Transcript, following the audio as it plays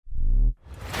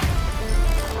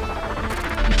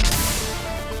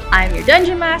I'm your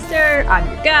dungeon master, I'm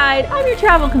your guide, I'm your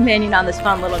travel companion on this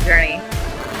fun little journey.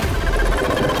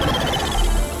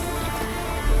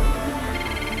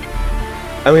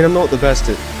 I mean, I'm not the best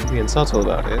at being subtle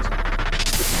about it.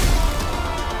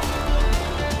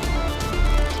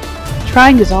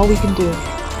 Trying is all we can do.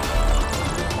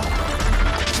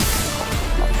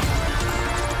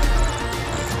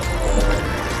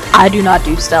 I do not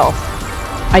do stealth.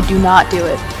 I do not do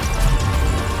it.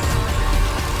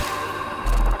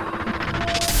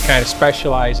 Kind of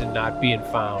specialize in not being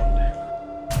found.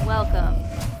 Welcome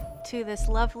to this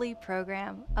lovely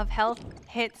program of Health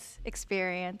Hits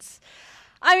Experience.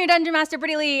 I'm your Dungeon Master,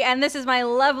 Brittany Lee, and this is my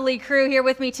lovely crew here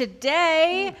with me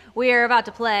today. We are about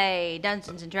to play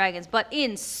Dungeons & Dragons, but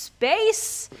in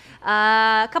space.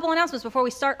 A couple announcements before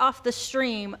we start off the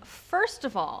stream. First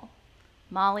of all,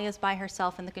 Molly is by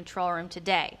herself in the control room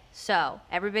today. So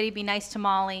everybody be nice to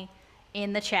Molly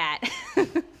in the chat.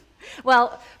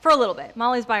 Well, for a little bit.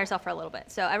 Molly's by herself for a little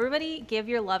bit. So everybody give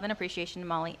your love and appreciation to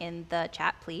Molly in the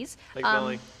chat, please. Thanks,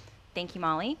 Molly. Thank you,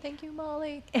 Molly. Thank you,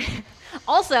 Molly.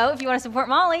 Also, if you want to support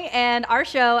Molly and our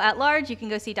show at large, you can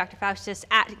go see Dr. Faustus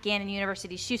at Gannon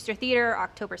University's Schuster Theater,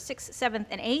 October 6th, 7th,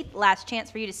 and 8th. Last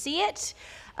chance for you to see it.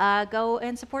 Go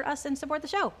and support us and support the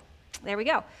show. There we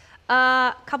go.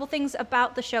 Couple things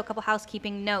about the show, couple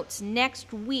housekeeping notes.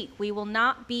 Next week, we will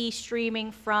not be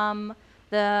streaming from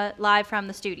live from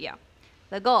the studio.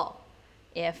 The goal,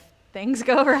 if things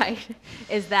go right,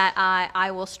 is that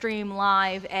I will stream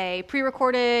live a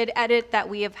pre-recorded edit that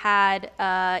we have had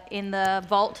in the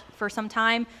vault for some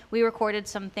time. We recorded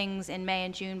some things in May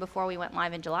and June before we went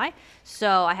live in July.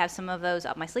 So I have some of those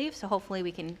up my sleeve. So hopefully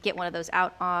we can get one of those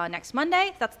out next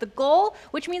Monday. That's the goal,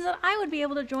 which means that I would be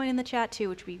able to join in the chat too,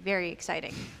 which would be very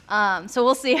exciting. So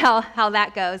we'll see how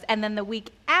that goes. And then the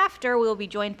week after, we'll be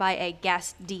joined by a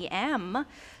guest DM.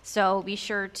 So be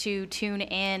sure to tune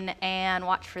in and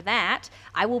watch for that.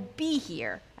 I will be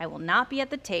here. I will not be at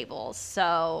the tables,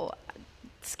 so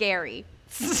scary.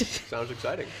 Sounds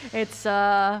exciting. It's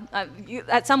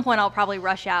at some point I'll probably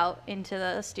rush out into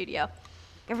the studio.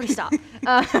 Everybody stop.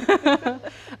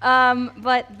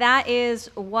 But that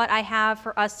is what I have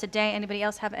for us today. Anybody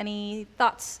else have any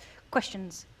thoughts,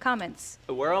 questions, comments?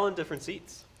 We're all in different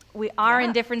seats. We are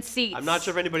in different seats. I'm not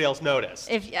sure if anybody else noticed.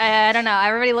 I don't know.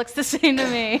 Everybody looks the same to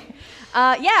me.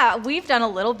 Yeah, we've done a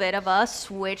little bit of a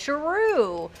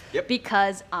switcheroo. Yep.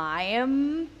 Because I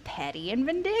am petty and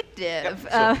vindictive. Yep.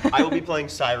 So I will be playing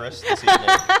Cyrus this evening.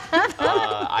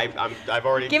 I've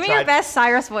already Give me tried. your best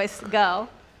Cyrus voice. Go.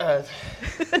 I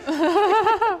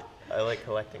like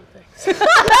collecting things.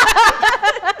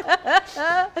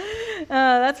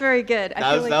 That's very good.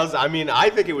 I mean, I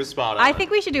think it was spot on. I think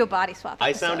we should do a body swap. I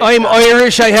episode. sounded. I'm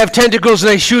Irish, I have tentacles,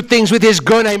 and I shoot things with this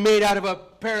gun I made out of a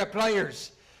pair of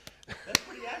pliers. That's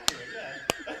pretty accurate,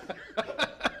 yeah.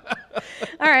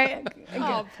 All right.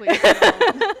 Oh, please.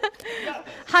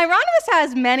 Hieronymus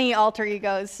has many alter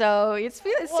egos, so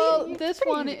Well, this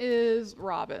one is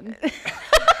Robin.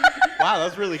 Wow, that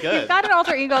was really You've good. got an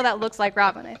alter ego that looks like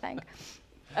Robin, I think.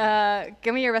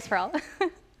 Give me your best Pearl.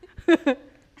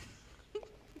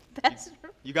 That's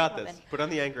You got Robin. this. Put on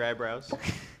the angry eyebrows.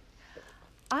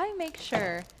 I make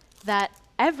sure that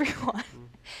everyone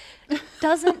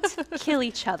doesn't kill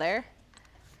each other.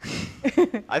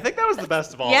 I think that was the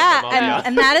best of all Yeah, of them. I'll be honest.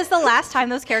 and that is the last time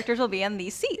those characters will be in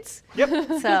these seats. Yep.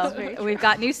 So we've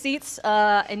got new seats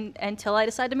until I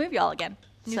decide to move y'all again.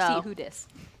 You So- see who dis.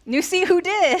 New see who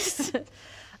dis.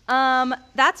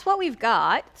 That's what we've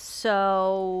got.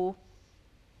 So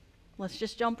let's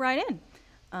just jump right in.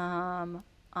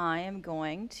 I am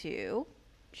going to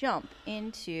jump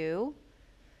into.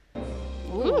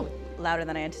 Ooh, louder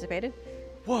than I anticipated.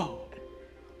 Whoa.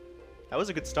 That was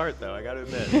a good start, though, I gotta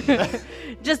admit.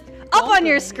 Just up on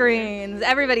your screens.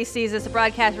 Everybody sees this. The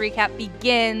broadcast recap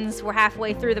begins. We're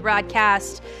halfway through the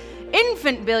broadcast.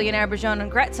 Infant billionaire Bajon and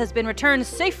Gretz has been returned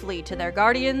safely to their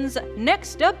guardians.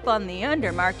 Next up on the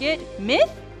undermarket,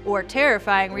 myth or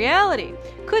terrifying reality?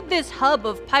 Could this hub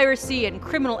of piracy and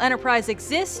criminal enterprise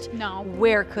exist? No.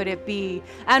 Where could it be?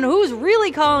 And who's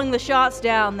really calling the shots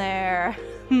down there?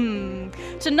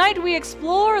 Tonight we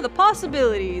explore the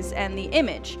possibilities, and the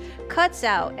image cuts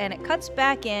out and it cuts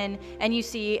back in, and you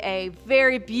see a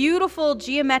very beautiful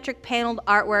geometric paneled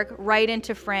artwork right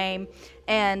into frame.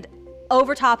 And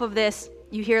over top of this,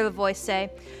 you hear the voice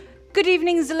say, "Good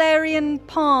evening, Zalarian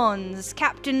Pawns.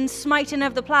 Captain Smyton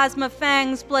of the Plasma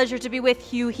Fangs, pleasure to be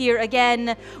with you here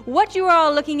again. What you are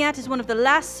all looking at is one of the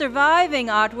last surviving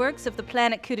artworks of the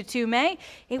planet Kudatume.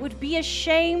 It would be a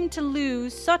shame to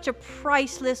lose such a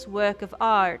priceless work of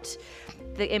art."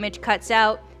 The image cuts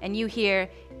out, and you hear,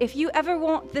 if you ever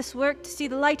want this work to see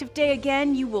the light of day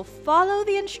again, you will follow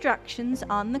the instructions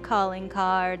on the calling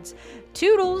cards.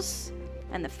 Toodles!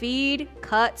 And the feed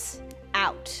cuts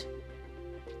out.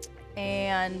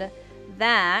 And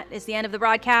that is the end of the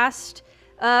broadcast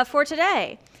for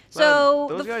today. So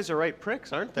Man, those guys are right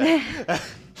pricks, aren't they?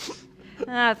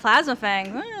 Plasma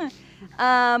Fang.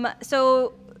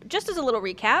 So just as a little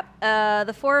recap,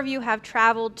 the four of you have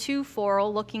traveled to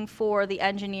Forel looking for the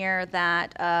engineer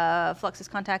that Fluxus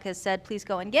Contact has said, please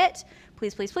go and get.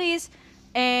 Please, please, please.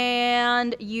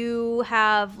 And you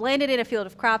have landed in a field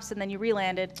of crops, and then you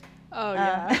re-landed. Oh,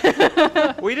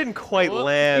 yeah. We didn't quite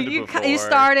land before. You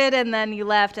started, and then you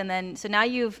left, and then so now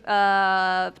you've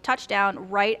touched down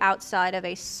right outside of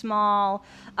a small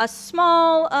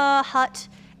hut,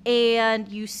 and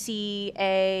you see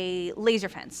a laser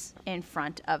fence in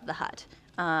front of the hut,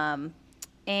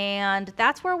 and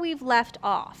that's where we've left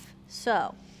off.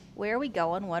 So, where are we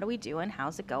going? What are we doing?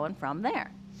 How's it going from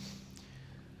there?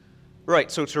 Right,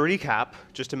 so to recap,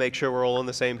 just to make sure we're all on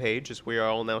the same page, as we are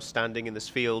all now standing in this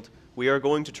field, we are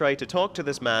going to try to talk to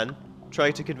this man,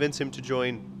 try to convince him to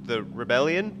join the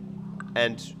rebellion,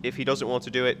 and if he doesn't want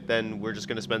to do it, then we're just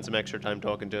going to spend some extra time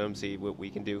talking to him, see what we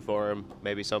can do for him,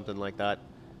 maybe something like that.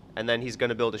 And then he's going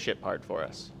to build a ship part for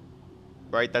us.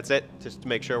 Right, that's it? Just to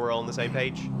make sure we're all on the same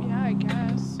page? Yeah, I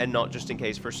guess. And not just in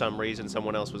case for some reason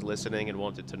someone else was listening and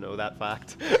wanted to know that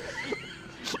fact.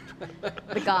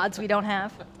 The gods we don't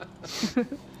have.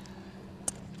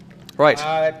 Right.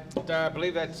 I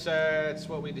believe that's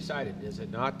what we decided, is it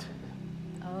not?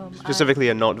 Specifically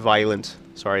a not violent.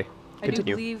 Sorry. I do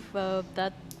Continue. believe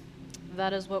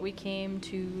that is what we came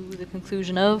to the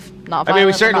conclusion of. Not I mean, we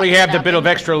violent, certainly not have the bit of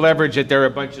kidnapping. extra leverage that there are a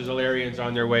bunch of Zolarians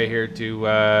on their way here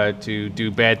to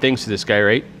do bad things to this guy,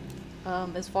 right?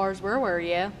 As far as we're aware,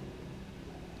 yeah.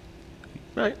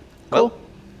 Right. Well,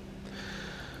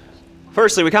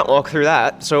 firstly, we can't walk through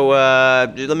that, so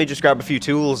let me just grab a few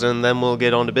tools and then we'll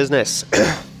get on to business.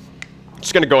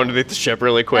 Just gonna go underneath the ship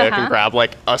really quick and grab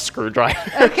like a screwdriver.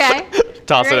 Okay.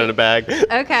 Toss it Great. in a bag.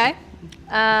 Okay.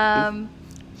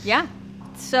 Yeah.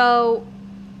 So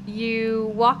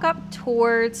you walk up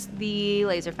towards the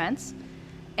laser fence,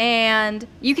 and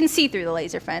you can see through the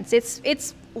laser fence.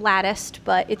 It's latticed,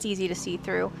 but it's easy to see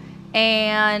through.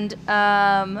 And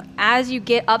as you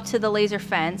get up to the laser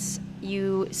fence,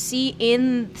 you see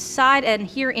inside and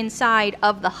hear inside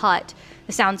of the hut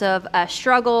the sounds of a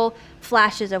struggle,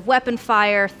 flashes of weapon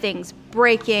fire, things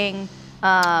breaking.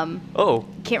 Oh,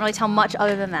 Can't really tell much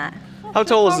other than that. how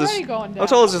tall is this? already going How down.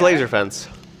 tall is this Okay. laser fence?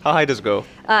 How high does it go?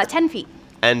 10 feet.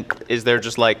 And is there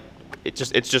just like it's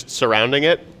just surrounding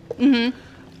it? Mm-hmm.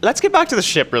 Let's get back to the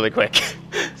ship really quick.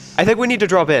 I think we need to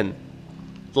drop in,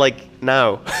 like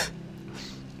now.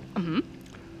 Mm-hmm.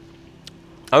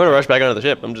 I'm gonna rush back onto the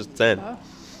ship. I'm just saying. Oh,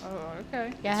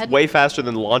 okay. Yeah, Way faster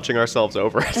than launching ourselves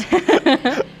over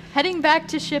it. heading back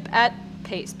to ship at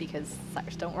pace because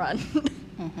Cyrus don't run.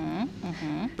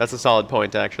 That's a solid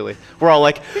point, actually. We're all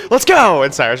like, "Let's go!"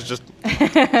 and Cyrus is just.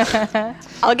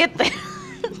 I'll get there.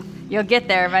 You'll get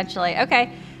there eventually.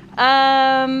 Okay.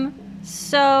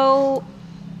 So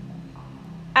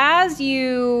as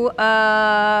you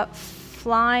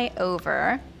fly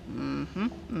over,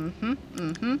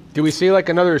 Do we see like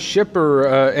another ship or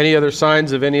any other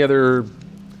signs of any other?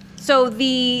 so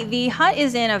the hut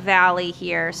is in a valley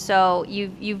here. So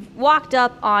you've walked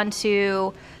up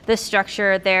onto the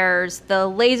structure. There's the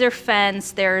laser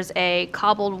fence. There's a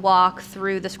cobbled walk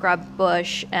through the scrub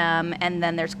bush, and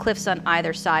then there's cliffs on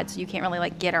either side. So you can't really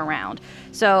like get around.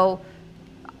 So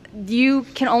you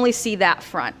can only see that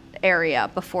front area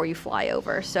before you fly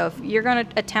over. So if you're going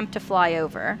to attempt to fly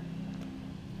over,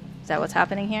 is that what's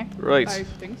happening here? Right. I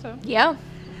think so. Yeah.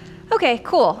 Okay,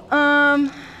 cool.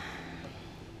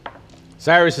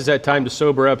 Cyrus has had time to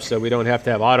sober up, so we don't have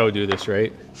to have Otto do this,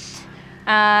 right?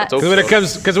 Let's hope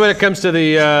Because when it comes to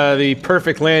the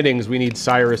perfect landings, we need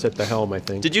Cyrus at the helm, I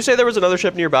think. Did you say there was another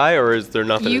ship nearby, or is there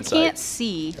nothing You inside? can't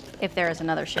see if there is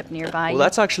another ship nearby. Well,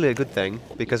 that's actually a good thing,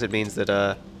 because it means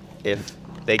that if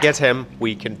they get him,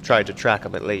 we can try to track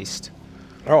him at least.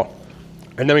 Oh,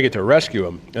 and then we get to rescue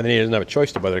him, and then he doesn't have a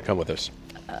choice to whether to come with us.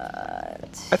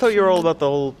 I thought you were all about the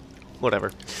whole...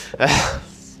 whatever.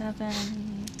 7.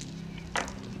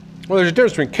 Well, there's a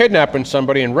difference between kidnapping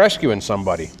somebody and rescuing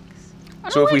somebody,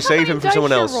 So if we like how save many him from dice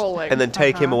someone you're else, rolling. and then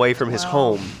take him away from his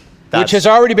home, which that's... has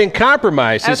already been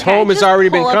compromised. His Okay, home has just already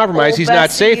been pull up compromised. old He's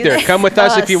not safe there. Bessie's, Come with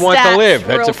us if you want to stats live.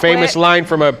 That's a real famous quick. line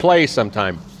from a play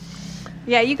sometime.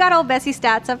 Yeah, you got old Bessie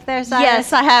stats up there, Cyrus?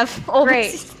 Yes, I have. Oh,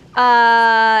 Great.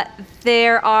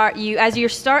 There are you as you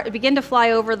begin to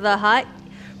fly over the hut.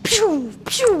 pew,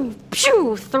 pew,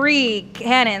 pew. 3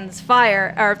 cannons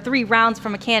fire, or 3 rounds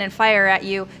from a cannon fire at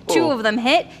you. 2 Oh. of them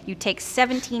hit. You take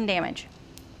 17 damage.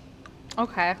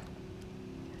 Okay.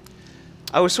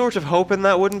 I was sort of hoping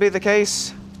that wouldn't be the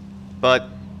case, but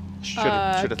should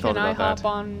have thought Can I about hop that.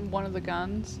 on one of the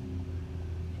guns?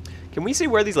 Can we see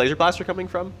where these laser blasts are coming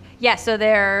from? Yeah, so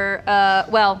they're,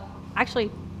 well,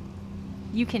 actually,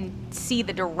 you can see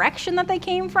the direction that they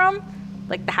came from,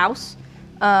 like the house.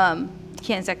 You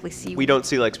can't exactly see We don't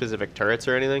see like specific turrets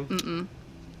or anything.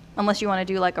 unless you want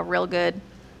to do like a real good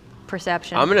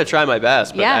perception. I'm gonna try my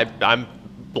best, but Yeah. I'm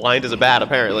blind as a bat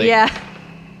apparently. Yeah.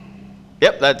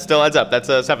 Yep, that still adds up. That's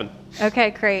a 7.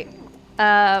 Okay, great.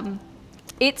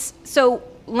 It's so.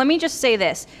 Let me just say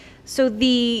this. So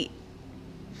the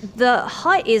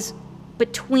hut is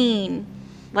between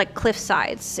like cliff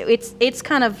sides. So it's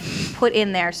kind of put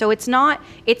in there. So it's not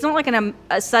like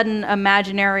a sudden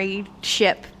imaginary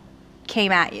ship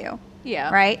came at you.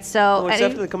 Yeah. Right. So Oh, it's any-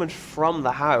 definitely coming from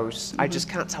the house. I just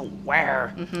can't tell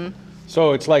where.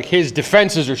 So it's like his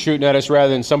defenses are shooting at us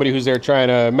rather than somebody who's there trying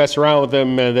to mess around with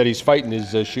him that he's fighting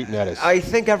is shooting at us. I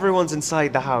think everyone's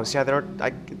inside the house. Yeah, are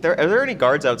there any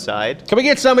guards outside? Can we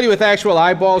get somebody with actual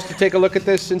eyeballs to take a look at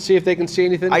this and see if they can see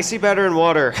anything? I see better in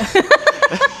water.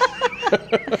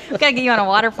 we gotta get you on a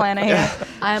water planet here.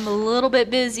 I'm a little bit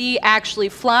busy actually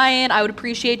flying. I would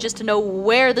appreciate just to know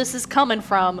where this is coming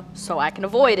from so I can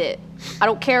avoid it. I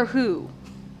don't care who.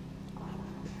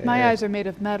 My eyes are made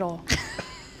of metal.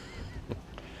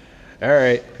 All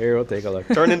right, here, we'll take a look.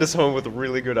 Turn into someone with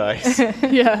really good eyes.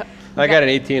 Yeah. I got an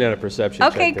 18 on a perception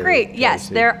check Okay, there, great. trying to Yes,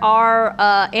 see. there are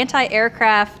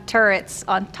anti-aircraft turrets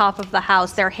on top of the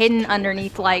house. They're hidden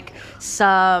underneath like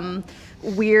some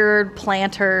weird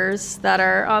planters that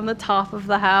are on the top of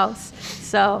the house.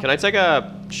 So Can I take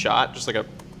a shot, just like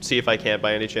see if I can't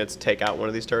by any chance take out one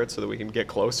of these turrets so that we can get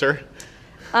closer?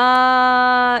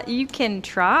 you can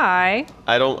try.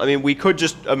 I mean, we could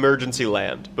just emergency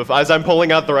land. But as I'm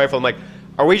pulling out the rifle, I'm like,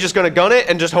 are we just gonna gun it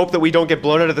and just hope that we don't get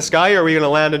blown out of the sky, or are we gonna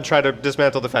land and try to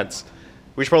dismantle the fence?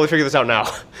 We should probably figure this out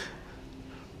now.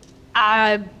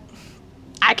 I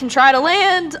can try to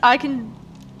land.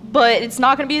 But it's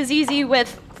not going to be as easy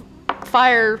with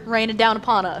fire raining down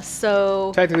upon us.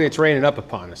 So Technically, it's raining up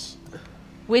upon us.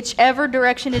 whichever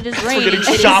direction it is We're raining, getting it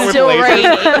is shot with still raining.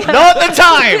 lasers. Not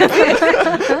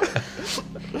the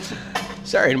time!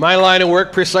 Sorry, in my line of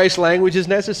work, precise language is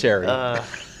necessary.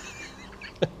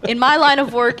 In my line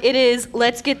of work, it is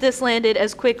let's get this landed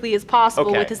as quickly as possible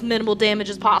Okay. with as minimal damage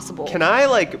as possible. Can I,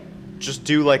 like, just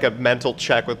do, like, a mental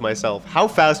check with myself? How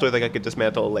fast do I think I could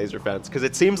dismantle a laser fence? Because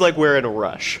it seems like we're in a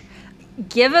rush.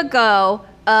 Give a go.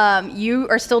 You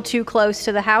are still too close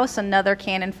to the house. Another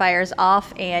cannon fires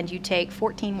off, and you take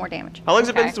 14 more damage. How long's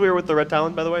it been Okay. since we were with the Red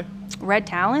Talon, by the way? Red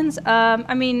Talons?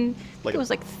 I mean, I Like think it was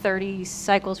like 30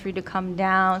 cycles for you to come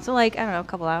down. So, like, I don't know, a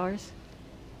couple hours.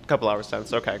 A couple hours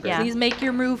since. Okay, great. Yeah. Please make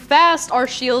your move fast. Our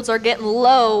shields are getting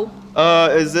low.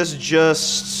 Is this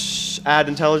just add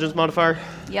intelligence modifier?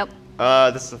 Yep.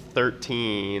 This is a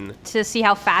 13. To see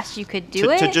how fast you could do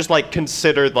it. To just, like,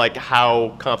 consider, like,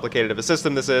 how complicated of a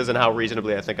system this is and how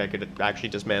reasonably I think I could actually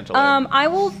dismantle it. I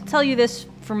will tell you this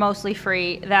for mostly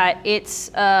free, that it's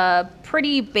a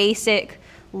pretty basic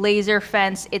laser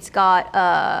fence. It's got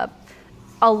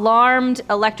alarmed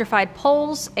electrified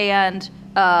poles and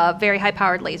very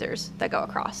high-powered lasers that go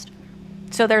across.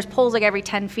 So there's poles like every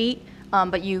 10 feet,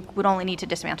 but you would only need to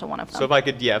dismantle one of them. So if I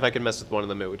could mess with one of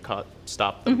them, it would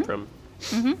stop them from...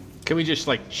 Can we just,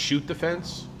 like, shoot the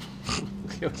fence?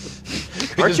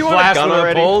 Aren't you on a gun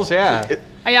already? Poles? Yeah.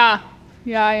 Yeah.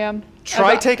 Yeah, I am.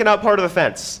 Try taking out part of the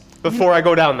fence before I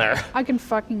go down there. I can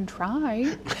fucking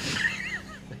try.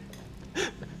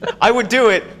 I would do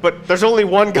it, but there's only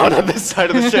one gun on this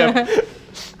side of the ship.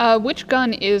 Which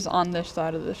gun is on this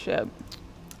side of the ship?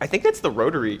 I think that's the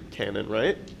rotary cannon,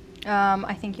 right?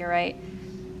 I think you're right.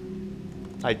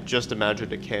 I just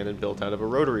imagined a cannon built out of a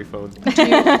rotary phone.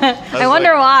 I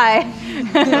wonder why.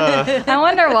 I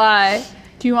wonder why.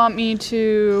 Do you want me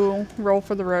to roll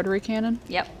for the rotary cannon?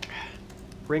 Yep.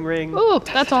 Ring, ring. Ooh,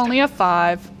 that's only a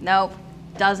 5. Nope.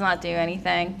 Does not do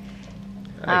anything.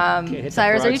 Can't hit the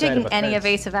Cyrus, are you broadside of taking a any fence.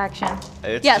 evasive action?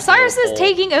 It's Yeah, just a Cyrus little is hole.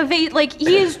 taking like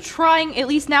he is trying. At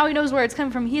least now he knows where it's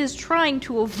coming from. He is trying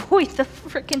to avoid the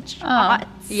freaking shots.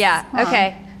 Yeah.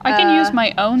 Okay. I can use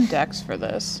my own dex for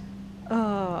this.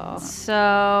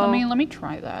 So Let me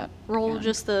try that. Roll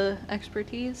just the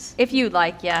expertise. if you'd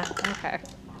like, yeah. Okay.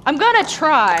 I'm gonna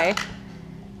try.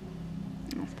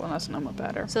 Well, that's not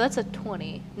better. So that's a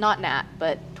 20, not nat,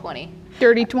 but 20.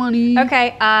 Dirty 20.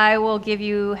 Okay, I will give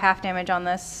you half damage on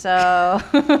this. So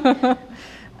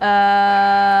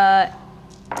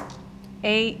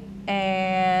 8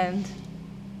 and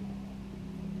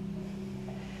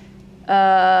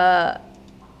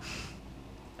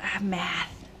math.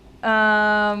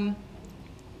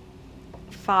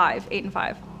 5, 8 and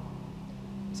 5.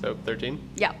 So 13.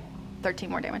 Yeah, 13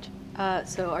 more damage.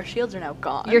 So our shields are now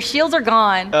gone. Your shields are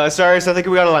gone. Cyrus, I think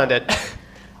we gotta land it.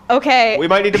 Okay. We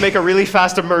might need to make a really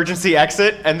fast emergency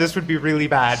exit, and this would be really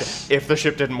bad if the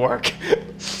ship didn't work.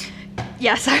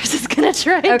 Yeah, Cyrus is gonna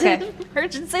try Okay. to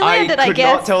emergency land it, I could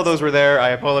guess. not tell those were there. I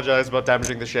apologize about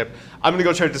damaging the ship. I'm gonna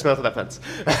go try to dismantle that fence.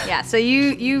 Yeah, so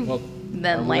you Well,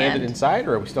 then Are we landed land. inside,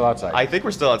 or are we still outside? I think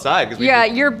we're still outside because Yeah,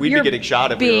 we'd be getting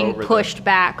shot if we being were over pushed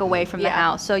back away from the Yeah.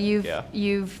 house. So you've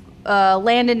Yeah.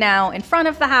 landed now in front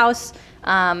of the house,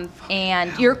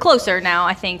 and you're closer now,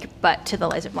 I think, but to the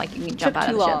laser, like you can jump Took out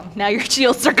too of the long. ship. Now your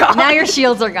shields are gone. Now your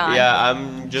shields are gone. there. Yeah,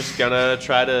 I'm just gonna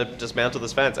try to dismantle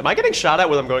this fence. Am I getting shot at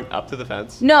when I'm going up to the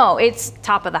fence? No, it's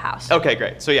top of the house. Okay,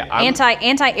 great. So yeah, I'm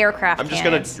Anti-aircraft. I'm just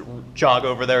cannons. gonna jog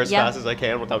over there as Yeah. fast as I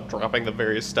can without dropping the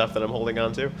various stuff that I'm holding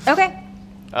on to. Okay.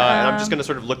 And I'm just going to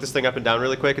sort of look this thing up and down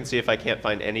really quick and see if I can't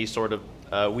find any sort of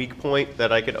weak point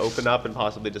that I could open up and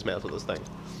possibly dismantle this thing.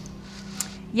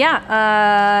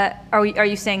 Yeah. Are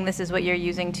you saying this is what you're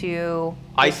using to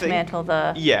I think. dismantle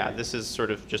the? Yeah, this is sort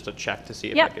of just a check to see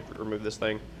if Yep. I could remove this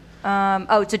thing.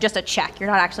 Oh, so just a check. You're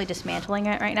not actually dismantling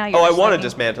it right now. You're Oh, I just want to looking-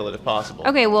 dismantle it if possible.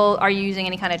 Okay. Well, are you using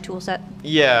any kind of tool set?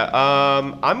 Yeah,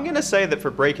 I'm going to say that for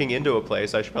breaking into a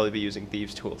place, I should probably be using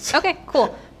thieves' tools. Okay.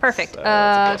 Cool. Perfect. So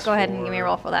that's a Go ahead and give me a +4.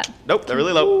 roll for that. Nope, they're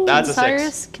really low. That's a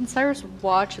 6. Can Cyrus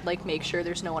watch and like make sure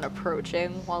there's no one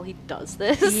approaching while he does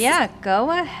this? Yeah, go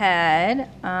ahead.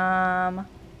 I've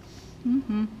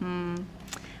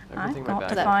Everything got my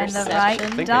to back find the perception. right I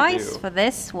think I dice do. for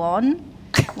this one.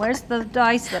 Where's the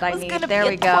dice that I It's need? gonna There be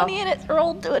we a go. 20 and it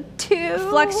rolled to a 2.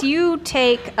 Flux, you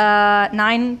take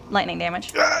 9 lightning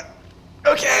damage.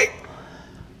 Okay.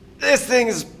 This thing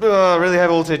is really high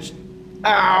voltage.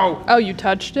 Ow! Oh, you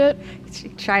touched it?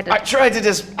 Try to. I tried to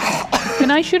just. Can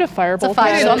I shoot a firebolt? It's a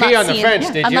fire, at so it? I'm pee not on the seeing. fence,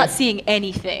 did I'm you? not seeing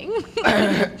anything.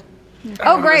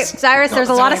 Oh, great, Cyrus. There's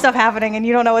a lot of stuff happening, and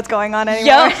you don't know what's going on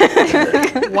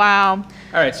anymore. Wow.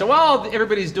 All right, so while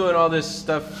everybody's doing all this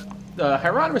stuff,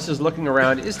 Hieronymus is looking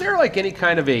around. Is there like any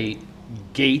kind of a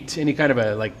gate, any kind of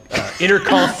a like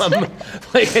intercom,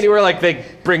 like anywhere like they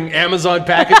bring Amazon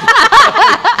packages?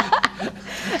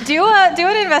 do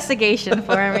an investigation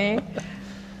for me.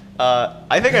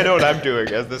 I think I know what I'm doing,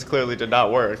 as this clearly did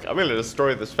not work. I'm going to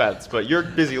destroy this fence, but you're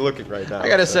busy looking right now. I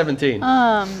got a so- 17.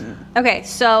 Okay,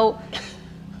 so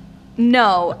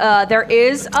no, there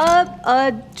is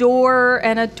a door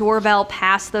and a doorbell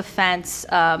past the fence,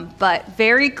 but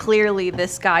very clearly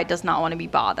this guy does not want to be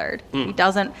bothered. He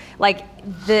doesn't like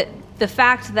the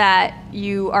fact that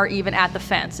you are even at the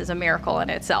fence is a miracle in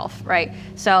itself, right?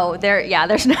 So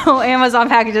there's no Amazon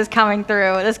packages coming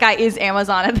through. This guy is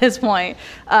Amazon at this point.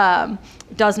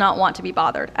 Does not want to be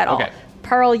bothered at all. Okay.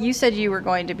 Pearl, you said you were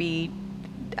going to be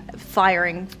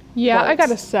firing. Yeah, I got a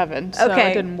bolts. 7, so Okay.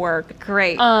 it didn't work.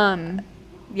 Great.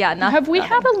 Yeah, Have we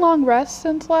had a long rest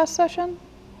since last session?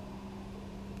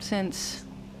 since?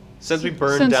 Since we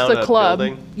burned Since down the a club.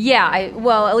 building. Yeah,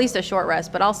 well, at least a short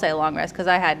rest, but I'll say a long rest because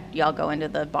I had y'all go into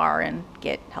the bar and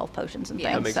get health potions and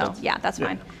Yeah. things. That makes So sense. yeah, that's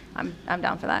fine. I'm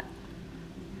down for that.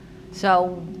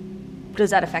 So, does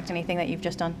that affect anything that you've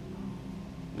just done?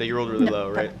 That you rolled really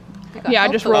low, right? Yeah, I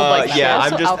just rolled like that. Yeah,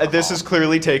 Also I'm just. This alcohol. is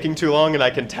clearly taking too long, and I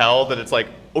can tell that it's like,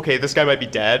 okay, this guy might be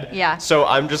dead. Yeah. So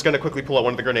I'm just gonna quickly pull out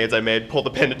one of the grenades I made, pull the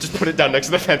pin, and just put it down next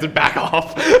to the fence and back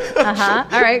off.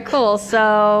 All right, cool.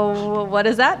 So, what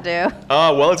does that do?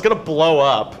 Well, it's gonna blow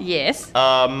up. Yes.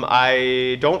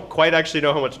 I don't quite actually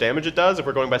know how much damage it does. If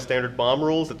we're going by standard bomb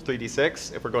rules, it's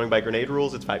 3d6. If we're going by grenade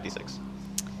rules, it's 5d6.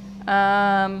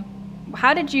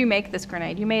 How did you make this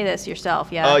grenade? You made this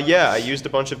yourself, yeah? Yeah, I used a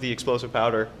bunch of the explosive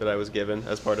powder that I was given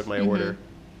as part of my order,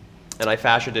 and I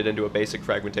fashioned it into a basic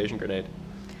fragmentation grenade.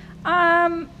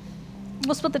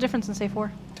 We'll split the difference and say 4.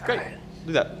 Great,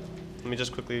 do that. Let me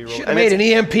just quickly roll. Should have and made it's-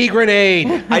 an EMP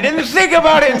grenade. I didn't think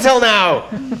about it until now.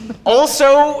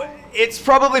 Also, it's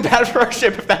probably bad for our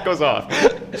ship if that goes off.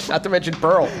 Not to mention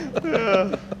Pearl.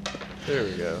 There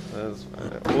we go. That's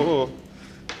fine. Ooh.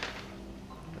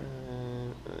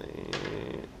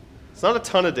 It's not a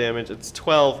ton of damage. It's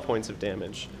 12 points of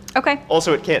damage. Okay.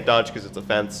 Also, it can't dodge because it's a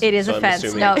fence. It is so a I'm fence.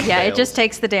 assuming No, yeah, it fails. just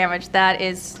takes the damage. That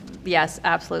is, yes,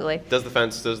 absolutely. Does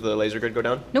the laser grid go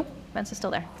down? Nope, fence is still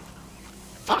there.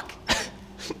 Fuck.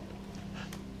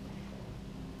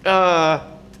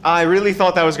 I really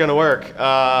thought that was gonna work.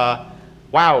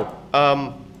 Wow.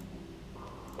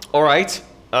 All right.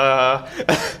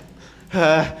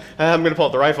 I'm gonna pull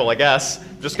out the rifle, I guess.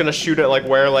 I'm just gonna shoot it like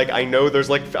where like I know there's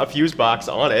like a fuse box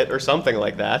on it or something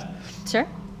like that. Sure.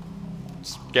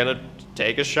 Just gonna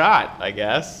take a shot, I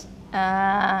guess.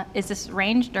 Is this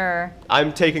ranged or?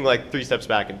 I'm taking like 3 steps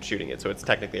back and shooting it, so it's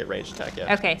technically a ranged attack,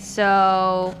 yeah. Okay,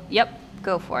 so yep,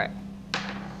 go for it.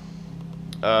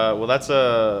 Well, that's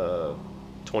a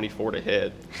 24 to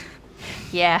hit.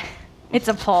 Yeah, it's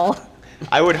a pull.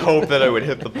 I would hope that I would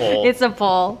hit the pole. It's a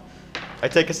pull. I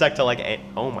take a sec to like,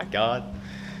 oh my god.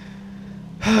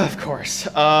 Of course.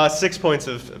 6 points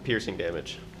of piercing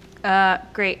damage.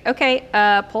 Great. Okay,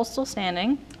 pull's still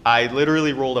standing. I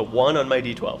literally rolled a 1 on my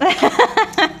d12.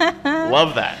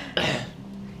 Love that.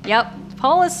 Yep,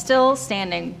 pull is still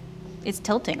standing. It's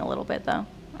tilting a little bit though.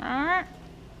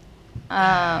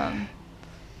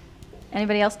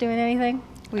 Anybody else doing anything?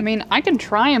 I mean, I can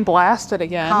try and blast it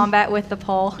again. Combat with the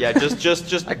pole. Yeah,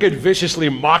 just. I could viciously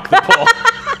mock the pole.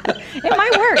 It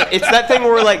might work. It's that thing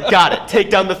where we're like, got it, take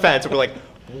down the fence. And we're like,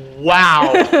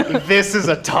 wow, this is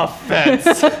a tough fence.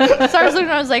 So I was looking,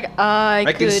 I was like,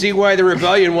 I can see why the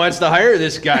rebellion wants to hire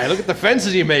this guy. Look at the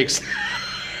fences he makes.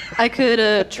 I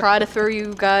could try to throw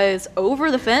you guys over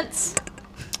the fence.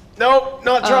 Nope,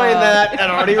 not trying that. That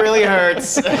already really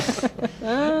hurts.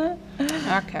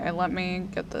 Okay, let me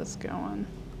get this going.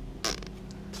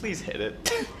 Please hit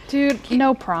it. Dude,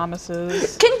 no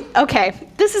promises. Okay,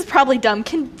 this is probably dumb.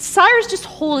 Can Cyrus just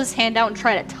hold his hand out and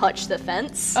try to touch the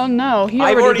fence? Oh no, he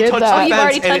I've already did touched that. the you've fence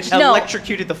already and it touched- no.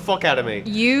 electrocuted the fuck out of me.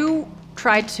 You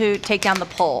tried to take down the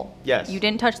pole. Yes. You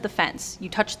didn't touch the fence. You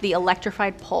touched the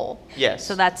electrified pole. Yes.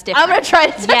 So that's different. I'm gonna try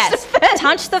to touch yes. the fence.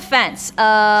 Touch the fence.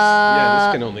 Yeah,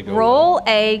 this can only go roll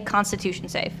a Constitution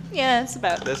save Yeah, it's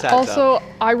about. This adds Also, up.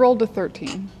 I rolled a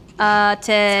 13. to hit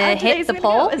today's the gonna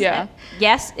pole. go, isn't Yeah. it?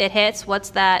 Yes, it hits.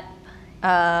 What's that?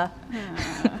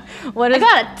 What I is?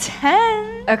 got a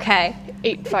 10. Okay.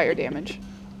 8 fire damage.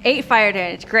 8 fire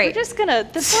damage. Great. We're just gonna.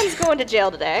 This one's going to jail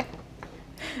today.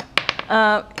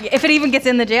 If it even gets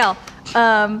in the jail.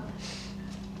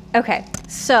 Okay.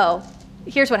 So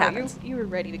here's what happens. You were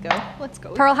ready to go. Let's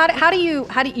go. Pearl, how do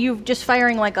you just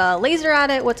firing like a laser at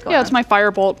it? What's going on? Yeah, it's my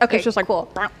firebolt. Okay, It's just like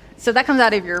cool. So that comes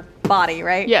out of your body,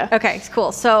 right? Yeah. Okay,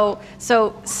 cool. So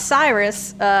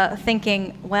Cyrus,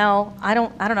 thinking, well, I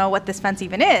don't know what this fence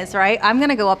even is, right? I'm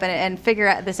gonna go up and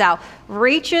figure this out.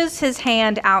 Reaches his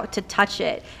hand out to touch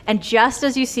it, and just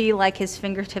as you see, like his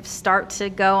fingertips start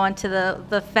to go onto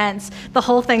the fence, the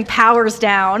whole thing powers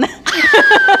down.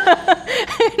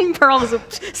 And Pearl's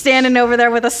standing over there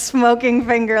with a smoking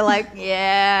finger, like,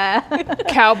 yeah.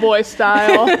 Cowboy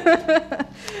style.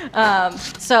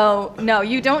 So no,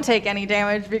 you don't take any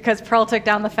damage because Pearl took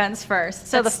down the fence first.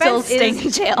 So That's the fence still staying is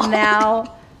in jail.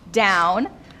 now down.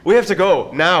 We have to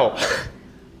go now.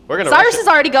 We're gonna. Cyrus rush is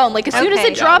already going. Like as soon as Okay.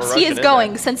 it Yeah, drops, we're he rushing is in going.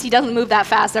 there. Since he doesn't move that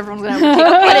fast, everyone's gonna take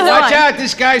up what is Watch on. out,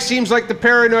 this guy seems like the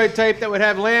paranoid type that would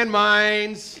have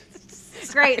landmines.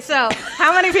 Great. So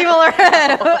how many people are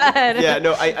ahead? Yeah,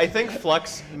 no, I think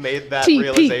Flux made that TPK.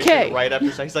 realization right after.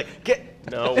 He's like,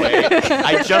 no way.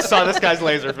 I just saw this guy's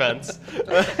laser fence.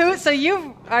 So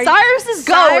you are. Cyrus is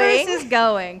Cyrus going. is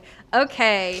going.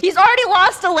 Okay. He's already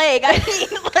lost a leg. I mean,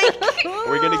 like.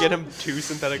 We're gonna get him 2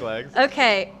 synthetic legs.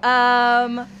 Okay.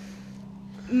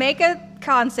 Make a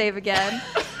con save again.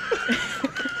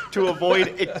 To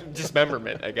avoid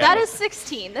dismemberment again. That is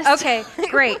 16. This Okay.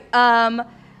 Great.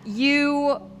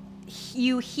 You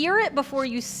hear it before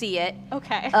you see it.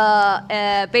 Okay.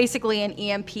 Basically an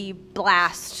EMP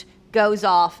blast goes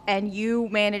off, and you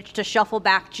manage to shuffle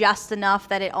back just enough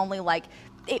that it only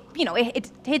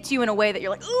it hits you in a way that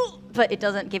you're like, ooh, but it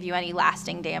doesn't give you any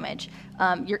lasting damage.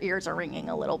 Your ears are ringing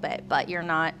a little bit, but you're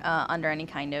not under any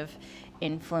kind of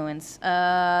influence.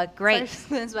 Great.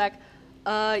 Cyrus leans back.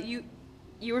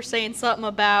 You were saying something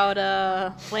about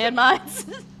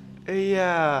landmines.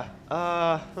 Yeah.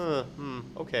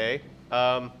 Okay.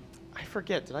 I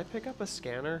forget. Did I pick up a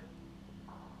scanner?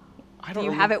 I Do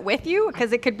you have it with you?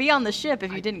 Because it could be on the ship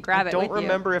if you didn't grab it I with don't you.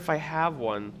 remember if I have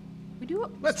one. We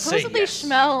do. Let's say Supposedly, yes.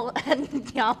 Schmel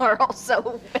and Yama are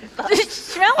also with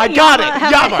us. Shmel I and got Yama it.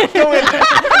 have- Yama, go in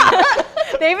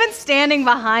there. They've been standing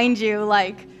behind you,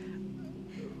 like.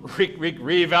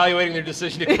 Reevaluating their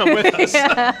decision to come with us.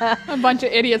 A bunch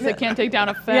of idiots that can't take down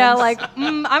a fence. Yeah, like,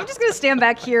 I'm just gonna stand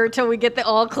back here till we get the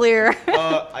all clear.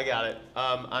 I got it.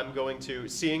 I'm going to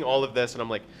seeing all of this, and I'm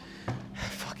like,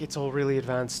 fuck, it's all really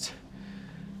advanced,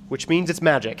 which means it's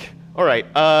magic. All right,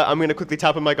 I'm gonna quickly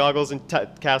tap on my goggles and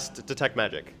cast detect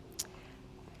magic.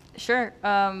 Sure.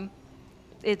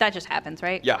 That just happens,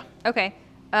 right? Yeah. Okay.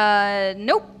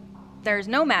 Nope. There's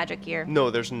no magic here. No,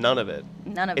 there's none of it.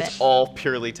 None of It's it. all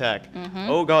purely tech.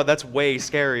 Oh god, that's way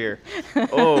scarier.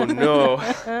 Oh no.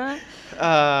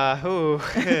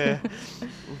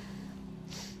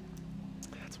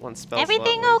 That's one spell slot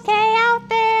Everything wasted. okay out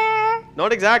there?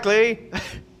 Not exactly.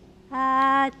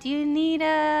 Do you need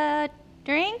a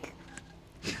drink?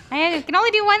 I can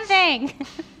only do one thing.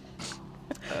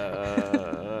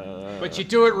 But you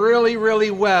do it really, really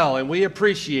well, and we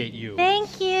appreciate you.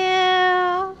 Thank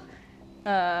you.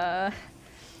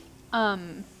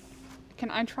 Can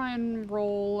I try and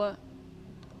roll,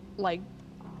 like,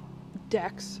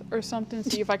 dex or something?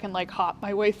 See if I can, like, hop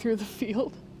my way through the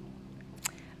field?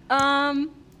 Because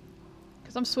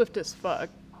I'm swift as fuck.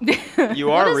 You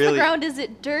What are is really the ground? Is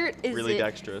it dirt? Is really it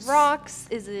dexterous. rocks?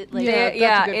 Is it like Yeah,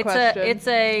 that's a good question. it's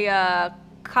a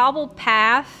cobbled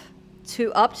path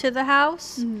up to the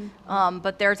house,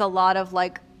 but there's a lot of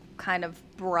like kind of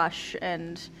brush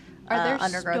and Are there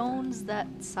undergrowth. stones that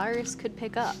Cyrus could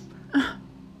pick up?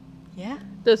 Yeah.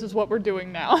 This is what we're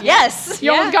doing now. Yes.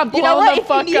 You almost got You know blown what? the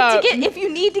fuck up. If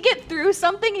you need to get through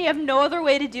something and you have no other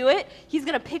way to do it, he's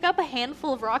gonna pick up a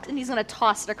handful of rocks and he's gonna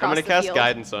toss it across I'm the gonna cast field.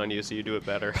 guidance on you so you do it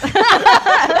better.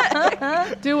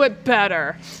 Do it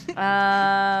better.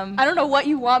 I don't know what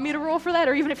you want me to roll for that,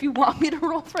 or even if you want me to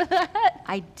roll for that.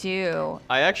 I do.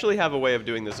 I actually have a way of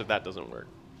doing this if that doesn't work.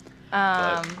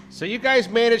 So you guys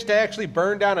managed to actually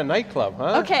burn down a nightclub,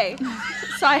 huh? Okay,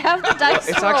 so I have the dice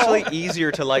It's roll. actually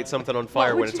easier to light something on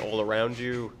fire would when it's you- all around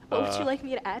you. What would you like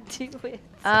me to add to it? You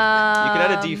can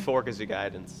add a D4 as your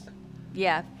guidance.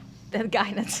 Yeah, the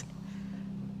guidance.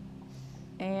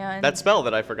 And That spell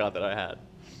that I forgot that I had.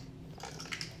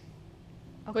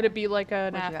 Would it be like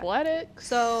an What'd you got? athletics?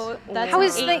 So that's How an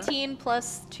is the- 18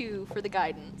 plus 2 for the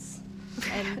guidance,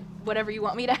 and whatever you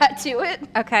want me to add to it.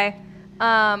 okay.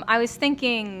 I was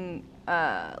thinking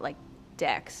like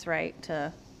dex, right?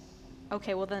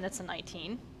 Okay, well then it's a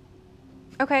 19.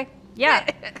 Okay. Yeah.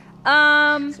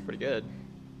 It's pretty good.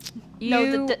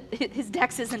 No, his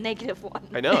dex is a -1.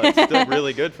 I know, it's still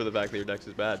really good for the fact that your dex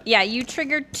is bad. Yeah, you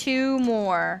triggered 2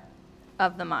 more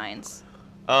of the mines.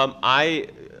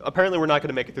 Apparently we're not going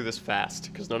to make it through this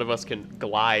fast because none of us can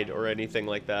glide or anything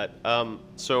like that.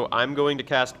 So I'm going to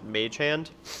cast Mage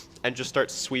Hand and just start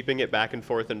sweeping it back and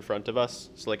forth in front of us.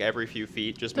 So like every few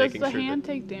feet, just Does making the sure hand that.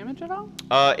 take damage at all?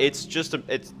 It's just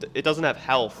it doesn't have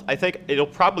health. I think it'll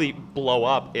probably blow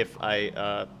up if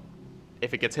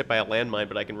it gets hit by a landmine,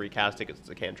 but I can recast it because it's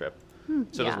a cantrip. So it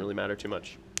Yeah. doesn't really matter too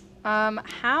much.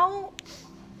 How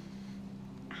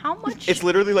much? It's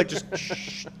literally like just.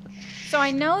 So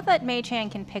I know that Mage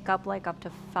Hand can pick up like up to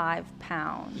 5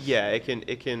 pounds. Yeah,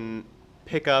 it can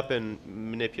pick up and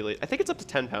manipulate. I think it's up to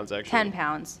 10 pounds actually. 10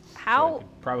 pounds. So I How?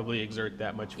 could probably exert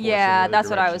that much force. in Yeah, the that's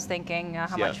other what I was direction. thinking.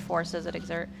 How Yeah. much force does it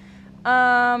exert?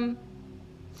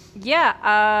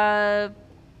 Yeah.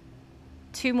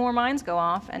 2 more mines go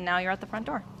off, and now you're at the front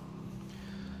door.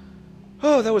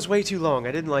 Oh, that was way too long.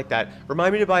 I didn't like that.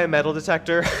 Remind me to buy a metal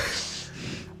detector.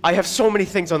 I have so many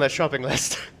things on that shopping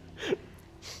list.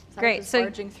 Great, Cyrus is so-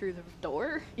 barging through the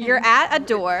door. You're at a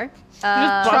door.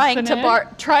 trying Busting to in?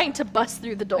 trying to bust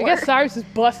through the door. I guess Cyrus is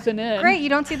busting in. Great, you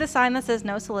don't see the sign that says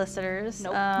no solicitors.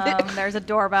 Nope. There's a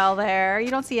doorbell there.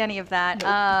 You don't see any of that.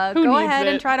 Who Go needs ahead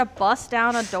and it? try to bust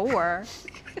down a door.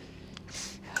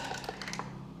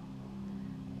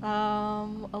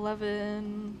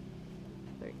 11,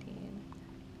 13.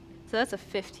 So that's a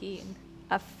 15.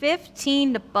 A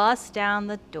 15 to bust down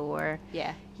the door.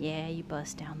 Yeah. Yeah, you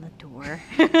bust down the door.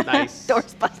 Nice.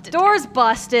 Door's busted. Door's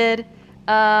busted.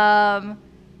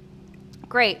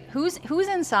 Great. Who's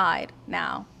inside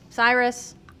now?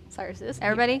 Cyrus? Cyrus is.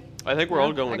 Everybody? I think we're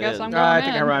all going I guess in. I'm I going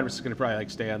think in. Hieronymus is going to probably like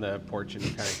stay on the porch and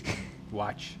kind of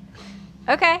watch.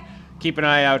 Okay. Keep an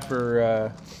eye out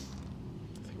for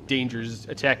dangers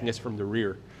attacking us from the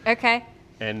rear, Okay.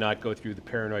 and not go through the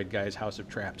paranoid guy's house of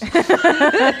traps.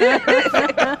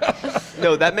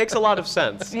 No, that makes a lot of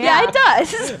sense. Yeah, it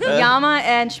does. Yama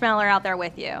and Schmel are out there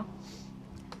with you.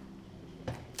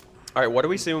 All right, what do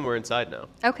we see when we're inside now?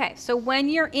 Okay, so when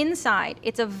you're inside,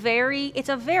 it's a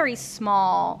very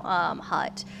small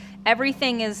hut.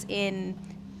 Everything is in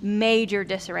major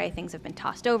disarray. Things have been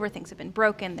tossed over. Things have been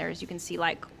broken. You can see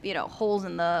holes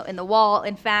in the wall.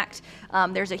 In fact,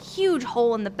 there's a huge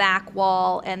hole in the back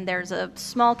wall, and there's a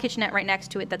small kitchenette right next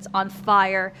to it that's on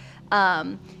fire.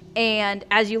 And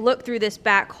as you look through this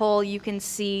back hole, you can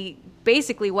see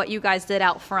basically what you guys did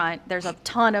out front. There's a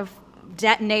ton of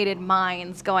detonated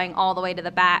mines going all the way to the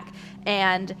back,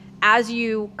 and as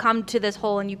you come to this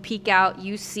hole and you peek out,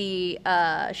 you see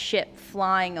a ship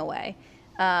flying away.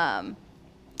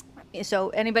 So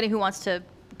anybody who wants to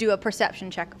do a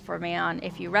perception check for me on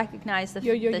if you recognize the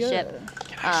ship.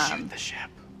 Can I shoot the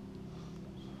ship?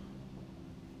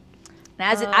 And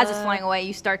as it's flying away,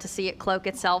 you start to see it cloak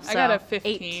itself. So I got a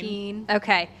 15. 18.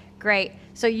 Okay, great.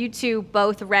 So you two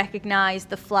both recognize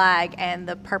the flag and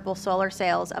the purple solar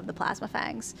sails of the Plasma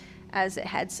Fangs as it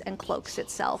heads and cloaks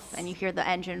itself, and you hear the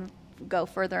engine go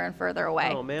further and further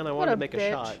away. Oh man, I What wanted a to make bitch.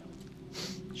 a shot.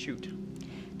 Shoot.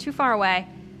 Too far away.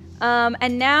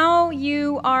 And now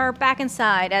you are back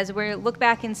inside. As we look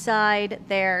back inside,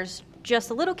 there's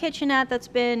just a little kitchenette that's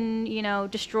been,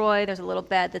 destroyed. There's a little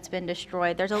bed that's been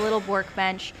destroyed. There's a little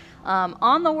workbench.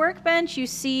 On the workbench, you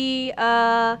see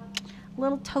a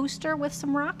little toaster with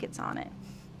some rockets on it.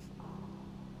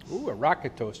 Ooh, a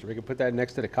rocket toaster. We can put that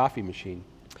next to the coffee machine.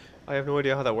 I have no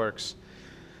idea how that works.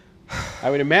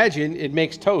 I would imagine it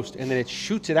makes toast and then it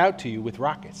shoots it out to you with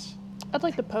rockets. I'd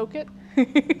like to poke it.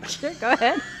 Sure, go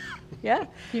ahead. Yeah.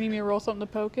 You need me to roll something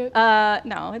to poke it?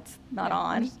 No, it's not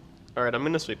on. All right, I'm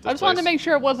gonna sweep this I just wanted to place. make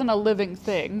sure it wasn't a living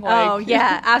thing. Oh,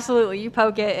 yeah, absolutely. You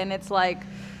poke it, and it's like,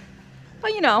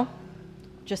 well,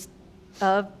 just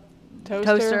a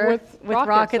toaster with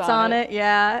rockets on it.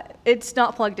 Yeah, it's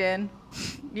not plugged in.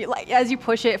 As you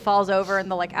push it, it falls over, and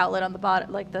the outlet on the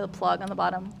bottom, the plug on the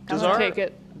bottom. Does I'll our take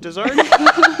it. Does our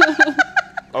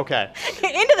okay?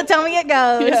 Into the tummy it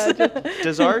goes. Yeah,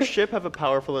 Does our ship have a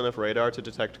powerful enough radar to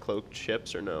detect cloaked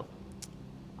ships or no?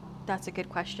 That's a good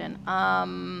question. I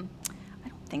don't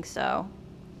think so,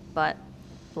 but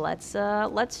let's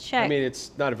check. I mean,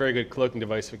 it's not a very good cloaking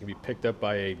device if it can be picked up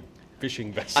by a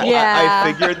fishing vessel. Yeah.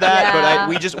 I figured that, Yeah.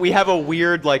 but we have a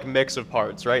weird mix of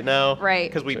parts right now. Right.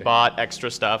 Because we Right. bought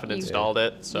extra stuff and You- installed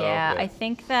it. So yeah, I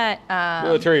think that.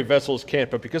 Military vessels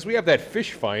can't, but because we have that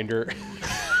fish finder,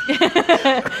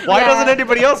 why doesn't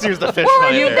anybody else use the fish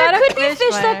finder? you got There could be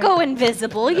fish that go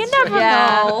invisible. You never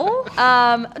know.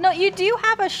 No, you do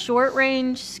have a short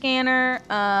range scanner,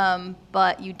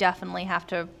 but you definitely have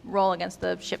to roll against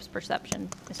the ship's perception,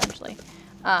 essentially.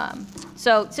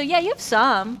 So yeah, you have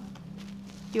some.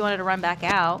 If you wanted to run back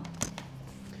out,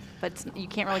 but you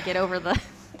can't really get over the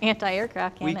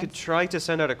anti-aircraft We cannons. could try to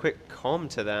send out a quick comm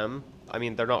to them. I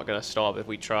mean, they're not gonna stop if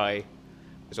we try.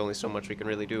 There's only so much we can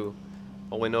really do.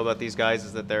 All we know about these guys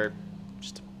is that they're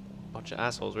just a bunch of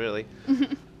assholes, really.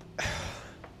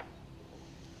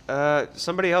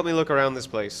 Somebody help me look around this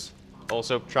place.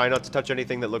 Also, try not to touch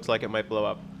anything that looks like it might blow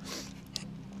up.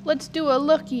 Let's do a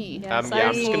looky. Yes, Yeah,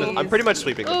 I'm just gonna. I'm pretty much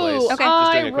sweeping the place. Ooh, Just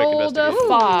I doing a quick rolled a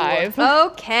investigation. 5.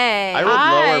 Okay. I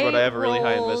rolled lower, but I have a really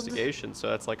high rolled investigation, so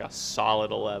that's like a solid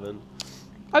 11.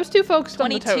 I was too focused on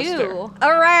the toaster. 22.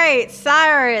 All right,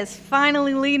 Cyrus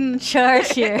finally leading the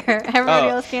charge here. Everybody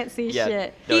else can't see yeah.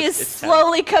 shit. No, He it's- is it's 10.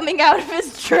 slowly coming out of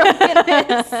his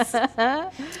drunkenness.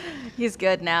 He's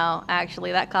good now,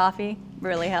 actually. That coffee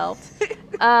really helped.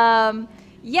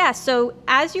 Yeah, so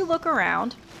as you look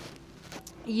around,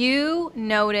 you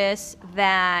notice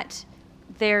that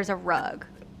there's a rug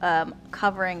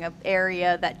covering an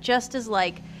area that just is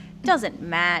doesn't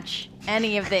match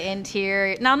any of the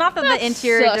interior. Now, not that That's the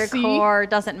interior sussy. decor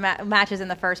doesn't matches in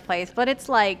the first place, but it's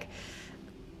a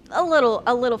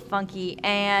little funky.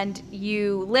 And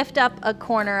you lift up a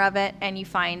corner of it and you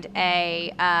find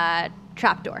a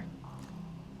trapdoor.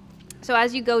 So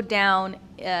as you go down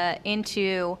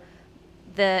into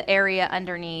the area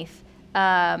underneath,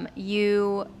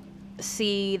 you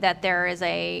see that there is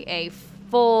a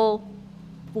full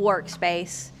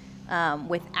workspace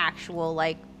with actual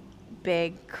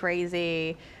big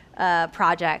crazy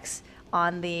projects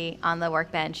on the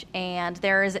workbench, and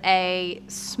there is a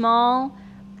small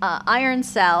iron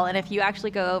cell. And if you actually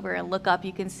go over and look up,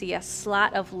 you can see a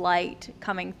slat of light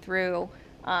coming through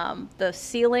the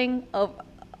ceiling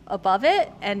above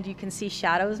it, and you can see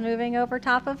shadows moving over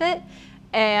top of it.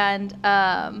 And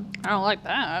I don't like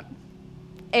that.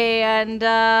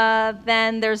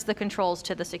 then there's the controls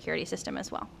to the security system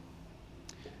as well.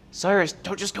 Cyrus,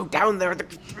 don't just go down there.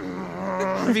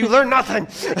 Have you learned nothing?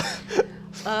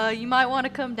 You might want to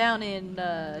come down and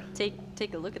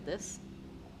take a look at this.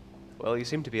 Well, you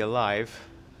seem to be alive.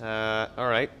 All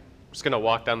right. I'm just gonna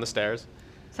walk down the stairs.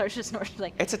 So it's just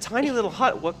snorting It's a tiny little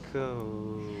hut. What?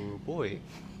 Oh, boy.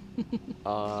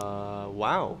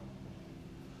 Wow.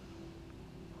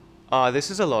 This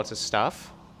is a lot of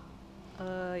stuff.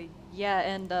 Yeah,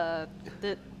 and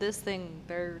this thing,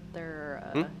 they're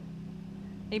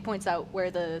he points out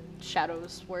where the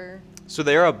shadows were. So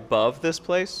they're above this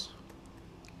place?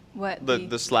 What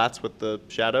The slats with the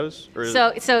shadows? Or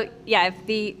So yeah,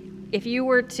 if you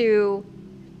were to,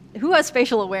 who has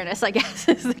spatial awareness, I guess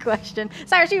is the question.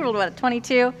 Cyrus, you rolled what, a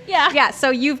 22? Yeah. Yeah,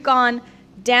 so you've gone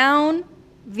down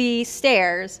the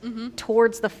stairs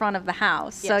towards the front of the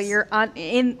house. So Yes. you're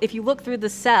if you look through the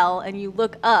cell and you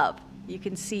look up, you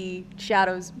can see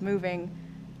shadows moving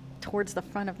towards the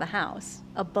front of the house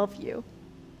above you.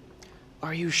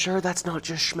 Are you sure that's not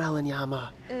just Schmel and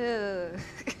Yama?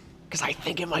 Because I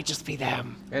think it might just be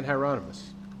them. And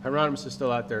Hieronymus. Hieronymus is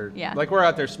still out there. Yeah. Like we're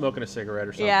out there smoking a cigarette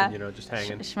or something, Yeah. you know, just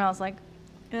hanging. Smells like,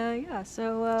 yeah.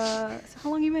 So how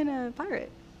long you been a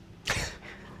pirate?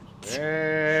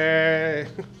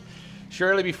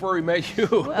 Surely before we met you.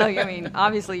 Well, I mean,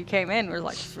 obviously you came in with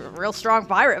like real strong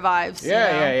pirate vibes. you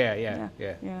know?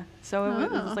 Yeah. So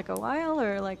it was like a while,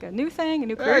 or like a new thing, a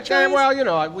new Uh, career choice? well, you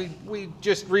know, we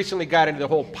just recently got into the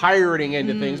whole pirating end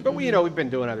of things, but we, you know, we've been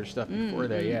doing other stuff before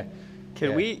that, yeah.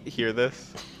 Can Yeah. we hear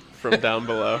this from down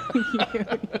below?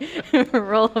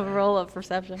 roll of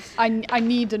perception. I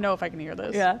need to know if I can hear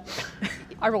this. Yeah.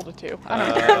 I rolled a 2.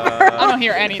 I don't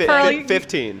hear anything.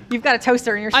 15. You've got a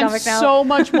toaster in your I'm stomach now. so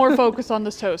much more focused on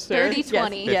this toaster. 30, Yes,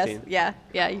 20. yes, 15.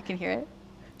 yeah, you can hear it.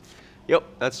 Yep,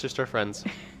 that's just our friends.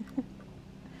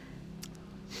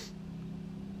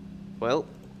 Well,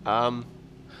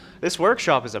 this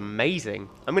workshop is amazing.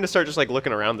 I'm gonna start just like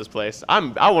looking around this place.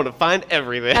 I want to find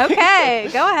everything. Okay,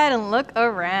 go ahead and look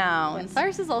around.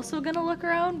 Cyrus is also gonna look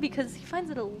around because he finds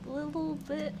it a little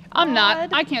bit. I'm not.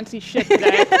 odd. I can't see shit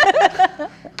today.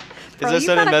 Is Bro, this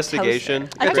you've an got a investigation?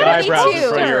 toaster. A Got your eyebrows in 22.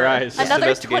 front of your eyes. Another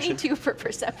investigation. 22 for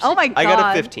perception. Oh my god. I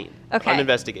got a 15 Okay. on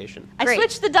investigation. I Great.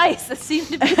 switched the dice. That seemed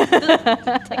to be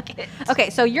the ticket.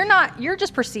 Okay, so you're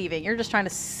just perceiving. You're just trying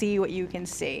to see what you can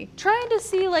see. Trying to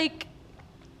see like.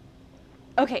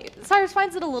 Okay, Cyrus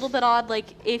finds it a little bit odd. Like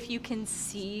if you can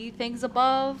see things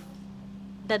above,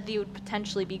 that they would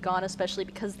potentially be gone, especially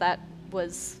because that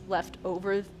was left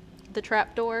over the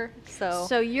trapdoor.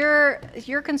 So you're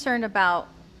concerned about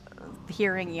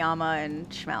hearing Yama and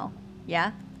Schmel,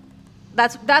 yeah?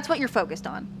 That's what you're focused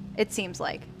on. It seems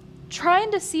like.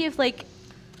 trying to see if like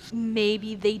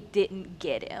maybe they didn't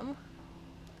get him.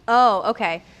 Oh,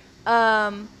 okay.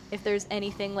 If there's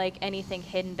anything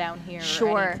hidden down here or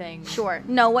Sure. anything. Sure.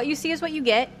 No, what you see is what you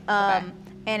get. Okay.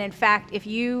 And in fact, if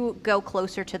you go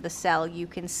closer to the cell, you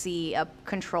can see a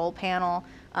control panel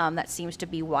that seems to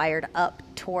be wired up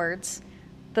towards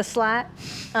the slat.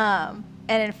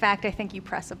 And in fact, I think you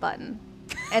press a button,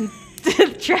 and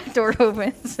the trapdoor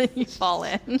opens and you fall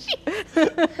in.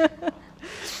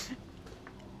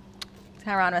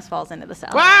 Hieronymus falls into the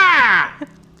cell.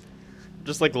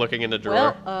 Just like looking in a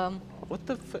drawer. Well, What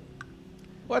the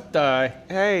What the?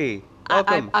 Hey,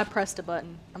 welcome. I pressed a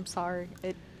button. I'm sorry.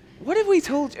 What have we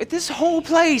told you? This whole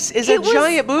place is a It was-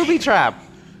 giant booby trap.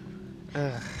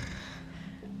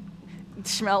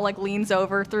 Schmel like leans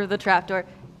over through the trapdoor.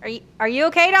 Are you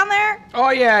okay down there? Oh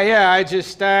yeah. I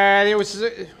just it was.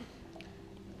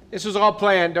 This was all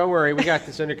planned. Don't worry, we got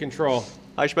this under control.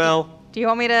 Hi, Schmel. Do you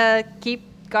want me to keep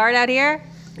guard out here?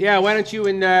 Yeah, why don't you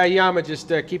and Yama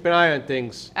just keep an eye on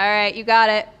things? All right, you got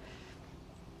it.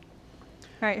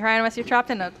 All right, Hieronymus, you're trapped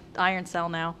in an iron cell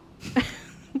now.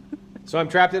 So I'm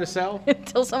trapped in a cell.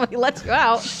 Until somebody lets you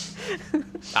out.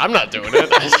 I'm not doing it.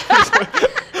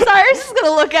 Cyrus is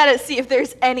gonna look at it, see if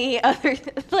there's any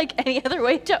other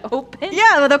way to open.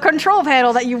 Yeah, the control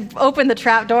panel that you open the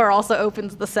trap door also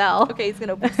opens the cell. Okay, he's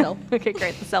gonna open the cell. Okay,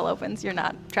 great. The cell opens. You're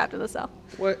not trapped in the cell.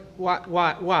 What?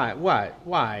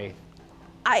 Why?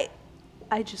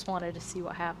 I just wanted to see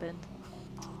what happened.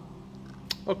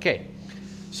 Okay.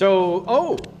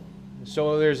 So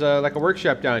there's like a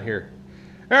workshop down here.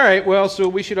 All right. Well, so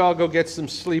we should all go get some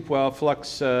sleep while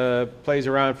Flux plays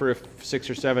around for 6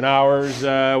 or 7 hours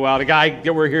while the guy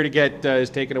that we're here to get is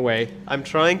taken away. I'm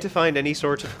trying to find any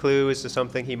sort of clue as to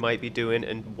something he might be doing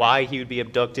and why he would be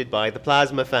abducted by the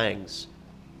plasma fangs.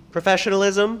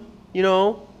 Professionalism, you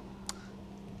know?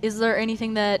 Is there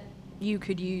anything that you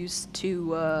could use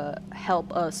to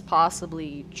help us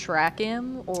possibly track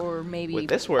him, or maybe With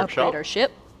this workshop? upgrade our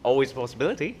ship? Always a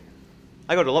possibility.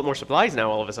 I got a lot more supplies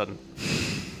now all of a sudden.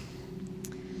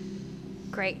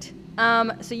 Great.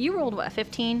 So you rolled what,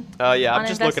 15? Yeah, on I'm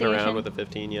just looking investigation? around with a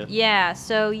 15, yeah. Yeah,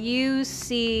 so you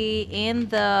see in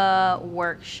the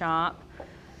workshop,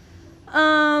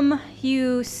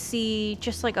 you see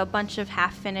just like a bunch of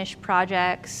half-finished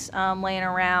projects laying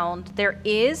around. There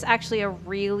is actually a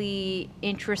really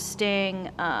interesting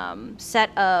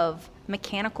set of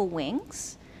mechanical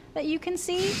wings that you can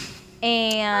see.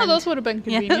 And Oh, those would have been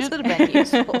Yeah, convenient. those would have been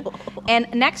useful.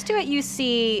 and next to it, you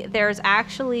see there's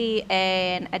actually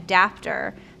an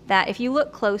adapter that if you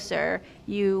look closer,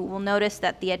 you will notice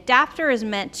that the adapter is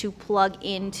meant to plug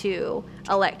into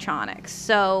electronics.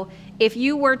 So if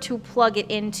you were to plug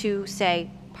it into, say,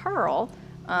 Pearl,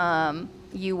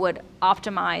 you would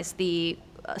optimize the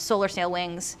solar sail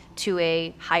wings to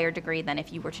a higher degree than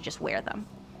if you were to just wear them.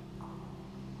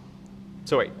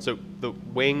 So wait, so the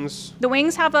wings. The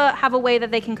wings have a way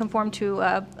that they can conform to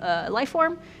a life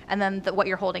form, and then what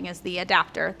you're holding is the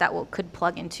adapter that could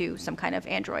plug into some kind of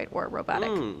android or robotic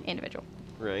individual.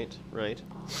 Right, right.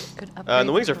 Could And upgrade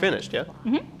the wings are the- finished, yeah?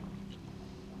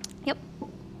 Yep.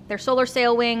 They're solar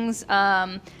sail wings.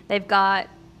 They've got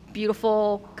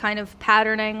beautiful kind of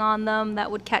patterning on them that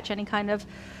would catch any kind of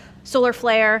solar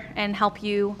flare and help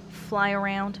you fly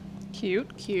around.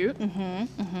 Cute, cute.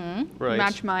 Right.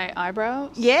 Match my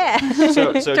eyebrows. Yeah.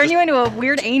 So Turn just you into a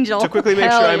weird angel. to quickly make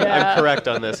Hell sure I'm yeah. correct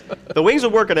on this. The wings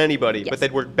would work on anybody, Yes. but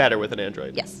they'd work better with an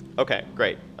android. Yes. Okay,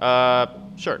 great.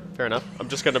 Sure, fair enough. I'm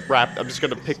just gonna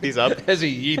pick these up. As he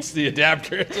eats the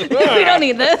adapter. We don't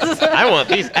need this. I want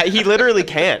these. He literally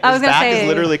can't. I His was gonna back is say-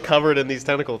 literally covered in these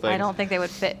tentacle things. I don't think they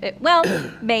would fit. Well,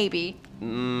 maybe.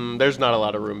 There's not a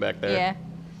lot of room back there. Yeah,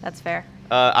 that's fair.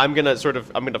 I'm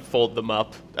gonna fold them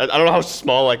up. I don't know how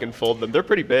small I can fold them. They're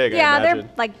pretty big. I Yeah, they're imagine.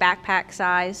 like backpack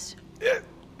sized. I'm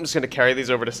just gonna carry these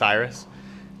over to Cyrus.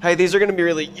 Hey, these are gonna be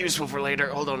really useful for later.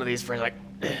 Hold on to these for like.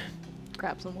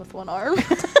 Grabs them with one arm.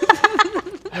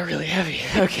 They're really heavy.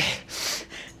 Okay.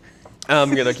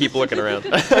 I'm gonna keep looking around.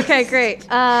 Okay, great.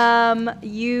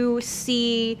 You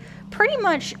see pretty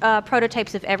much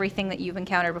prototypes of everything that you've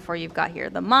encountered before you've got here.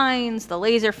 The mines, the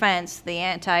laser fence, the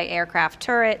anti-aircraft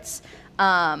turrets.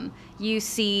 You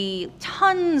see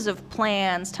tons of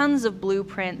plans, tons of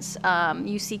blueprints.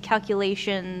 You see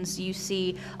calculations. You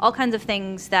see all kinds of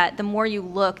things that the more you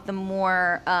look, the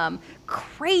more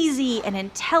crazy and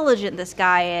intelligent this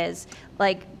guy is.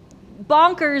 Like,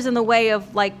 bonkers in the way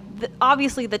of, like,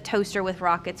 obviously the toaster with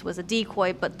rockets was a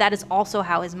decoy, but that is also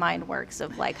how his mind works,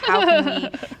 of like, how can we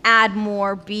add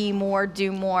more, be more,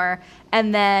 do more.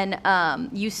 And then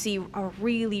you see a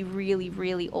really, really,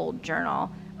 really old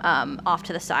journal off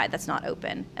to the side that's not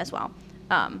open as well.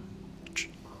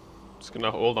 Just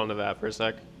gonna hold on to that for a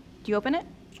sec. Do you open it?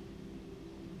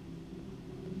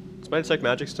 Is my detect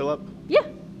magic still up? Yeah.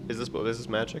 Is this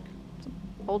magic?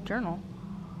 Old journal.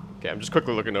 Okay, I'm just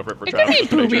quickly looking over for It could traps. be just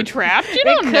to make booby sure. trapped. You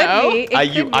don't Could know. be.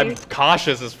 It could I'm be.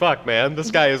 cautious as fuck, man.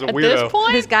 This guy is a At weirdo. this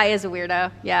point, This guy is a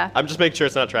weirdo. Yeah. I'm just making sure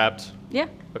it's not trapped. Yeah.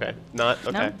 Okay, not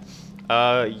okay.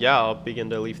 Yeah, I'll begin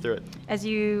to leaf through it. As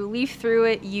you leaf through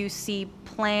it, you see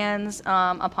plans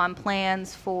upon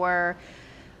plans for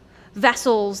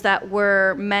vessels that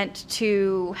were meant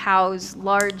to house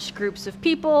large groups of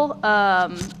people,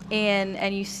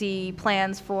 and you see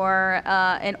plans for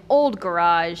an old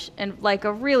garage, and like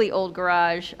a really old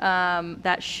garage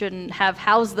that shouldn't have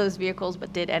housed those vehicles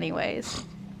but did anyways.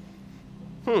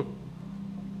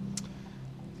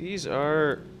 These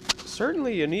are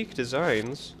certainly unique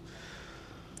designs.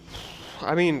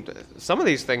 I mean, some of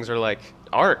these things are like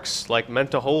arcs, like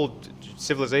meant to hold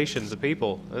civilizations of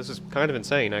people. This is kind of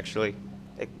insane, actually.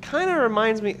 It kind of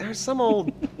reminds me, there's some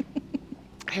old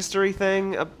history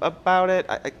thing about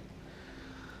it.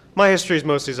 My history is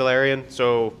mostly Zalarian,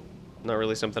 so not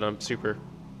really something I'm super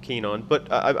keen on,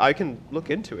 but I can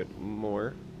look into it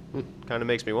more. Kind of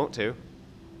makes me want to.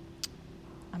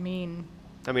 I mean,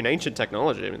 Ancient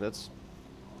technology, that's...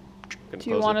 do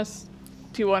you want us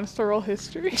to roll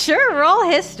history? Sure, roll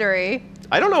history.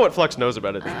 I don't know what Flux knows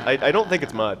about it. I don't think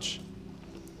it's much.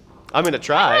 I'm gonna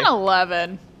try. An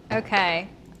 11. Okay,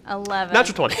 11.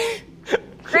 Natural 20.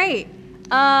 Great.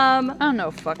 I don't know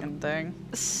a fucking thing.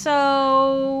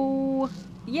 So,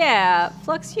 yeah,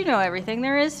 Flux, you know everything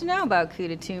there is to know about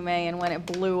Kudatume and when it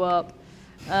blew up.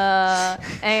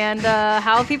 And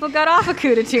how people got off of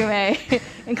Kudatume,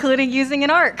 including using an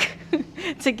arc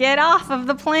to get off of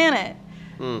the planet.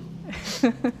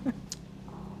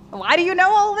 Why do you know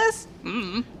all this?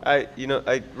 I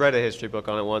read a history book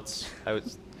on it once.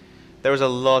 There was a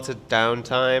lot of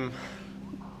downtime.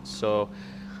 So,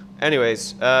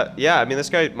 anyways, yeah, this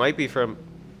guy might be from...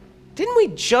 Didn't we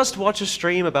just watch a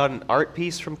stream about an art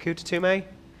piece from Kutatume?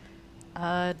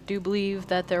 I do believe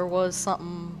that there was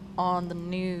something on the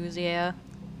news, yeah,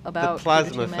 about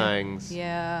plasma Kudatume. fangs.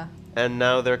 Yeah. And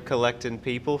now they're collecting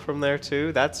people from there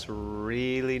too? That's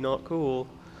really not cool.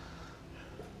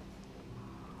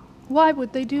 Why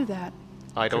would they do that?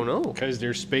 I don't know. Because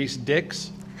they're space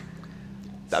dicks.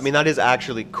 That is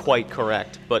actually quite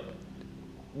correct, but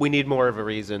we need more of a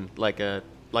reason, like a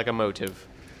motive.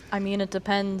 It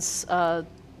depends.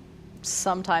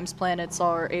 Sometimes planets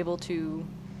are able to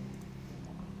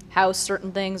house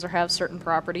certain things or have certain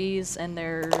properties, and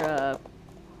their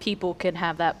people can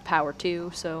have that power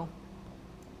too, so...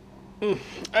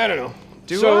 I don't know.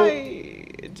 Do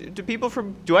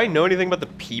I know anything about the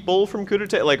people from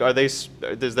Kudate? Like, are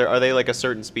they like a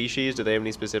certain species? Do they have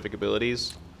any specific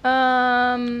abilities?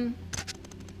 That's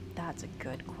a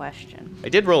good question. I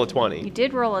did roll a You 20.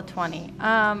 did roll a 20.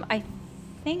 I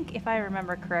think, if I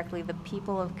remember correctly, the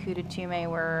people of Kudatume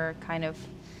were kind of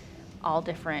all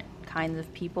different kinds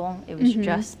of people. It was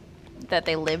just that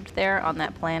they lived there on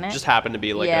that planet. Just happened to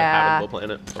be like Yeah. a habitable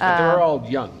planet. But they were all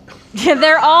young. Yeah,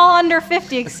 they're all under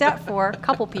 50 except for a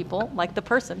couple people, like the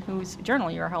person whose journal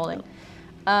you were holding.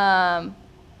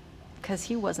 Because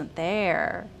he wasn't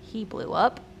there. He blew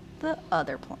up the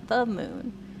other the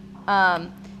moon.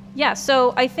 Yeah,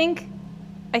 so I think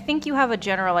you have a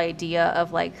general idea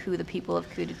of like who the people of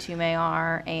Kudatume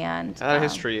are, and That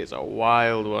history is a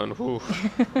wild one. Whew.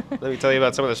 Let me tell you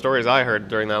about some of the stories I heard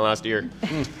during that last year.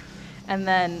 and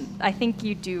then I think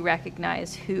you do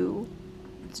recognize whose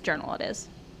journal it is.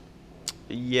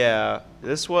 Yeah,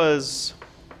 this was.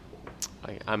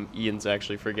 I'm Ian's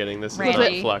actually forgetting this.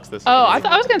 Randy. Is Flux. This. Oh, is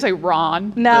I was gonna say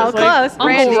Ron. No, It's close. Uncle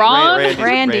Randy. Ron?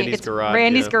 Randy's It's garage.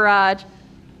 Randy's yeah. garage.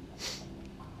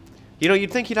 You know,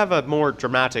 you'd think he'd have a more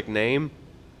dramatic name,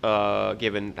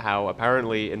 given how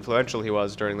apparently influential he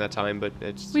was during that time. But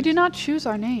it's We do not choose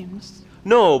our names.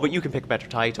 no. But you can pick a better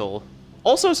title.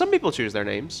 Also, some people choose their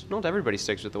names. Not everybody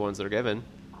sticks with the ones that are given.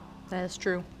 That is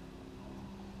true.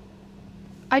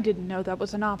 I didn't know that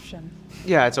was an option.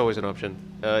 Yeah, it's always an option.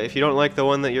 If you don't like the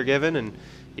one that you're given and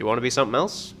you want to be something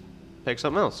else, pick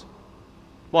something else.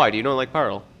 Why? Do you not like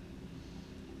Pearl?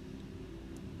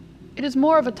 It is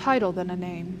more of a title than a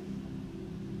name.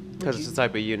 Because it's the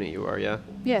type of unit you are, yeah?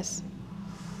 Yes.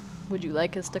 Would you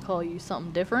like us to call you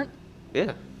something different?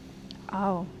 Yeah.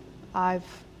 Oh, I've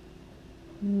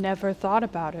never thought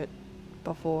about it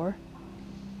before.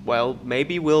 Well,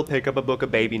 maybe we'll pick up a book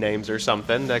of baby names or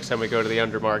something next time we go to the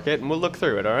Undermarket, and we'll look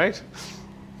through it, all right?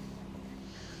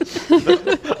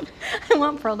 I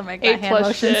want Pearl to make that A+ hand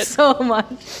motion shit. so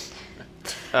much.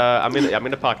 I'm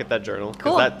gonna pocket that journal. 'Cause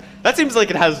Cool. That seems like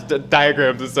it has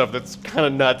diagrams and stuff that's kind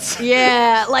of nuts.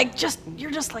 Yeah, like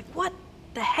you're just like, what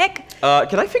the heck?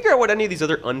 Can I figure out what any of these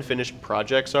other unfinished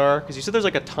projects are? Because you said there's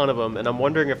like a ton of them, and I'm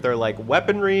wondering if they're like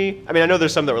weaponry. I mean, I know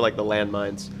there's some that were like the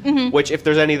landmines, which if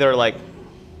there's any that are like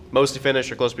mostly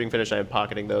finished or close to being finished, I am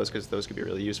pocketing those because those could be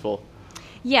really useful.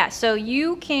 Yeah, so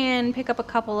you can pick up a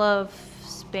couple of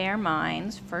spare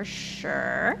mines for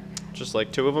sure. Just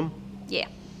like 2 of them. Yeah.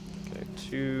 Okay,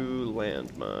 2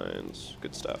 landmines.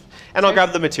 Good stuff. And I'll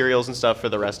grab the materials and stuff for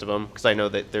the rest of them because I know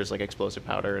that there's like explosive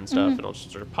powder and stuff, and I'll just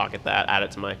sort of pocket that, add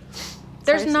it to my.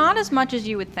 There's not as much as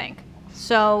you would think.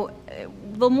 So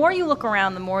the more you look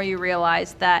around, the more you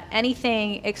realize that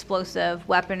anything explosive,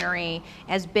 weaponry,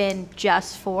 has been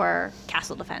just for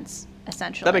castle defense,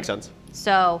 essentially. That makes sense.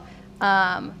 So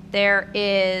there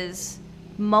is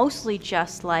mostly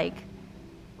just like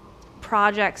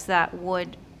projects that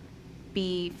would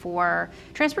be for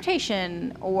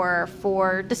transportation or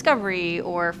for discovery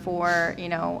or for,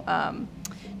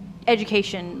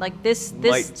 education. Like this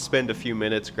Might spend a few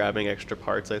minutes grabbing extra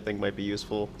parts I think might be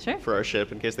useful Sure. for our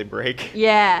ship in case they break.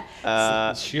 yeah.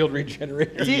 Shield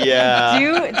regenerator. Yeah.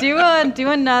 Do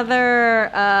another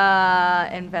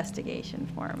investigation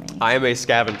for me. I am a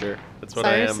scavenger. That's what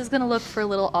Cyrus I am. is gonna look for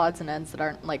little odds and ends that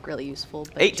aren't like really useful.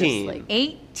 But 18. Just, like,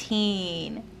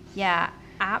 18. Yeah,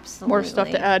 absolutely. More stuff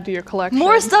to add to your collection.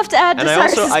 More stuff to add to And I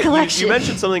Cyrus's also, collection. you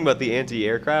mentioned something about the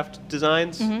anti-aircraft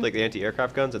designs, like the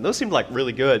anti-aircraft guns, and those seemed like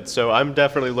really good. So I'm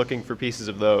definitely looking for pieces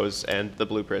of those and the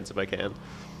blueprints if I can.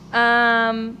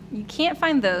 You can't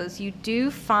find those. You do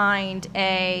find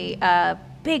a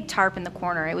big tarp in the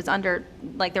corner. It was under,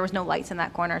 like, there was no lights in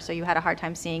that corner, so you had a hard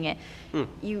time seeing it.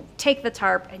 You take the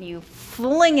tarp and you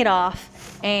fling it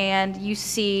off, and you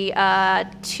see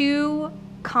 2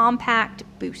 compact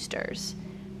boosters.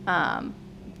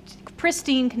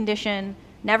 Pristine condition,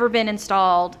 never been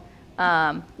installed,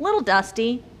 little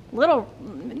dusty,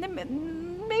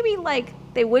 maybe like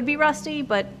they would be rusty,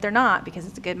 but they're not because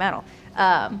it's a good metal.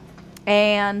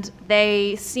 And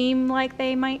they seem like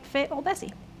they might fit old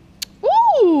Bessie.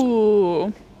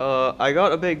 Ooh, I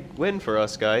got a big win for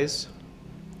us guys.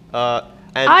 And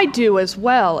I do as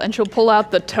well. And she'll pull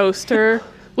out the toaster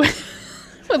with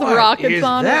rockets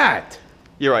on it.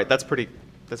 You're right. That's pretty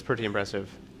impressive.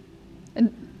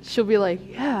 And she'll be like,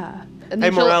 yeah. And Hey,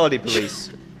 then she'll- morality police.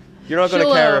 You're not going to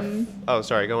she'll, care if. Oh,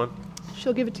 sorry. Go on.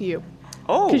 She'll give it to you.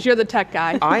 Oh. Because you're the tech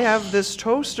guy. I have this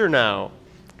toaster now.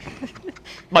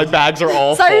 My bags are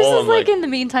all Cyrus full. is and, like in the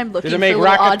meantime looking it for make little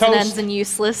rocket odds and toast? ends and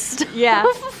useless. Yeah.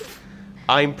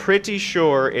 I'm pretty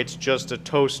sure it's just a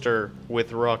toaster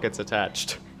with rockets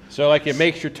attached. So like it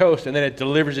makes your toast and then it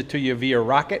delivers it to you via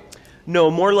rocket.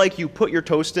 No, more like you put your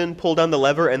toast in, pull down the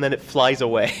lever, and then it flies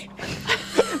away.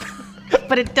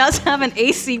 but it does have an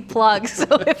AC plug, so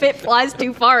if it flies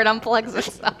too far, it unplugs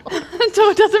itself. So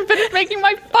it doesn't finish making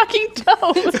my fucking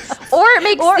toast. Or it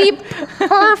makes the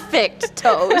perfect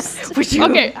toast.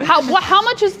 Okay, how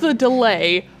much is the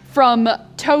delay from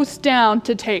toast down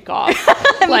to takeoff?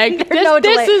 Like, there's no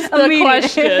delay. this is the Immediate.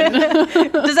 question.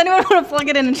 Does anyone want to plug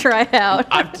it in and try it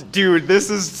out? Dude, this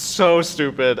is so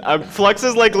stupid. Flux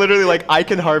is like literally like, I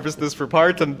can harvest this for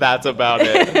parts and that's about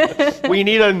it. We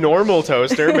need a normal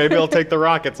toaster. Maybe I'll take the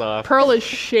rockets off. Pearl is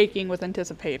shaking with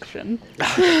anticipation.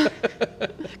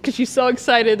 Because she's so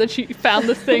excited that she found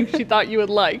this thing she thought you would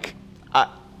like.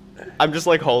 I'm just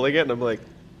like holding it and I'm like,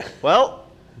 well,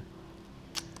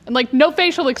 And like, no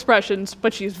facial expressions,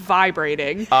 but she's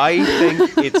vibrating. I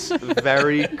think it's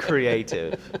very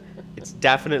creative. It's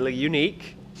definitely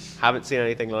unique. Haven't seen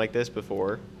anything like this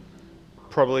before.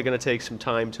 Probably going to take some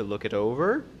time to look it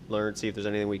over, see if there's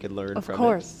anything we could learn Of from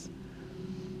course.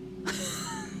 it.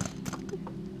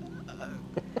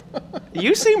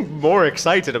 You seem more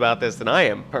excited about this than I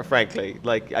am, frankly.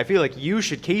 Like, I feel like you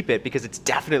should keep it because it's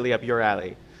definitely up your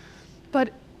alley.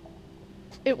 But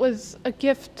it was a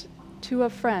gift to a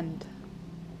friend.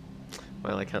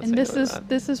 Well, I can't And say this no is to that.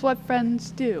 this is what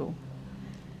friends do.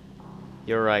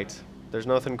 You're right. There's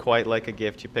nothing quite like a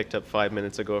gift you picked up 5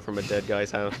 minutes ago from a dead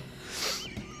guy's house.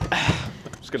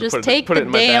 Just take put the it in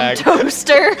my damn bag.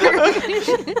 toaster. Would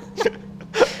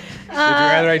you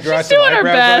rather I draw she's some doing her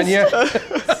eyebrows on you?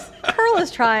 Pearl is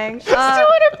trying. Doing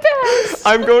her best.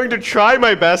 I'm going to try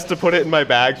my best to put it in my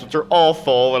bags, which are all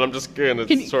full, and I'm just gonna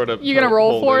sort of. You're gonna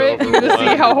roll hold for it? over You're gonna see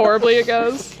one. how horribly it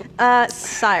goes?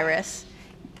 Cyrus.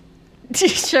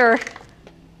 Sure.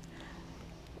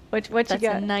 What you That's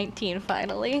got? a 19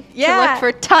 finally. Yeah. To look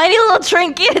for tiny little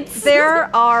trinkets.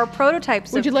 There are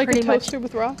prototypes Would of you like a pretty much toaster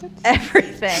with rockets?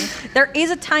 everything. There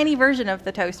is a tiny version of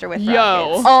the toaster with Yo.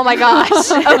 rockets. Oh my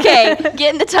gosh. Okay,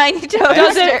 getting the tiny toaster.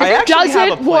 Does it- I actually Does have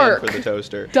it a plan work? for the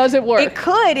toaster. Does it work? It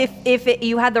could if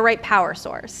you had the right power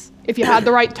source. If you had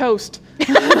the right toast.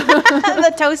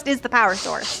 The toast is the power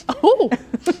source, Ooh.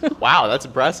 Wow, that's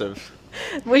impressive.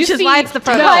 which You is why see, it's the no,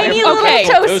 prototype. Tiny little okay,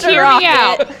 toaster hear me rocket.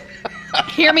 out.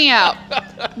 Hear me out.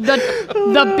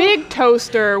 The big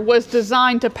toaster was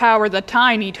designed to power the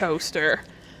tiny toaster.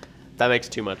 That makes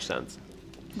too much sense.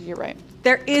 You're right.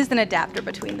 There is an adapter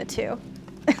between the two.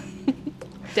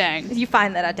 Dang. You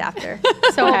find that adapter.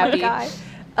 So Oh my happy.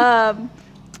 God.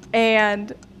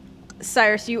 And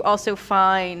Cyrus, you also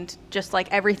find just like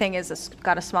everything is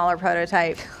got a smaller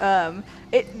prototype.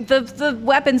 The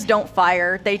weapons don't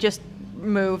fire; they just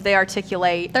move. They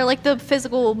articulate. They're like the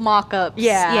physical mock-ups.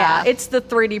 Yeah, it's the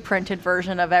 3D printed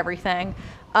version of everything.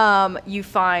 You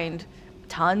find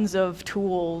tons of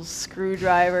tools,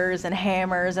 screwdrivers and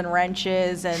hammers and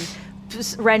wrenches and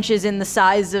wrenches in the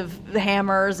size of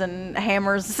hammers and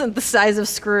hammers the size of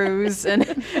screws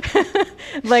and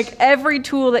like every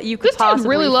tool that you could This game possibly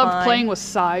really loved find. playing with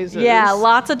sizes. Yeah,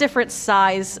 lots of different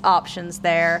size options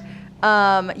there.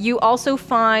 You also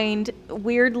find,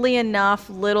 weirdly enough,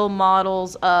 little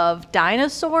models of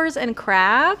dinosaurs and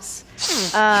crabs.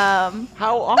 How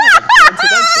odd,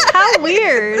 coincidental. How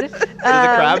weird. Do the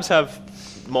crabs have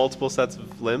multiple sets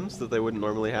of limbs that they wouldn't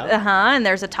normally have? And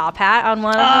there's a top hat on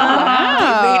one of them.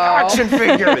 Action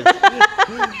figures.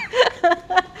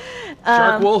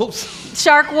 Shark wolves?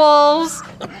 Shark wolves,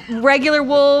 regular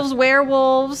wolves,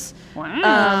 werewolves.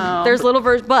 Wow. There's little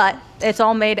versions, but it's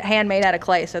all handmade out of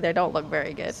clay, so they don't look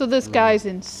very good. So this guy's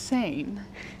insane.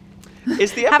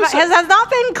 Is the Has episode? not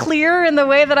been clear in the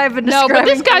way that I've been No, describing but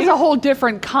this guy's things? a whole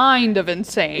different kind of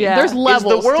insane. Yeah. There's Is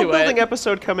levels Is the world to building it.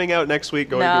 episode coming out next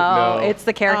week? Going No, to, no, it's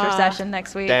the character session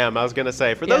next week. Damn, I was gonna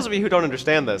say. For those of you who don't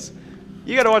understand this,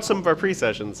 you gotta watch some of our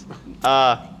pre-sessions.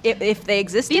 If they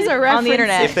existed These are on the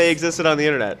internet, If they existed on the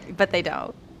internet, but they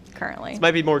don't currently. it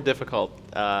might be more difficult.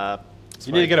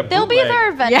 You need to get a They'll be bootleg. there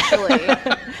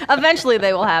eventually. Eventually,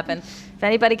 they will happen. If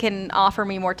anybody can offer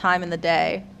me more time in the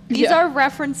day, These Yeah. are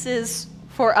references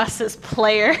for us as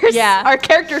players. Yeah. Our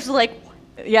characters are like,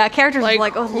 yeah, characters Like,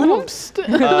 like oh, little oops.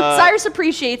 Cyrus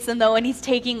appreciates them though, and he's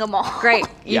taking them all. great.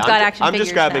 You've got action I'm figures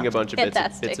just grabbing now. a bunch of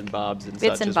Fantastic. bits and bobs and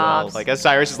Bits such and as bobs. well. Like as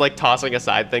Cyrus is like tossing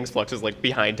aside things, Flux is like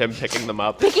behind him picking them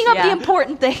up. Picking up the Yeah.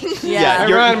 important things. Yeah.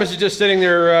 you're- Hieronymus is just sitting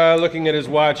there looking at his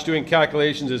watch, doing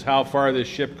calculations as how far this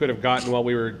ship could have gotten while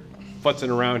we were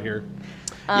futzing around here.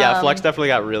 Yeah, Flux definitely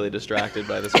got really distracted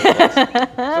by this whole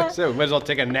place. So we might as well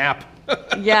take a nap.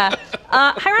 Yeah.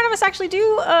 Hieronymus, actually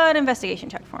do an investigation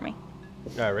check for me.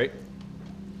 All right.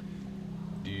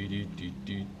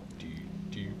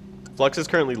 Flux is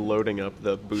currently loading up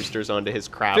the boosters onto his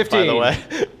craft, by the 15.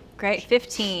 way. Great,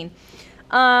 15.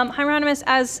 Hieronymus,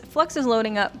 as Flux is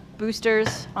loading up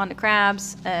boosters onto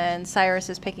crabs, and Cyrus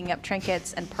is picking up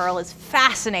trinkets, and Pearl is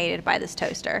fascinated by this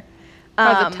toaster.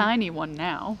 By the tiny one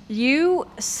now. You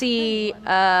see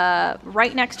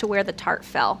right next to where the tart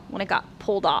fell when it got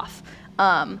pulled off,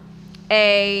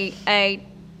 a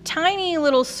tiny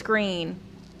little screen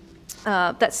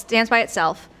that stands by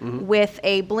itself with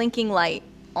a blinking light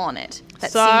on it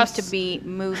that seems to be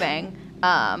moving.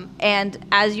 And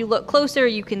as you look closer,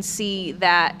 you can see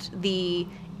that the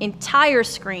entire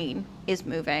screen is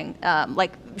moving,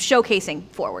 like showcasing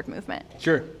forward movement.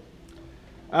 Sure.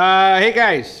 Hey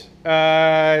guys,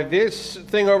 this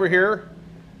thing over here,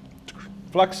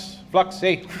 Flux,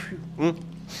 hey. What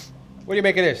do you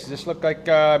make of this? Does this look like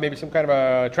maybe some kind of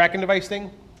a tracking device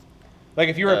thing? Like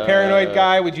if you were a paranoid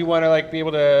guy, would you want to like be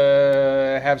able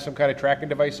to have some kind of tracking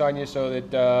device on you so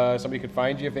that somebody could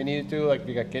find you if they needed to, like if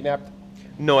you got kidnapped?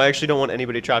 No, I actually don't want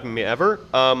anybody trapping me ever.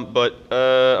 But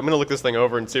I'm gonna look this thing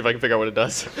over and see if I can figure out what it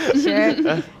does. Sure.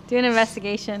 Do an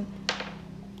investigation.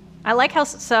 I like how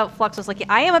Flux was like,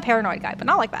 I am a paranoid guy, but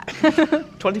not like that.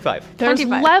 25. There's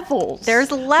 25. levels.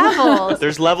 There's levels.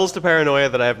 There's levels to paranoia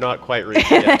that I have not quite reached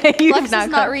yet. You've Flux has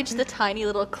not got- reached the tiny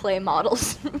little clay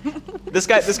models. This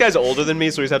guy's older than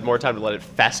me, so he's had more time to let it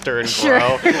fester and Sure.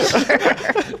 grow.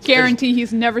 Guarantee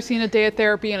he's never seen a day of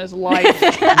therapy in his life.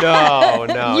 No.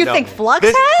 You no. think Flux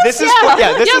this, has? This is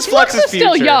this is Flux Flux's is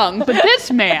still future. young, but this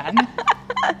man,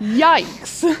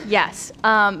 yikes. Yes.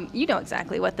 You know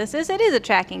exactly what this is. It is a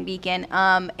tracking beacon,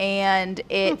 and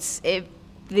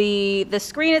the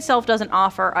screen itself doesn't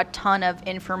offer a ton of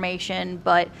information,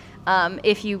 but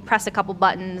if you press a couple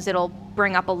buttons, it'll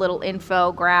bring up a little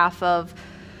info graph of.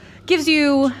 Gives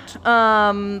you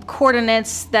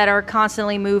coordinates that are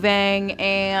constantly moving,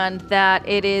 and that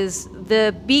it is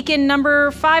the beacon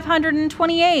number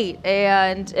 528,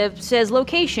 and it says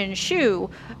location, Shu,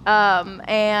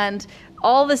 and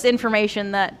all this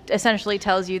information that essentially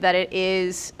tells you that it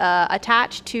is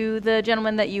attached to the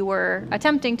gentleman that you were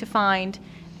attempting to find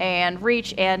and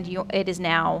reach, and it is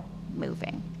now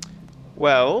moving.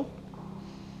 Well,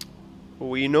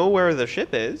 we know where the ship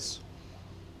is.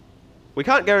 We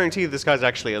can't guarantee this guy's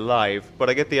actually alive, but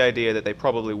I get the idea that they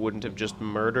probably wouldn't have just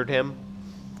murdered him.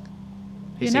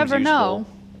 He You seems never know.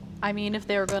 useful. I mean, if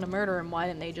they were going to murder him, why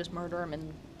didn't they just murder him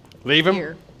and Leave him?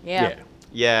 here? Yeah.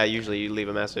 Yeah, usually you leave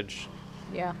a message.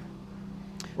 Yeah.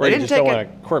 Or They you didn't just don't take want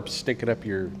a corpse stinking up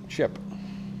your ship.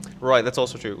 Right, that's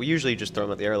also true. We usually just throw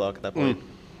him at the airlock at that point.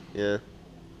 Yeah.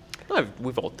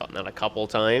 We've all done that a couple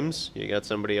times. You got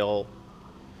somebody all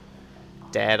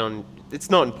dead on... It's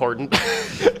not important.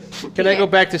 Can I go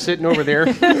back to sitting over there?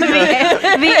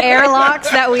 The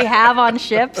airlocks that we have on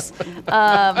ships.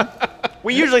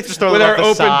 We usually just throw With them our off the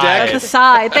open side. deck. The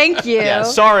side, thank you. Yeah,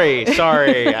 sorry.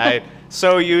 I'm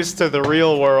so used to the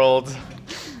real world.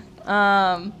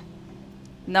 No,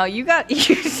 you got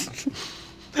you.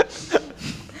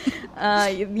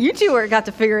 You two got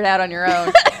to figure it out on your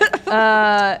own.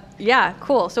 Yeah,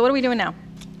 cool. So what are we doing now?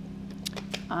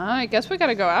 I guess we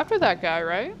gotta go after that guy,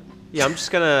 right? Yeah, I'm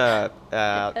just gonna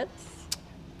I'm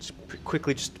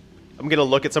gonna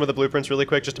look at some of the blueprints really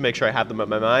quick just to make sure I have them in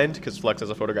my mind, because Flux has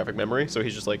a photographic memory, so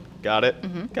he's just like, got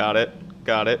it, got it,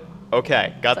 got it.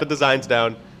 Okay, got the designs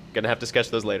down. Gonna have to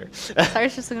sketch those later.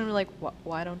 Cyrus just gonna be like,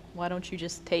 why don't you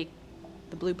just take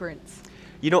the blueprints?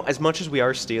 You know, as much as we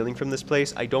are stealing from this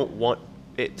place, I don't want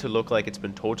it to look like it's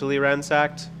been totally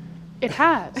ransacked. It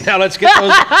has. Now let's get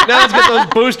those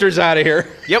boosters out of here.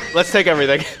 Yep, let's take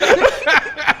everything.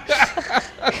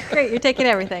 Great, you're taking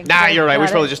everything. Nah, you're right. We Got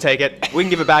should probably it. just take it. We can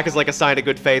give it back as like a sign of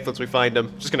good faith once we find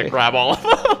him. Just gonna grab all of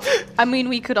them. I mean,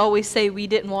 we could always say we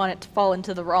didn't want it to fall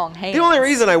into the wrong hands. The only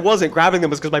reason I wasn't grabbing them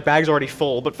was because my bag's already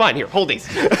full. But fine, here, hold these.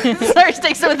 Cyrus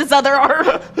takes it with his other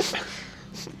arm.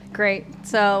 Great.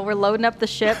 So we're loading up the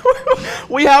ship.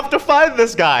 We have to find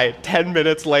this guy. 10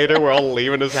 minutes later, we're all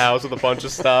leaving his house with a bunch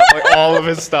of stuff, like all of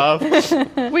his stuff.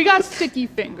 We got sticky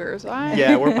fingers.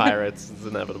 Yeah, we're pirates. It's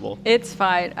inevitable. It's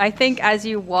fine. I think as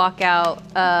you walk out,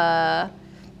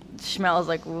 Schmel's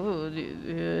like, "Ooh, do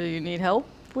you need help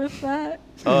with that?"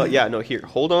 Yeah, no, here,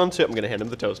 hold on to. I'm gonna hand him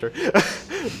the toaster.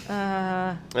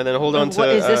 And then hold on to. What,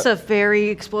 is this a very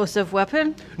explosive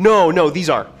weapon? No, these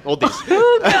are. Hold these.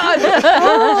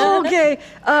 Oh, okay.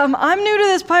 I'm new to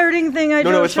this pirating thing.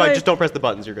 No, it's fine. Just don't press the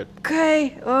buttons. You're good.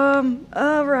 Okay.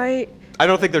 All right. I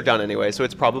don't think they're done anyway, so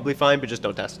it's probably fine, but just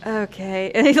don't test.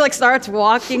 Okay. And he like starts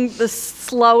walking the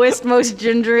slowest, most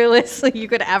gingerless you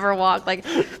could ever walk, like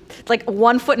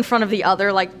 1 foot in front of the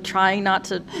other, like trying not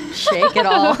to shake at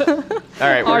all. All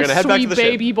right, we're Our gonna head back to sweet the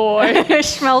baby ship. boy.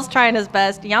 Schmel's trying his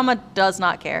best. Yama does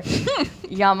not care.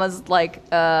 Yama's like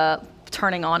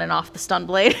turning on and off the stun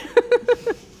blade.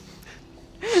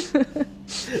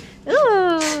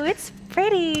 Ooh, it's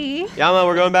pretty. Yama,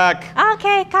 we're going back.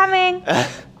 Okay, coming.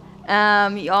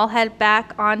 You all head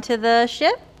back onto the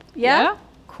ship? Yeah.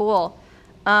 Cool.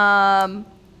 Am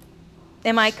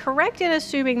I correct in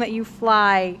assuming that you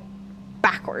fly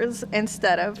backwards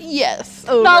instead of Yes.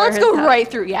 over? No, let's go his head? right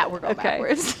through. Yeah, we're going Okay.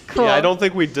 backwards. Cool. Yeah, I don't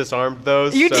think we disarmed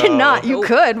those. You so- did not. You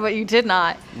could, but you did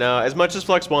not. No, as much as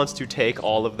Flux wants to take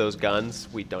all of those guns,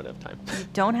 we don't have time.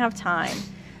 Don't have time.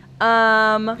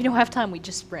 We don't have time. We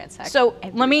just ransacked. So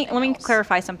let me everything else.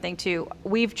 clarify something too.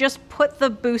 We've just put the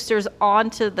boosters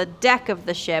onto the deck of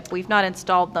the ship. We've not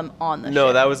installed them on the ship.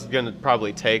 No, that was gonna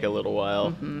probably take a little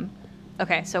while.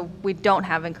 Okay, so we don't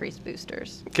have increased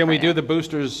boosters. Can we right do now. the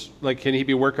boosters, like, can he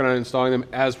be working on installing them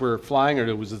as we're flying, or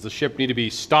does the ship need to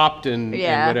be stopped and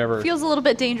Yeah. whatever? Feels a little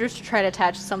bit dangerous to try to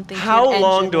attach something to How an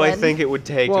long engine do I when- think it would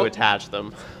take to Well- attach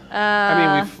them?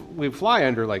 I mean, we fly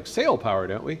under, like, sail power,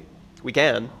 don't we? We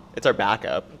can. It's our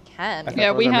backup. Can.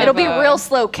 Yeah, we have. It'll be real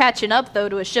slow catching up though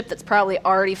to a ship that's probably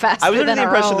already faster I was under than the our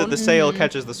impression own. that the sail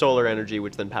catches the solar energy,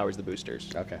 which then powers the boosters.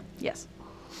 Okay. Yes.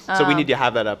 So we need to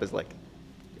have that up as like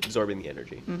absorbing the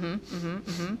energy.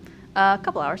 A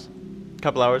couple hours.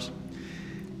 Couple hours.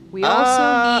 We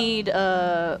also need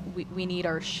we need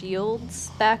our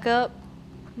shields back up.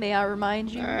 May I remind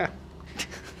you?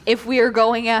 If we are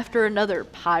going after another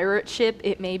pirate ship,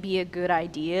 it may be a good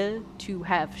idea to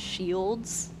have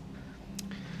shields.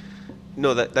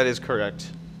 No, that is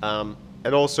correct.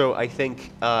 And also, I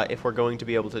think if we're going to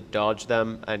be able to dodge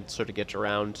them and sort of get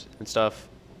around and stuff,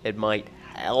 it might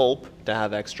help to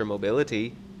have extra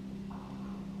mobility.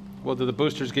 Well, do the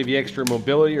boosters give you extra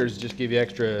mobility, or does it just give you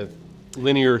extra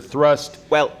linear thrust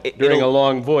Well, during a it'll-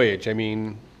 long voyage? I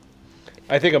mean,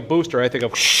 I think of booster, I think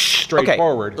of straight Okay,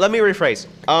 forward. let me rephrase.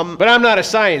 But I'm not a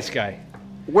science guy.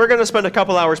 We're going to spend a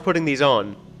couple hours putting these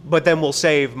on, but then we'll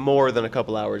save more than a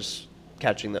couple hours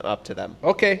catching them up to them.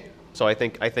 Okay. So I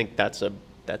think that's a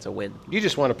win. You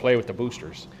just want to play with the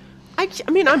boosters. I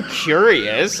mean, I'm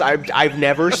curious. I've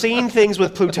never seen things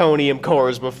with plutonium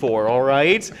cores before. All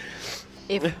right.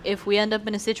 If we end up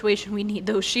in a situation we need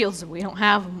those shields and we don't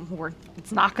have them,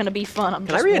 it's not going to be fun. I'm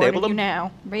Can I just re-enable warning you them?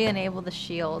 now. Re-enable the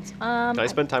shields. Can I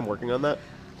spend time working on that?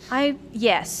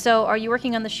 Yes. So are you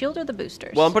working on the shield or the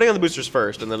boosters? Well, I'm putting on the boosters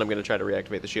first, and then I'm going to try to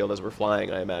reactivate the shield as we're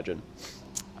flying, I imagine.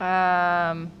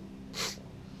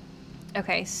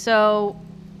 Okay. So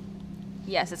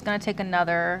yes, it's going to take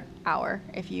another hour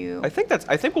if you. I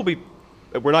think we'll be.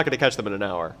 We're not going to catch them in an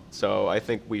hour, so I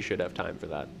think we should have time for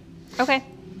that. Okay.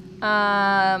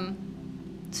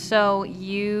 So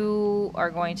you are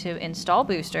going to install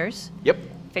boosters, Yep.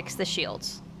 fix the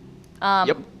shields.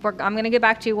 Yep. I'm going to get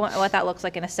back to what that looks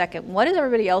like in a second. What is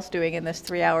everybody else doing in this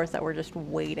 3 hours that we're just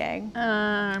waiting?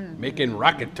 Making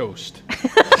rocket toast.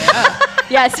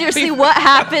 Yeah, seriously, what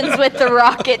happens with the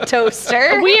rocket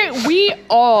toaster? We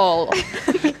all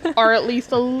are at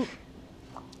least a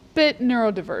bit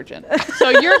neurodivergent. So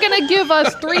you're gonna give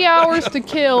us 3 hours to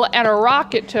kill at a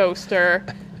rocket toaster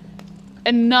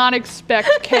and not expect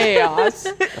chaos.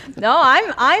 No,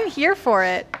 I'm here for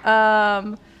it.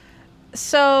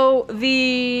 So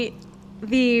the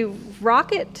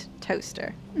rocket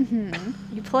toaster,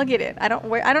 you plug it in. I don't know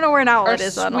where an outlet Our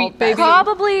is on sweet old baby.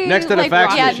 Probably Next to the like,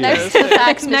 fax yeah, machine. next to the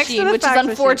fax Next to machine, the which fax is machine.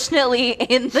 unfortunately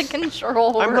in the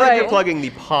control I'm room. glad you're plugging the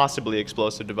possibly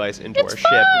explosive device into our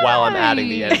ship while I'm adding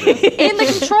the engine. In the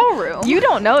control room. You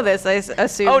don't know this, I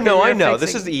assume. Oh no, because I you're know.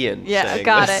 This fixing- is Ian. Yeah, saying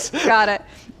got this. it, got it.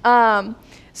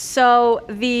 So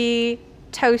the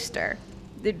toaster,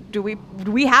 do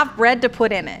we have bread to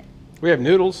put in it? We have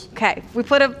noodles. Okay, we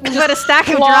put a stack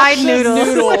of dried noodles.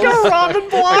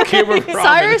 A cube of ramen.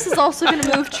 Cyrus is also going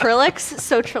to move Trillix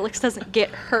so Trillix doesn't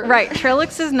get hurt. Right,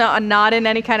 Trillix is not in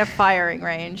any kind of firing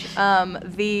range.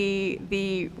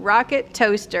 The rocket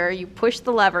toaster, you push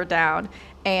the lever down,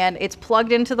 and it's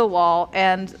plugged into the wall,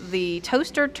 and the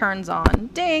toaster turns on,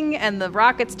 ding, and the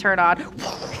rockets turn on,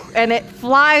 and it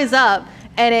flies up,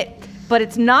 but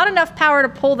it's not enough power to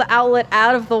pull the outlet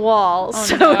out of the wall,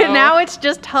 so no. now it's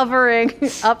just hovering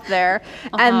up there,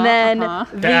 and then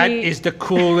That is the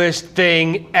coolest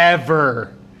thing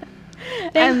ever.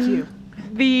 Thank you.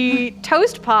 The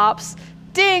toast pops,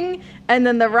 ding, and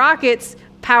then the rockets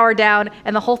power down,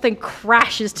 and the whole thing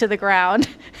crashes to the ground.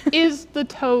 Is the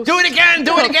toast Do it again!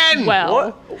 Do it again!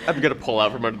 well? What? I'm gonna pull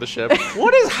out from under the ship.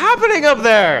 What is happening up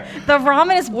there? The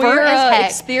ramen is burnt We're as heck.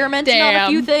 experimenting on a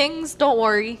few Damn. things. Don't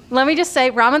worry. Let me just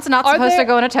say, ramen's not Are supposed to there-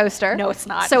 go in a toaster. No, it's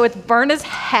not. So it's burnt as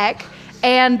heck,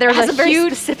 and It there's has a very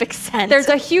huge specific scent. there's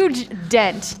a huge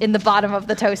dent in the bottom of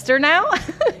the toaster now,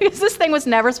 because this thing was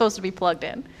never supposed to be plugged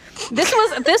in. This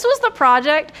was the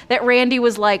project that Randy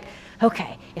was like,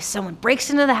 Okay, if someone breaks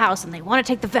into the house and they want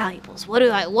to take the valuables, what do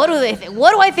they think?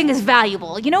 What do I think is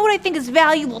valuable? You know what I think is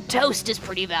valuable? Toast is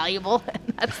pretty valuable.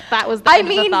 That was the end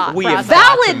of the thought We have process.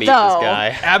 got to valid, meet though. this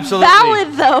guy. Absolutely.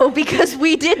 Valid though, because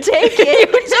we did take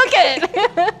it. We took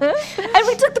it, and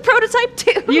we took the prototype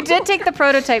too. You did take the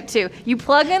prototype too. You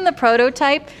plug in the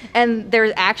prototype, and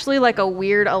there's actually like a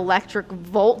weird electric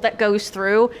volt that goes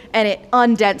through, and it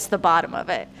undents the bottom of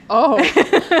it. Oh,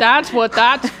 that's what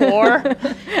that's for.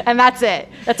 And that's it.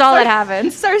 That's all that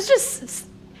happens. Sar's just,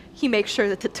 he makes sure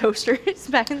that the toaster is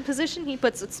back in position. He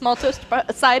puts a small toaster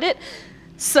beside it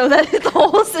so that the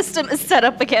whole system is set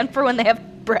up again for when they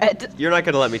have bread. You're not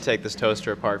going to let me take this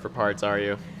toaster apart for parts, are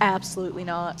you? Absolutely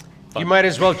not. You might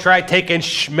as well try taking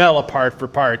Schmel apart for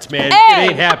parts, man. Hey! It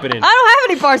ain't happening. I don't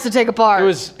have any parts to take apart. It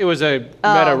was a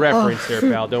meta reference there,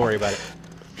 pal. Don't worry about it.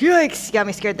 Yikes, got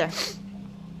me scared there.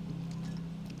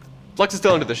 Flux is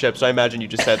still under the ship, so I imagine you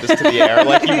just said this to the air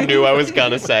like you knew I was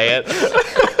going to say it.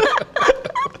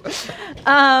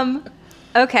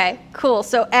 Okay, cool.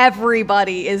 So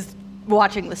everybody is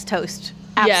watching this toast.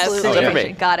 Yes. Absolutely. Except for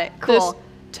me. Got it. This Cool.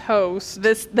 toast.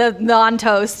 The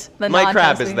non-toast. The My crab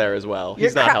non-toasting. is there as well. Your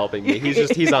He's not crab- helping me.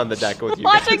 He's on the deck with you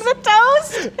Watching guys. the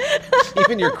toast.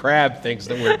 Even your crab thinks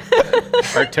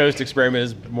that our toast experiment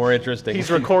is more interesting. He's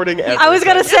recording everything. I was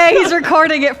gonna say he's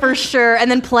recording it for sure,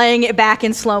 and then playing it back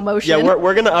in slow motion. Yeah,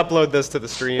 we're going to upload this to the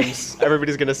streams.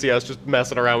 Everybody's going to see us just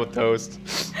messing around with toast.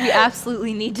 We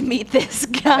absolutely need to meet this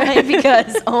guy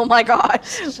because, oh my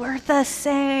gosh. We're the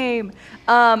same.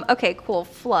 Okay, cool.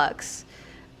 Flux.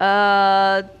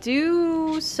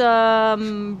 Do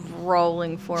some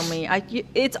rolling for me.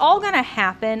 It's all gonna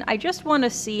happen. I just want to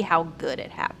see how good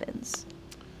it happens.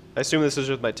 I assume this is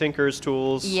with my Tinker's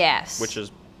tools. Yes. Which is...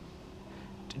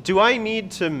 Do I need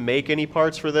to make any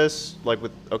parts for this? Like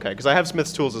with... Okay, because I have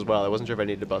Smith's tools as well. I wasn't sure if I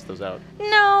needed to bust those out.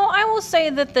 No, I will say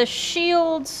that the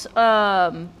shields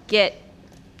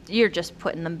you're just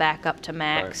putting them back up to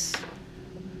max.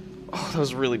 Oh, that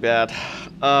was really bad.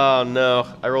 Oh, no.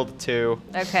 I rolled a 2.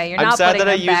 Okay, you're I'm not sad putting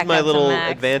that I them used back my up to little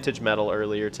max. advantage medal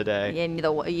earlier today. And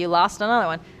you lost another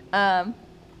one. I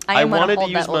I am gonna wanted to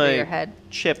hold use that over your my head.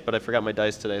 chip, but I forgot my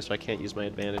dice today, so I can't use my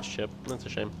advantage chip. That's a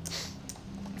shame.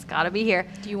 It's gotta be here.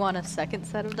 Do you want a second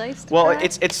set of dice? To Well, try?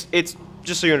 it's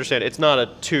just so you understand, it's not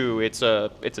a 2, it's an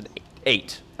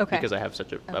 8. Okay. Because I have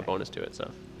such a bonus to it, so.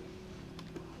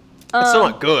 It's still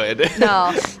not good.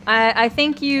 No, I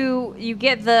think you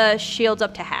get the shields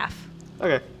up to half.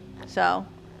 Okay. So,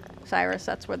 Cyrus,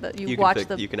 that's where you You watch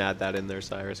can can add that in there,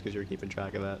 Cyrus, because you're keeping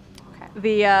track of that.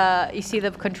 you see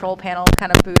the control panel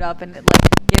kind of boot up and it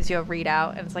like gives you a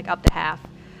readout and it's like up to half.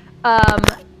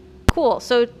 Cool.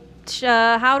 So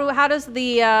how does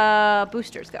the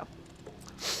boosters go?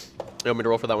 You want me to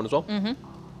roll for that one as well? Mm-hmm.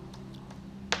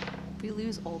 we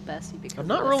lose old Bessie because I'm of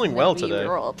not this, rolling and well then today. We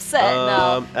were all upset.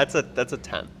 No. That's a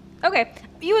 10. Okay,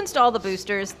 you install the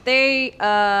boosters. They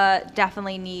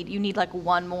definitely need like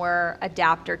one more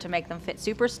adapter to make them fit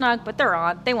super snug, but they're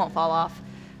on. They won't fall off.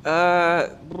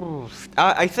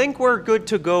 I think we're good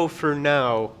to go for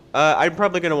now. I'm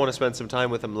probably going to want to spend some time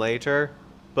with him later,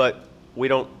 but I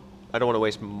don't want to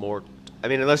waste more. I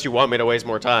mean, unless you want me to waste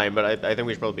more time, but I think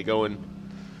we should probably be going.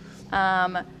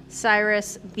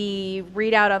 Cyrus, the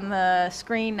readout on the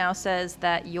screen now says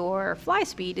that your fly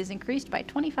speed is increased by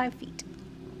 25 feet.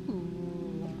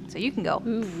 So you can go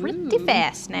pretty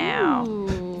fast now.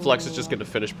 Flux is just going to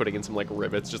finish putting in some like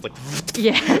rivets, just like.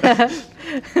 Yeah.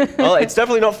 Well, it's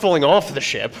definitely not falling off the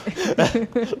ship.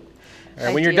 All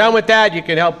right, when you're done with that, you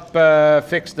can help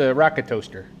fix the rocket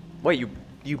toaster. Wait,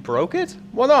 you broke it?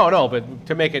 Well, no, but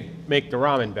to make the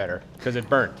ramen better because it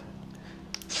burnt.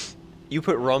 You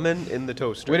put ramen in the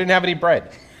toaster. We didn't have any bread.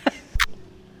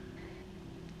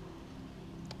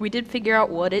 We did figure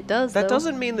out what it does, That though.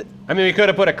 doesn't mean that. I mean, we could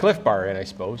have put a Cliff Bar in, I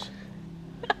suppose.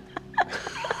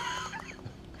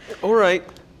 All right,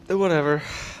 whatever.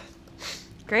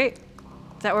 Great. Is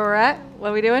that where we're at? What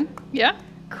are we doing? Yeah.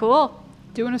 Cool.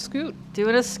 Doing a scoot.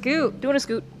 Doing a scoot. Doing a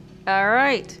scoot. All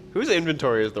right. Whose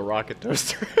inventory is the rocket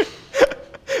toaster?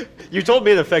 You told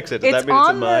me to fix it. Does It's that mean it's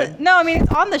on in the mine? no. I mean,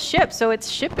 it's on the ship, so it's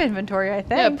ship inventory. I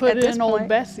think. Yeah, put at it this in old point.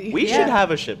 Bessie. We Yeah. should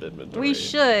have a ship inventory. We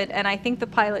should, and I think the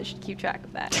pilot should keep track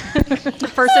of that.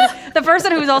 the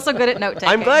person who's also good at note taking.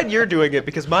 I'm glad you're doing it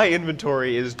because my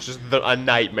inventory is just a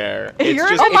nightmare. It's Your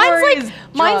just, Oh, inventory mine's is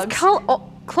like mine's drugs.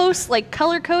 close, like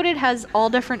color coded, has all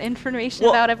different information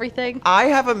Well, about everything. I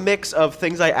have a mix of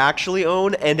things I actually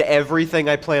own and everything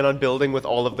I plan on building with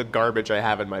all of the garbage I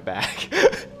have in my bag.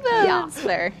 Yeah, that's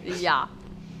fair. Yeah.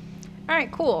 All right,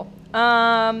 cool.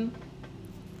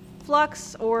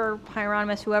 Flux or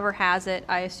Hieronymus, whoever has it,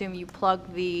 I assume you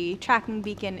plug the tracking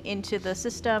beacon into the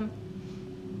system.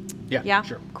 Yeah, Yeah?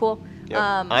 sure. Cool. Yep.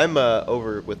 I'm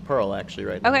over with Pearl actually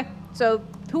right now. Okay, so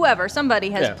somebody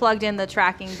has Yeah. plugged in the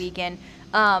tracking beacon.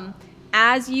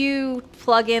 As you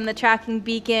plug in the tracking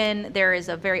beacon, there is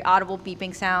a very audible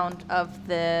beeping sound of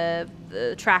the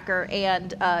tracker,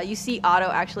 and you see Otto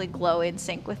actually glow in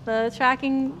sync with the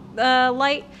tracking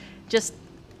light. Just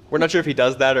We're not sure if he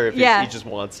does that or if Yeah. he just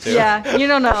wants to. yeah, you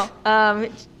don't know.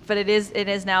 But it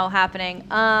is now happening.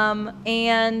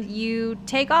 And you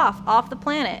take off the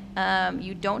planet.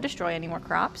 You don't destroy any more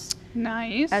crops,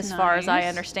 Nice. as far as I nice.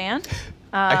 understand.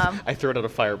 I throw it on a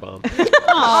firebomb.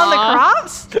 On the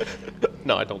crops?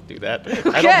 No, I don't do that. I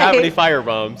don't have Okay. any fire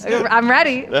bombs. I'm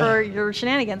ready for your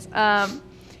shenanigans.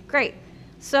 Great.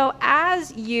 So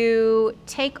as you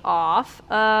take off,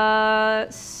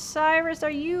 Cyrus, are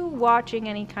you watching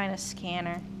any kind of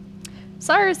scanner?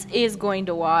 Cyrus is going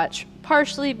to watch,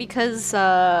 partially because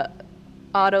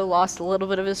Otto lost a little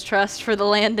bit of his trust for the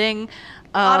landing.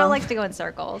 Otto likes to go in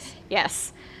circles.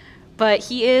 Yes, but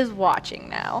he is watching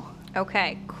now.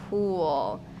 Okay,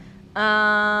 cool.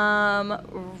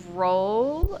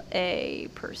 Roll a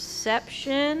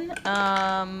perception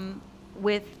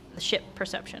with the ship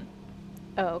perception.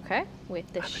 Okay, with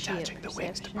the I'm ship attaching the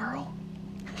wings to perception. Pearl.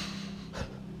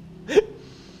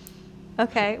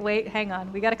 Okay, wait, hang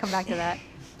on. We got to come back to that.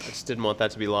 I just didn't want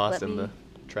that to be lost Let in me- the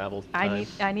travel time.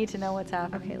 I need to know what's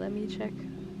happening. Okay, let me check.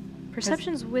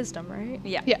 Perception's wisdom, right?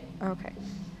 Yeah. Yeah. Okay.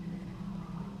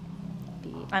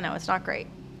 I know it's not great.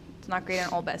 It's not great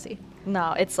on old Bessie.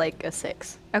 No, it's like a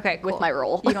 6. Okay, cool. With my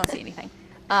roll. You don't see anything.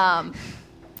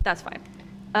 That's fine.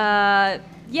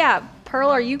 Yeah, Pearl,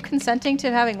 are you consenting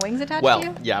to having wings attached to Well,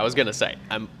 you? yeah, I was gonna say.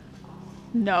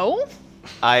 No.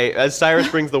 As Cyrus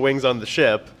brings the wings on the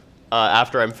ship,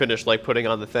 after I'm finished like putting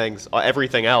on the things,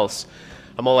 everything else,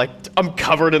 I'm all like, I'm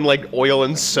covered in like oil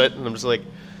and soot, and I'm just like,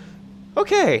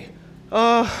 okay,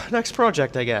 next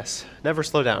project, I guess. Never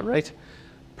slow down, right?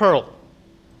 Pearl,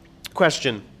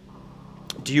 question: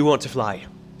 do you want to fly?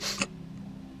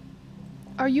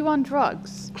 Are you on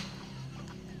drugs?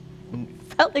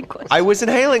 Valid question. I was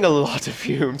inhaling a lot of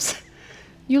fumes.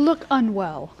 You look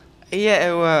unwell. Yeah,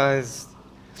 it was.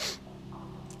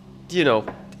 You know,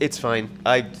 it's fine.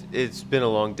 It's been a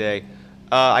long day.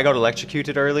 I got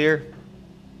electrocuted earlier.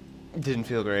 Didn't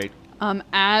feel great.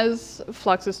 As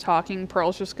Flux is talking,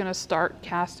 Pearl's just gonna start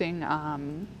casting.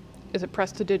 Is it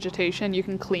prestidigitation? You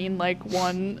can clean like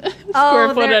 1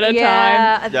 square foot at a time.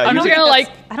 Yeah, I'm you just can- gonna like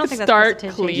I don't think that's start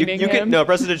prestidigitation. cleaning You can him. no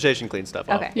prestidigitation clean stuff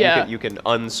off. Okay. Yeah. You can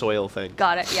unsoil things.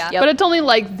 Got it, yeah. Yep. But it's only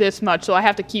like this much, so I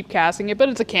have to keep casting it. But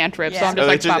it's a cantrip, so Yeah. I'm just Oh,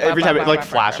 like it just, blah, blah, every blah, time blah, it like blah,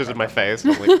 blah, flashes blah, in my blah. face.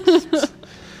 I'm like,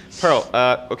 Pearl,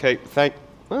 okay,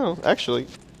 well, actually,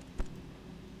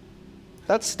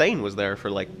 that stain was there for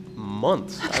like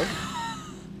months.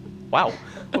 Wow.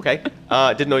 Okay.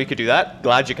 Didn't know you could do that.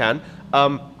 Glad you can.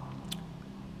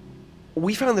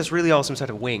 We found this really awesome set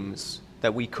of wings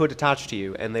that we could attach to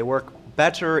you, and they work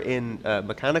better in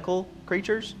mechanical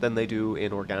creatures than they do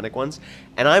in organic ones.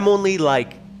 And I'm only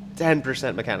like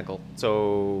 10% mechanical,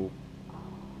 so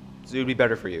it would be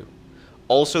better for you.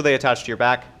 Also, they attach to your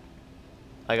back.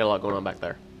 I got a lot going on back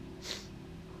there.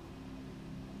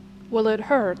 Will it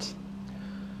hurt?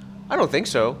 I don't think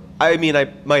so. I mean,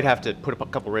 I might have to put a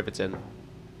couple rivets in,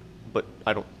 but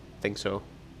I don't think so.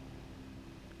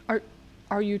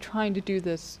 Are you trying to do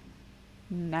this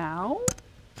now?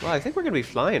 Well, I think we're gonna be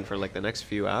flying for like the next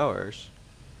few hours.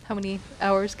 How many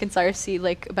hours can Cyrus see,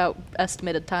 like, about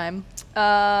estimated time?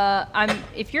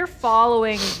 If you're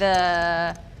following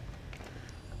the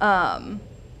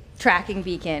tracking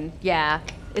beacon, yeah,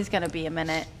 it's gonna be a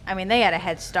minute. I mean, they had a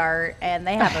head start, and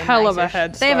they have a hell of a nicer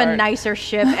head They have a start. nicer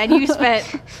ship, and you spent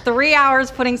 3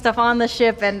 hours putting stuff on the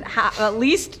ship, and at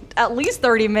least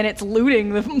 30 minutes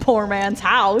looting the poor man's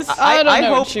house. I don't know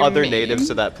hope what you other mean. natives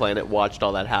to that planet watched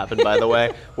all that happen. By the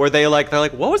way, where they're like,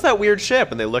 what was that weird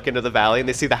ship? And they look into the valley and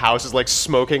they see the house is like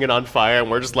smoking and on fire,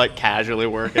 and we're just like casually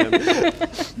working.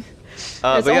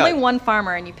 There's but yeah. only one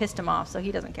farmer, and you pissed him off, so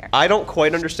he doesn't care. I don't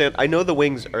quite understand. I know the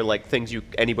wings are like things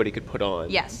anybody could put on.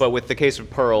 Yes. But with the case of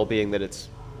Pearl being that it's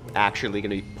actually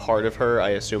going to be part of her, I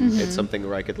assume it's something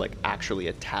where I could like actually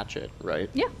attach it, right?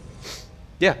 Yeah.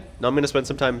 Yeah. Now I'm going to spend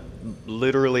some time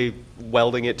literally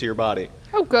welding it to your body.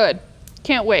 Oh, good.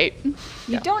 Can't wait.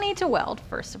 You don't need to weld,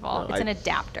 first of all. No, It's an I-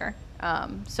 adapter.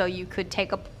 So you could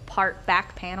take apart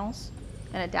back panels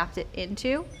and adapt it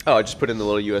into. Oh, I just put in the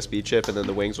little USB chip, and then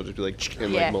the wings will just be like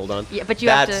and Yeah. like mold on. Yeah, but you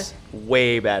have to- That's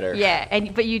way better. Yeah,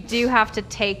 but you do have to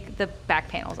take the back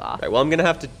panels off. Right, well, I'm gonna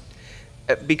have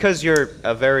to, because you're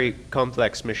a very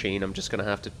complex machine. I'm just gonna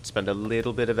have to spend a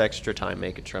little bit of extra time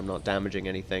making sure I'm not damaging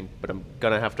anything. But I'm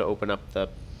gonna have to open up the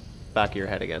back of your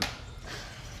head again.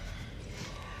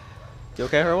 You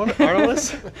okay,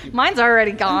 Artemis? Mine's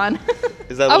already gone.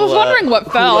 Is that I was little, wondering what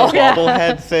cool fell. little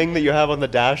bobblehead thing that you have on the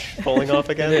dash falling off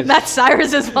again? That's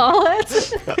Cyrus's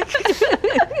wallet.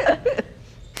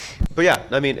 But yeah,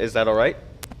 I mean, is that all right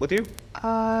with you?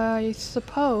 I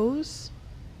suppose.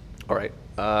 All right.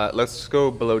 Let's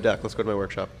go below deck. Let's go to my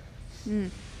workshop.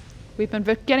 We've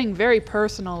been getting very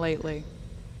personal lately.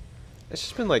 It's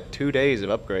just been like 2 days of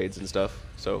upgrades and stuff,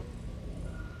 so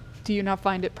Do you not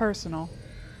find it personal?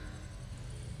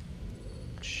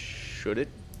 should it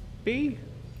be?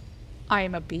 I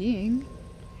am a being.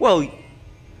 Well,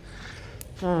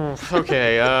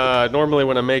 okay. Normally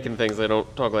when I'm making things, I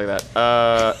don't talk like that.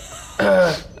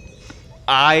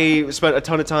 I spent a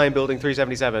ton of time building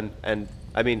 377, and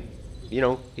I mean, you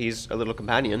know, he's a little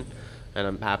companion, and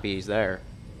I'm happy he's there.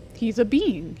 He's a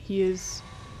being. He is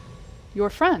your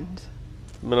friend.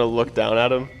 I'm gonna look down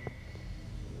at him.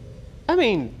 I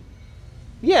mean,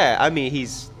 yeah. I mean,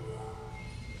 he's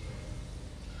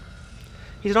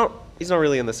not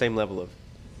really in the same level of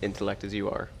intellect as you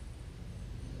are.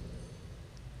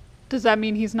 Does that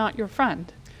mean he's not your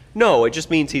friend? No, it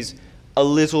just means he's a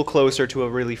little closer to a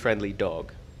really friendly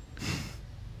dog.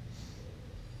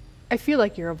 I feel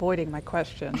like you're avoiding my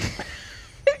question.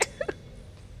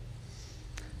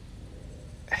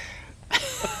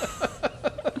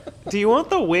 Do you want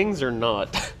the wings or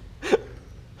not?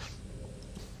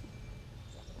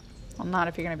 Well, not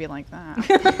if you're gonna be like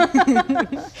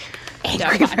that.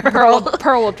 Yeah, fine.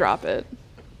 Pearl will drop it.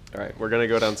 All right, we're gonna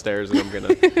go downstairs and I'm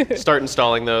gonna start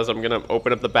installing those. I'm gonna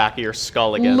open up the back of your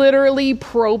skull again. Literally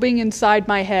probing inside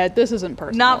my head. This isn't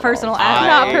personal. Not at all. personal.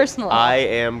 Not personal. I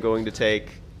am going to take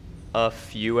a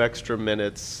few extra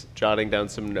minutes jotting down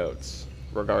some notes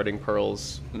regarding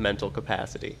Pearl's mental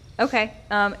capacity. Okay.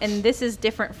 And this is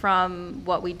different from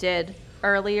what we did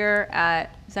earlier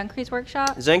at Zenkri's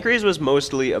workshop. Zenkri's was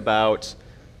mostly about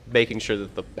making sure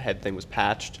that the head thing was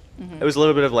patched. It was a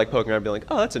little bit of like poking around and being like,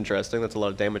 oh, that's interesting. That's a lot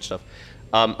of damage stuff.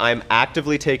 I'm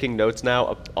actively taking notes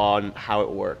now on how it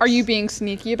works. Are you being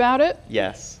sneaky about it?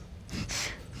 Yes.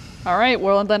 All right.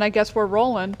 Well, then I guess we're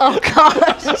rolling. Oh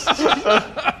gosh.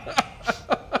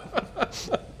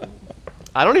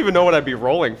 I don't even know what I'd be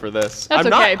rolling for this. That's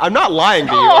I'm okay. I'm not lying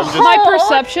to you. I'm just, My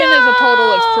perception is a total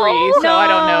of 3, so I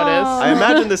don't notice. I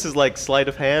imagine this is like sleight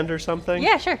of hand or something.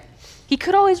 Yeah, sure. He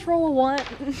could always roll a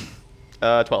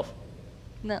 1. 12.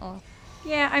 No.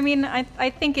 Yeah, I mean,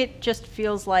 I think it just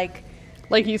feels like,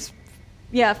 Like he's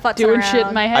yeah, futzing doing around. shit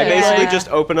in my I head. basically Yeah. just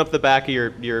open up the back of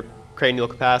your cranial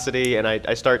capacity and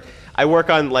I work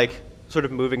on like sort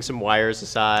of moving some wires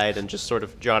aside and just sort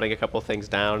of jotting a couple of things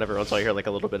down. Every once in a while I hear like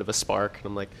a little bit of a spark and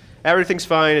I'm like, everything's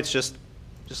fine, it's just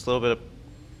a little bit of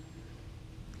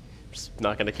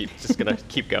gonna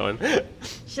keep going.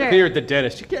 Sure. Here at the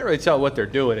dentist, you can't really tell what they're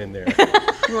doing in there.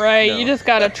 Right. No. You just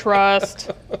gotta trust.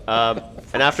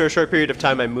 And after a short period of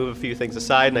time I move a few things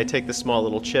aside and I take this small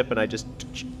little chip and I just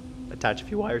attach a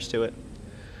few wires to it.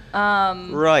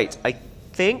 Right. I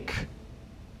think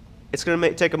it's going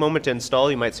to take a moment to install.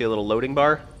 You might see a little loading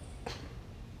bar.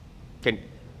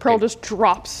 Pearl just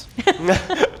drops.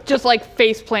 Just like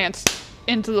face plants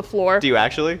into the floor. Do you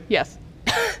actually? Yes.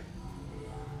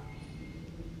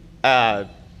 Gotta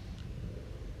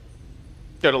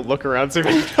look around, see if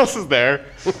anyone else is there.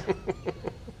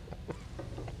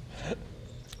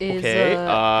 Okay.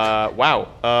 Wow.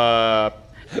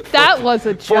 That was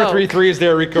a joke. 433 is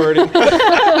there recording. Do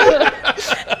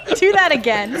that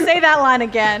again. Say that line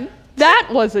again. That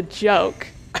was a joke.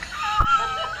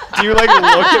 Do you like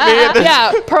look at me at this?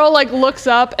 Yeah, Pearl like looks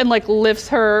up and like lifts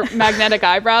her magnetic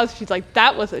eyebrows. She's like,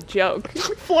 "That was a joke."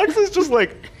 Flux is just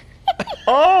like,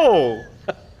 oh,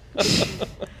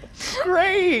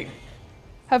 great.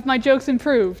 Have my jokes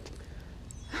improved?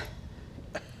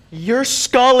 Your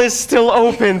skull is still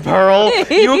open, Pearl.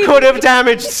 You could have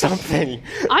damaged something.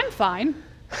 I'm fine.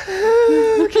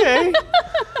 Okay.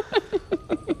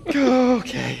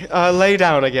 Okay. Lay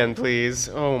down again, please.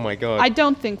 Oh my god. I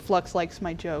don't think Flux likes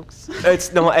my jokes.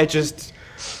 It's no. I just.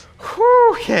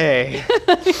 Okay.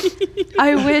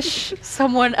 I wish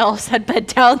someone else had been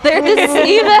down there to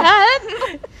see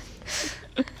that.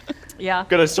 Yeah. I'm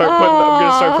gonna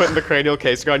start putting the cranial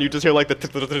casing on. You just hear like the.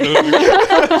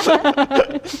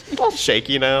 It's all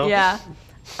shaky now. Yeah.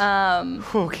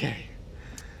 Okay.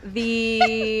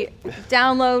 The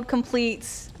download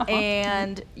completes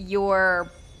and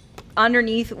your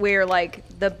underneath where like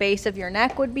the base of your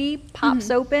neck would be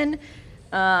pops open,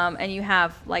 and you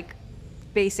have like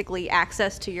basically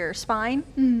access to your spine,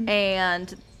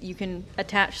 and you can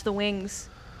attach the wings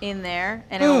in there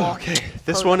and it will Okay.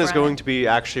 This close one is around going it. to be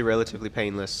actually relatively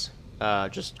painless.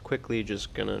 Just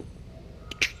gonna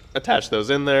attach those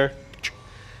in there.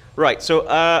 Right, so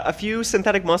a few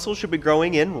synthetic muscles should be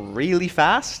growing in really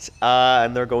fast,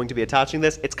 and they're going to be attaching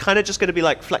this. It's kind of just going to be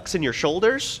like flexing your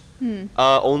shoulders,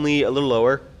 only a little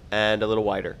lower and a little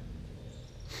wider.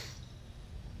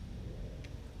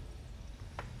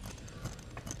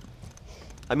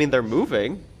 I mean, they're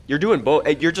moving. You're doing both.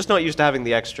 You're just not used to having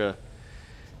the extra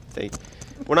thing.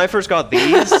 When I first got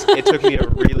these, it took me a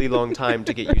really long time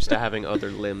to get used to having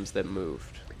other limbs that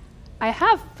moved. I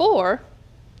have 4.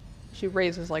 She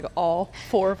raises like all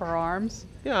 4 of her arms.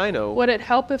 Yeah, I know. Would it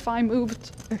help if I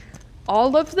moved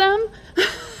all of them?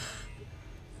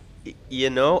 You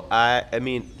know, I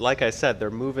mean, like I said,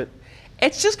 they're moving.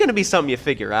 It's just going to be something you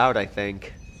figure out, I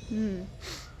think.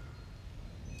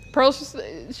 Pearl's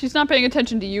she's not paying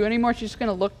attention to you anymore. She's just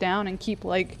gonna look down and keep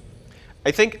like.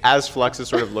 I think as Flux is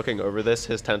sort of looking over this,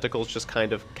 his tentacles just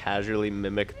kind of casually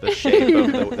mimic the shape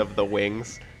of the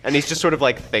wings. And he's just sort of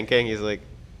like thinking, he's like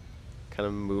kind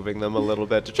of moving them a little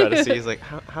bit to try to see. He's like,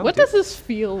 how What does this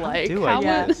feel like? do I How do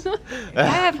would- If I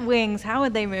have wings, how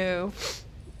would they move?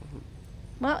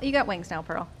 Well, you got wings now,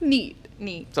 Pearl. Neat.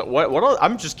 Neat. So what all,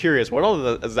 I'm just curious, what all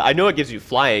the, I know it gives you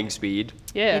flying speed.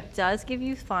 Yeah. It does give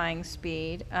you flying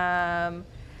speed.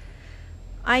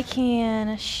 I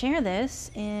can share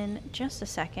this in just a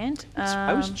second.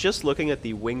 I was just looking at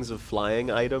the wings of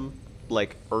flying item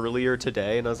like earlier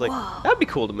today, and I was like, that'd be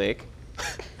cool to make.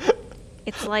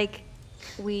 It's like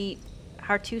we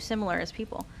are too similar as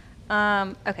people.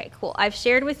 Okay, cool. I've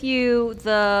shared with you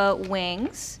the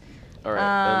wings. All right,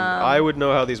 and I would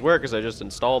know how these work because I just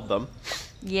installed them.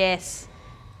 Yes.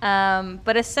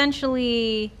 But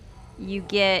essentially, you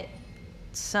get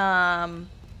some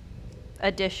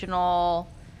additional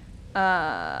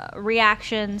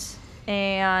reactions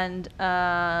and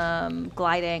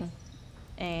gliding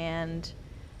and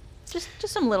just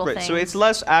some little Right, things. so it's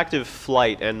less active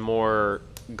flight and more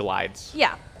glides.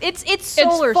 Yeah, it's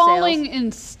solar It's falling sails.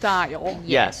 in style.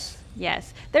 Yes.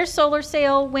 Yes, they're solar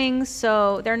sail wings,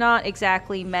 so they're not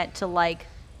exactly meant to like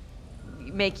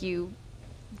make you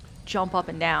jump up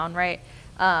and down, right?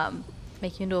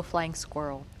 Make you into a flying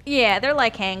squirrel. Yeah, they're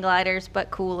like hang gliders,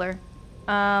 but cooler.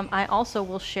 I also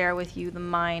will share with you the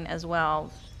mine as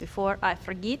well before I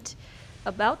forget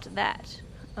about that.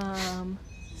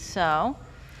 So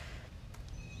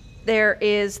there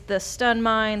is the stun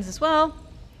mines as well.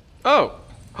 Oh.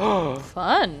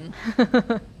 Fun.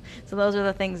 So those are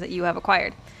the things that you have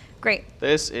acquired. Great.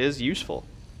 This is useful.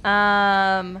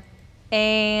 And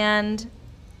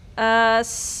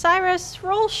Cyrus,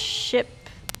 roll ship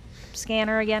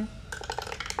scanner again.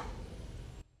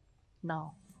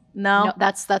 No. No. No,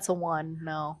 that's a 1.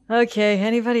 No. Okay.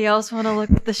 Anybody else want to look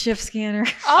at the ship scanner?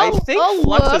 I think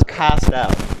Flux has passed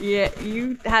out. Yeah,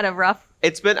 you had a rough.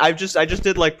 It's been I just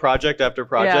did like project after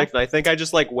project, and I think I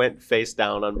just like went face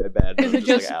down on my bed. Is and it just,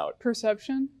 just like, out?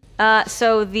 perception?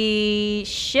 So the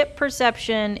ship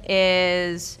perception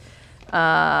is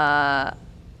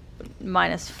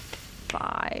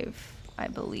 -5, I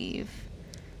believe.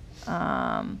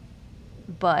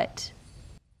 But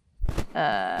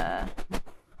yeah.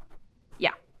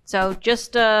 So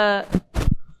just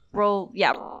roll,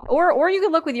 yeah. Or you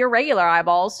could look with your regular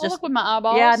eyeballs. I'll Just look with my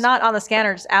eyeballs. yeah, not on the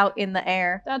scanner, just out in the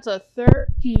air. That's a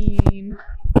 13.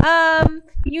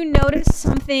 You notice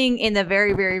something in the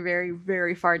very, very, very,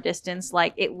 very far distance.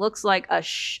 Like it looks like a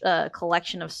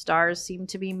collection of stars seem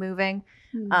to be moving,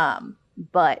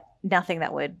 but nothing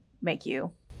that would make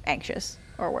you anxious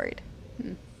or worried.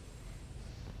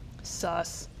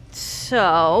 Sus.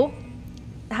 So,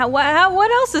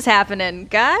 what else is happening,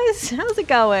 guys? How's it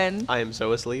going? I am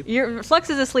so asleep. Your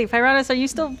Flux is asleep. Hieronymus, are you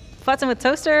still futzing with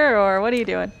Toaster, or what are you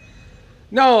doing?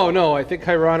 No, I think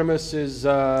Hieronymus is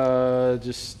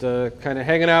just kind of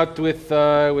hanging out with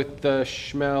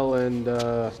Shmel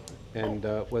and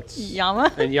what's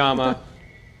Yama? and Yama.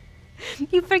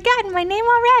 You've forgotten my name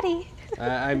already.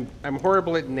 I'm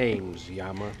horrible at names,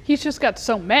 Yama. He's just got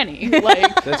so many.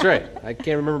 Like, That's right. I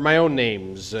can't remember my own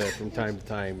names from time to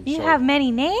time. You so have many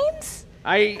names?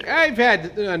 I've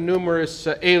had numerous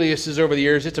aliases over the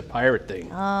years. It's a pirate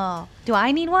thing. Oh, do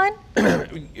I need one?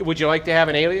 Would you like to have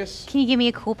an alias? Can you give me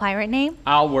a cool pirate name?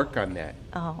 I'll work on that.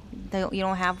 Oh, you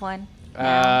don't have one?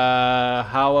 How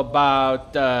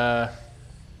about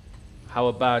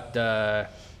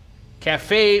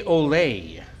Cafe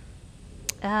Olay?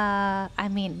 I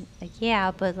mean, yeah,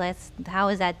 but how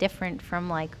is that different from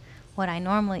like what I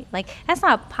normally like? That's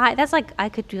not a pie. That's like I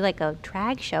could do like a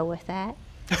drag show with that.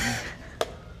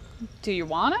 do you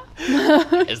wanna?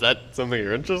 Is that something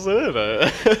you're interested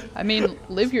in? I mean,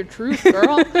 live your truth,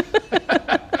 girl.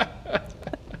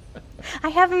 I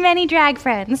have many drag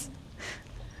friends.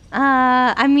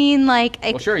 I mean, like,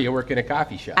 Well, sure, you work in a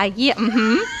coffee shop. yeah,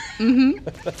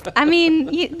 I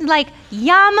mean, like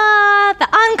Yama the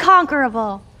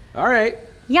Unconquerable, All right.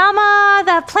 Yama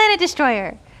the Planet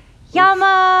Destroyer,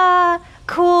 Yama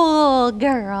Cool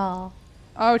Girl.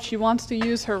 Oh, she wants to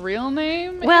use her real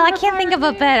name? Well, in I her can't think of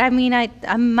a pirate bet. I mean,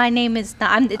 my name is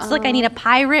not. It's like I need a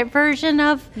pirate version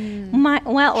of my.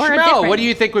 Well, or a Schmel, different. what do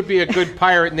you think would be a good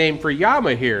pirate name for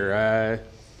Yama here?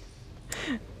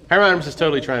 Hieronymus is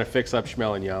totally trying to fix up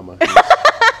Schmel and Yama.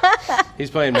 He's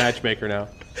playing matchmaker now.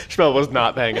 Schmel was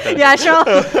not paying attention. Yeah, sure.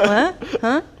 What?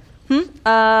 Huh?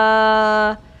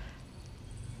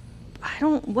 I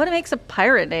don't. What makes a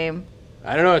pirate name?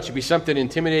 I don't know. It should be something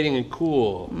intimidating and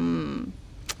cool.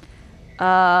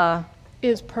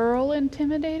 Is Pearl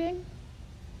intimidating?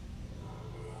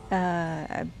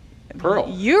 Pearl.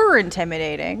 You're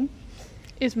intimidating.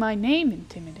 Is my name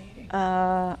intimidating?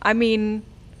 I mean,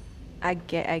 I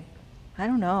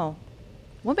don't know.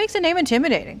 What makes a name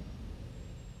intimidating?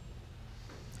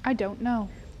 I don't know.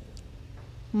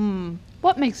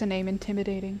 What makes a name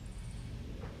intimidating?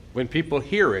 When people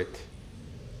hear it,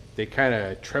 they kind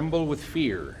of tremble with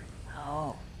fear.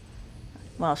 Oh.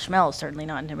 Well, Schmel is certainly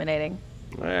not intimidating.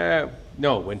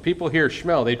 No, when people hear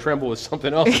Schmel, they tremble with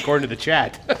something else, according to the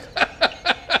chat.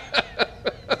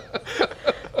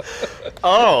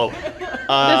 Oh. This is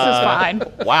fine.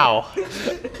 Wow.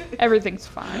 Everything's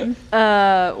fine.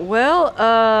 I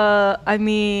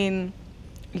mean,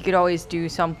 you could always do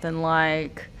something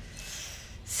like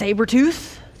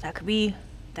Sabretooth. That could be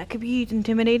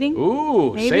intimidating.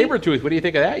 Ooh, Maybe? Sabretooth. What do you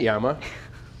think of that, Yama?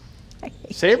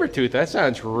 Sabretooth, that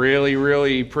sounds really,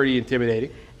 really pretty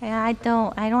intimidating. I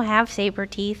don't have saber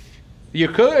teeth. You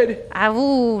could,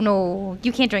 Oh no,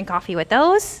 you can't drink coffee with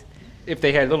those. if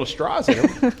they had little straws in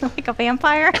them. Like a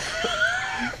vampire.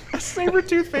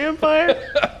 Saber-tooth vampire.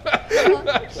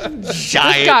 This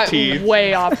Giant got teeth.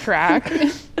 way off track.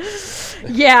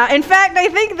 Yeah, in fact, I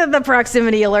think that the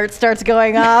proximity alert starts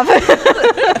going off.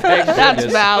 That's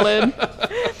valid.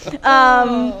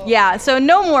 Yeah, so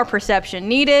no more perception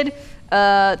needed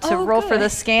to roll for the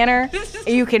scanner.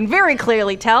 You can very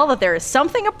clearly tell that there is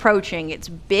something approaching. It's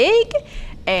big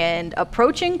and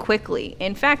approaching quickly.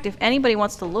 In fact, if anybody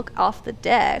wants to look off the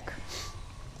deck,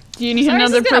 Do you need Cyrus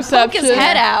another is gonna poke perception? his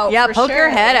head out. yeah, for poke your sure.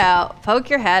 head out. Poke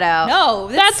your head out. No,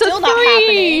 that's, That's still a not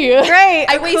happening. 3. Great.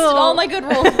 I wasted cool. all my good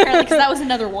rolls apparently because that was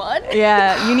another one.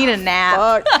 Yeah, you need a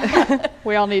nap.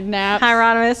 We all need naps.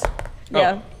 Hieronymus.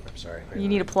 Yeah. Oh, I'm sorry. You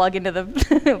need to plug into the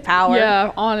power.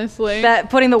 Yeah, honestly. That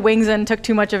putting the wings in took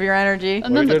too much of your energy.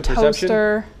 And then Are we the doing perception?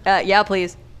 toaster. Yeah,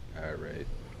 please. All right.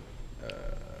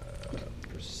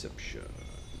 Perception.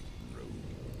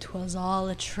 'Twas all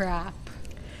a trap.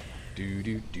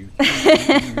 Big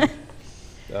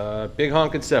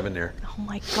honkin' 7 there. Oh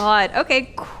my god.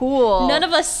 Okay, cool. None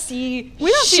of us see We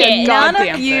don't see a shit. None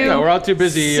goddamn of you thing. Yeah, we're all too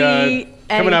busy see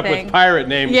coming up anything. with pirate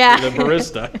names Yeah. for the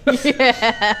barista.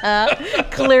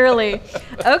 Clearly.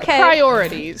 Okay.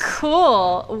 Priorities.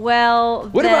 Cool. Well,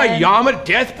 What about Yama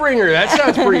Deathbringer? That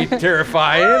sounds pretty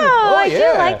terrifying. Oh, I do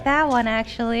yeah. like that one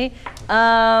actually.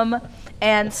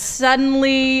 And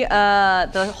suddenly,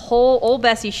 the whole old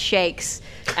Bessie shakes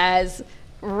as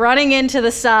running into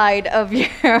the side of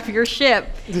your ship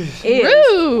is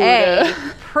Rude. a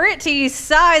pretty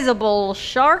sizable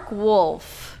shark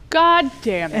wolf. God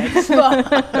damn it.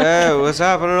 Hey, what's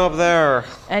happening up there?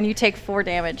 And you take 4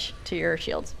 damage to your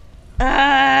shields. No.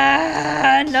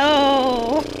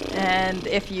 And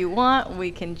if you want, we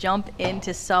can jump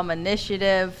into some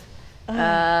initiative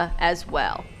as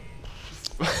well.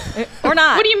 Or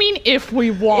not. What do you mean if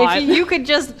we want? If you could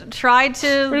just try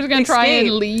to We're just gonna try escape.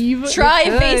 and leave. Try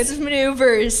could. evasive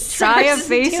maneuvers. Try Try to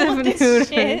evasive deal with this maneuvers.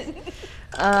 shit.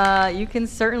 You can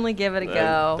certainly give it a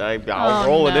go. I'll Oh,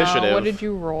 roll no. initiative. What did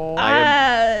you roll?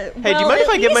 Hey, do you mind if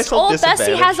I give myself Old Bessie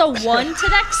disadvantage? has a 1 to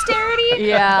dexterity.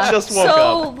 Yeah. Just woke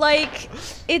So, up. like,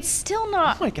 it's still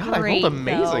not Oh my God, I rolled great, though.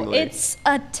 amazingly. It's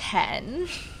a 10.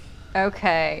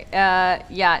 Okay.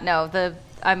 Yeah. No.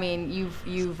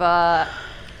 You've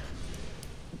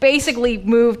basically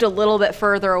moved a little bit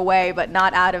further away, but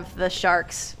not out of the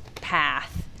shark's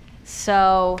path.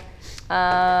 So,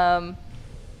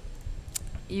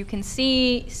 you can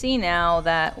see now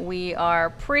that we are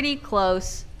pretty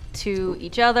close to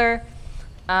each other,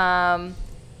 and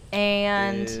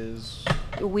Is-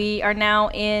 we are now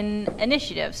in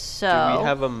initiative. So do we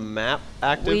have a map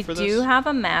active we for this? do have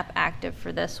a map active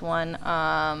for this one.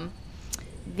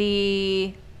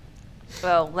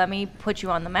 Well, let me put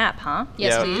you on the map, huh?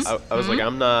 Yes, yeah, please. I was like,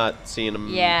 I'm not seeing them.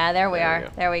 Yeah, there we are. go.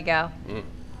 There we go.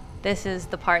 This is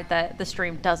the part that the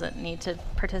stream doesn't need to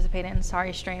participate in.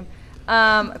 Sorry, stream.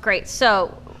 Great.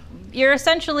 So you're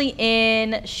essentially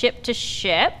in ship to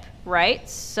ship, right?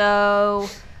 So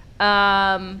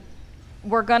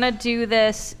we're gonna do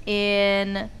this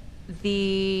in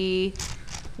the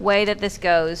way that this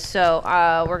goes. So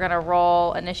we're gonna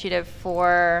roll initiative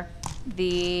for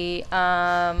the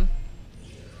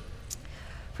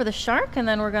shark, and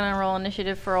then we're gonna roll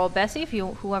initiative for old Bessie. If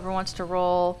whoever wants to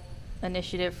roll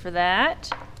initiative for that.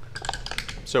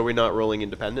 So we're not rolling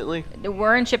independently?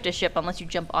 We're in ship to ship unless you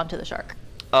jump onto the shark.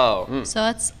 Oh. So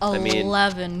that's mean,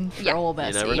 11 for yeah. old You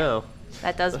Bessie. never know.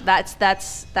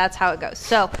 That's how it goes.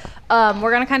 So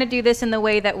we're gonna kind of do this in the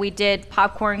way that we did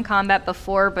popcorn combat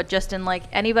before, but just in like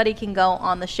anybody can go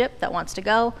on the ship that wants to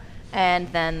go, and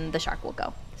then the shark will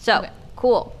go. So Okay.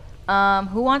 cool.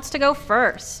 Who wants to go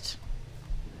first?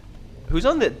 Who's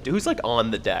on the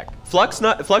deck? Flux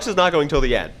is not going till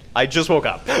the end. I just woke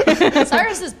up.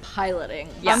 Cyrus is piloting.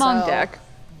 I'm on so- deck.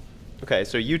 Okay,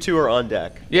 so you two are on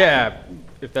deck. Yeah,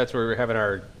 if that's where we're having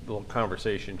our little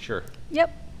conversation, sure.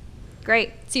 Yep.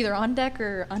 Great. It's either on deck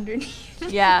or underneath.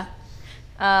 Yeah.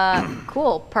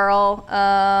 Cool. Pearl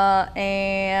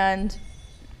and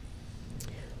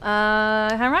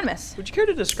Hieronymus. Would you care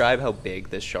to describe how big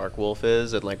this shark wolf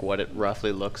is and like what it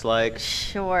roughly looks like?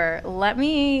 Sure.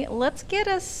 Let's get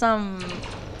us some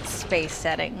space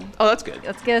setting. Oh, that's good.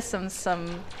 Let's get us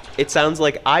some. It sounds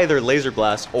like either laser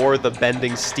blast or the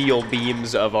bending steel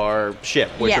beams of our ship,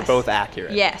 which are Yes. both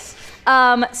accurate. Yes.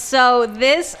 So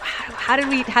this, how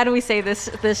do we say this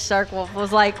shark wolf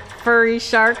was like furry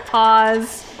shark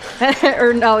paws,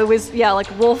 or no, it was like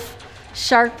wolf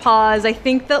shark paws. I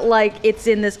think that like it's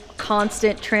in this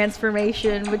constant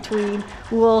transformation between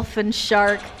wolf and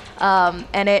shark,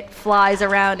 and it flies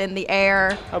around in the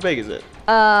air. How big is it?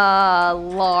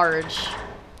 Large.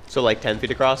 So like 10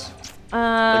 feet across?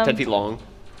 Like 10 feet long?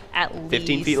 At least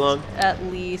 15 feet long? At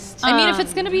least. I mean, if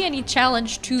it's gonna be any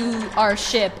challenge to our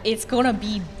ship, it's gonna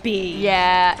be big.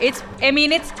 Yeah, it's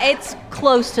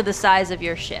close to the size of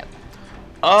your ship.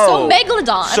 Oh. So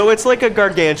Megalodon. So it's like a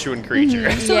gargantuan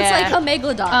creature. So it's like a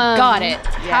megalodon. Got it.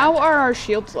 How are our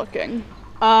shields looking?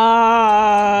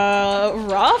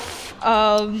 Rough.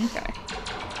 Okay.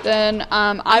 Then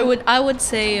I would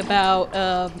say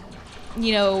about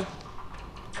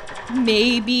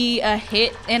maybe a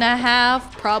hit and a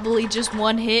half, probably just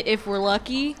one hit if we're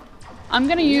lucky. I'm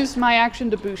gonna use my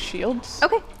action to boost shields,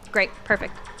 Okay, great,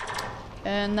 perfect.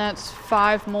 and that's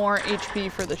 5 more HP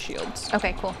for the shields.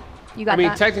 Okay, cool. You got I mean,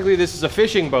 that. technically, this is a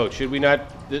fishing boat. Should we not?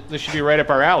 This should be right up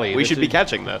our alley. We This should be is-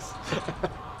 catching this.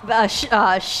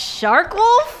 Shark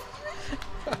wolf?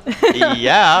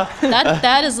 Yeah.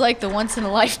 That is like the once in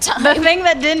a lifetime. The thing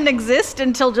that didn't exist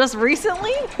until just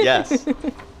recently? Yes.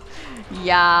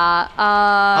 Yeah.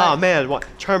 Oh man, what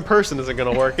charm person isn't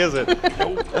gonna work, is it?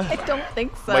 I don't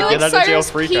think so. Might I feel get like out of jail Cyrus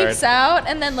free peeks card. out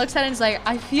and then looks at it and is like,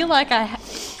 I feel like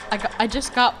I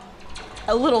just got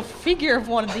a little figure of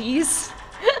one of these.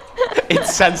 It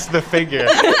sensed the figure.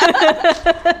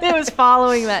 It was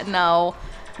following that. No,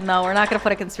 we're not gonna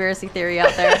put a conspiracy theory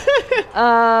out there.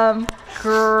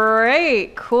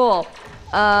 Great, cool.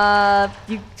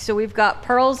 So we've got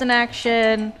Pearls in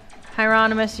action.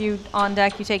 Hieronymus, you on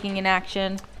deck. You taking in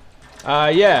action.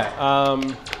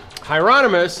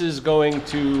 Hieronymus is going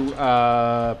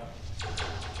to.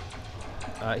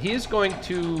 He is going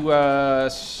to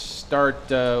start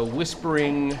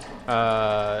whispering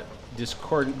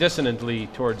dissonantly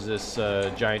towards this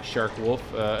giant shark wolf,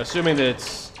 assuming that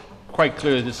it's quite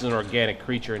clear that this is an organic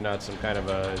creature and not some kind of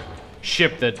a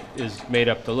ship that is made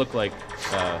up to look like.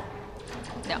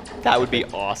 No, That would be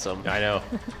awesome. I know.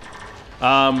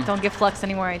 don't give Flux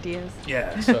any more ideas.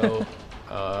 Yeah. So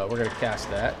we're gonna cast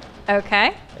that,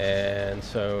 Okay. and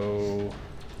so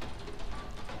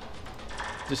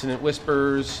dissonant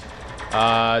whispers.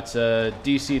 It's a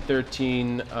DC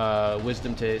 13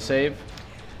 Wisdom to save.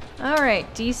 All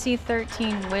right, DC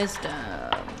 13 Wisdom.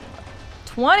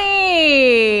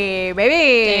 20,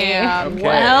 baby. Damn. Okay.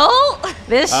 Well,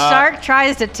 This shark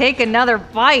tries to take another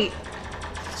bite.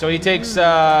 So he takes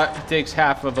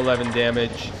half of 11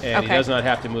 damage, and he Okay. does not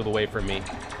have to move away from me.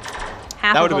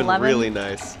 Half That would of have been 11. really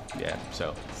nice. Yeah.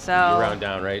 So So- you round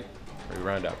down, right? Or you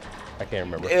round up? I can't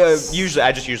remember. I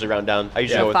just usually round down. I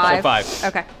usually Yeah, go with five. So 5.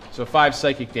 Okay. So 5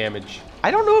 psychic damage. I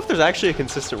don't know if there's actually a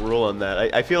consistent rule on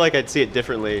that. I feel like I'd see it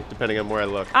differently depending on where I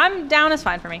look. I'm down is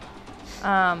fine for me.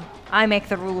 I make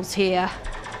the rules here.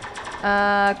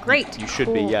 Great. You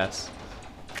should be, cool. yes.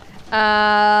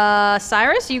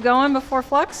 Cyrus, you going before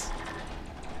Flux?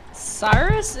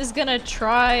 Cyrus is gonna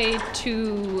try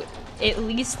to at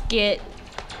least get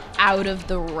out of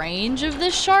the range of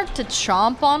this shark to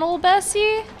chomp on old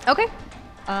Bessie. Okay.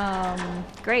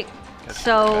 Great.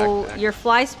 So backpack. your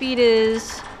fly speed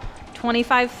is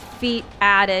 25 feet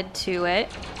added to it.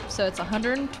 So it's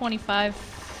 125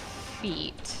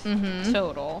 feet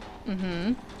total.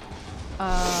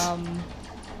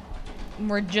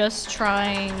 We're just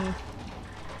trying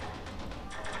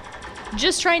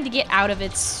to get out of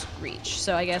its reach.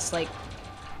 So I guess like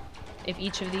if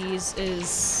each of these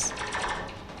is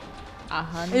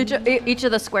 100 Each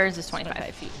of the squares is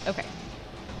 25. feet. Okay.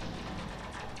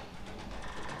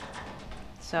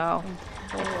 So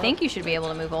I think you should be able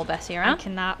to move old Bessie I around.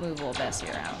 cannot move old Bessie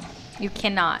around. You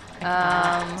cannot.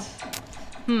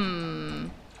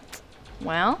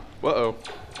 Well, Uh-oh.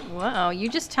 whoa. You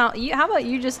just tell. How about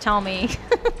you just tell me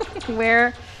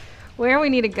where we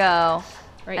need to go,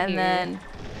 Right and here. then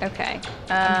okay.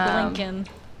 I'm blinking.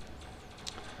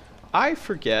 I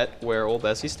forget where old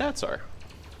Bessie's stats are.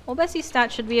 Well, Bessie's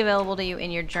stats should be available to you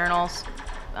in your journals.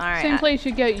 All right. Same place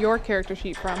you get your character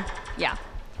sheet from. Yeah.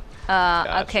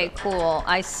 Gotcha. Okay, cool.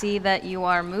 I see that you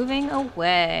are moving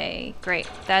away. Great.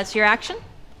 That's your action?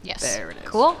 Yes. There it is.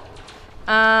 Cool.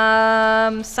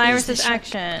 Cyrus's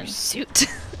action. Suit.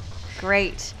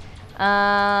 Great.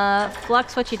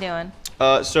 Flux, what you doing?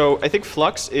 So I think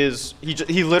Flux is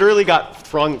he literally got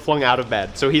flung out of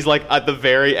bed. So he's like at the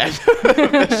very end of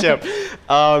the ship.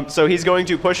 So he's going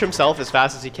to push himself as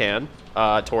fast as he can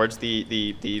towards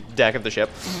the deck of the ship.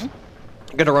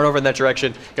 Gonna run over in that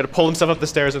direction. Gonna pull himself up the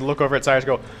stairs and look over at Cyrus.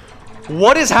 And go,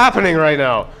 what is happening right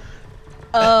now?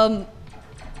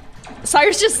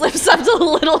 Cyrus just lifts up the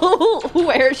little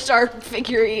were shark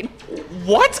figurine.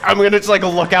 What? I'm gonna just like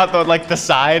look out the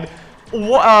side.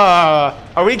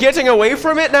 Are we getting away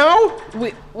from it now?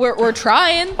 We're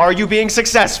trying. Are you being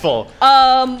successful?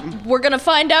 We're gonna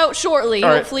find out shortly.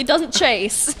 All right. Hopefully it doesn't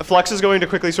chase. Flux is going to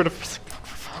quickly sort of.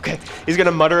 Okay. He's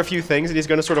gonna mutter a few things and he's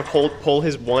gonna sort of pull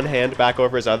his one hand back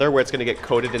over his other, where it's gonna get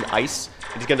coated in ice.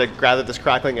 He's gonna gather this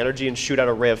crackling energy and shoot out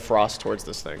a ray of frost towards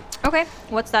this thing. Okay.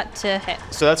 What's that to hit?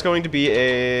 So that's going to be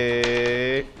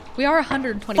a. We are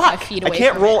 125 feet I away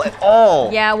can't from roll it. at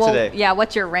all. Yeah, well, today. yeah,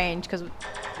 what's your range? Because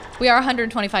We are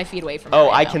 125 feet away from it. Oh,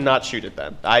 right I now. cannot shoot it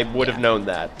then. I would have known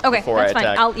that Okay, before that's I fine.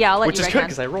 attacked. I'll let which you is right good now.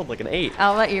 because I rolled like an 8.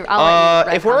 I'll let you. I'll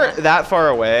let you If we're retcon that. that far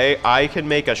away, I can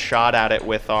make a shot at it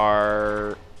with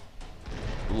our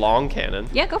long cannon.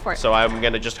 Yeah, go for it. So I'm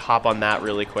gonna just hop on that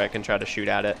really quick and try to shoot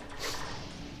at it.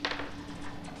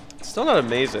 It's still not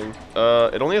amazing.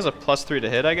 It only has a +3 to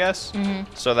hit, I guess.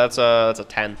 So that's a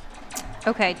 10.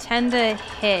 Okay, 10 to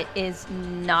hit is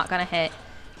not gonna hit.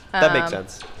 That makes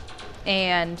sense.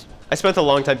 And I spent a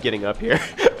long time getting up here.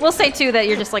 we'll say too that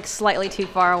you're just like slightly too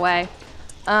far away.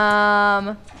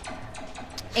 And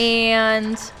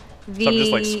the. So I'm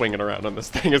just like swinging around on this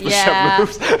thing as the Yeah.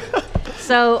 ship moves.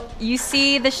 So you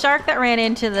see the shark that ran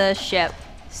into the ship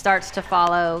starts to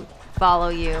follow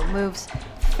you, moves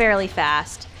fairly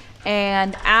fast.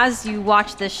 And as you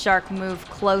watch this shark move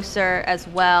closer as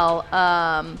well,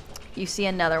 you see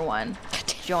another one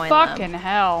join Fucking them.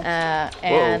 hell.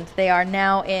 And they are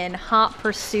now in hot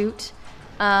pursuit.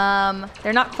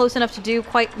 They're not close enough to do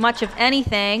quite much of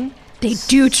anything. They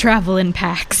do travel in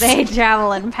packs. They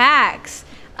travel in packs.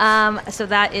 So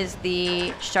that is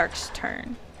the shark's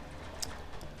turn.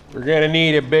 We're gonna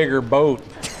need a bigger boat.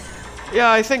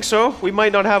 Yeah, I think so. We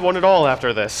might not have one at all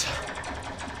after this.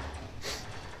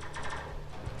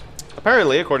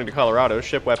 Apparently, according to Colorado,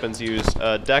 ship weapons use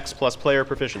dex plus player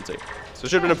proficiency. So it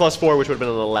should have been a +4, which would have been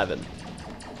an 11.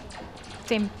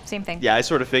 Same thing. Yeah, I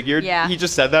sort of figured. Yeah. He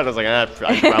just said that, and I was like, I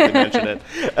should probably mention it.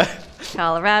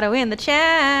 Colorado in the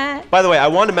chat. By the way, I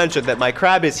want to mention that my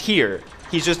crab is here.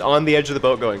 He's just on the edge of the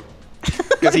boat going,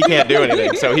 because he can't do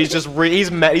anything. So he's just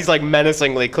he's like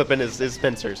menacingly clipping his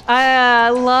pincers. I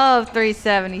love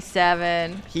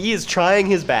 377. He is trying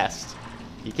his best.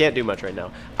 He can't do much right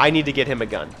now. I need to get him a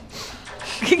gun.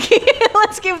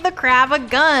 Let's give the crab a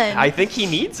gun. I think he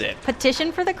needs it.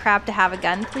 Petition for the crab to have a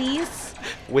gun, please.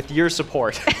 With your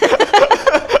support.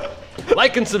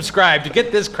 Like and subscribe to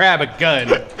get this crab a gun.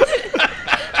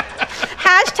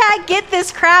 Hashtag get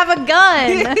this crab a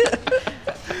gun.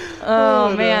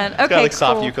 Oh man. It's Okay. got like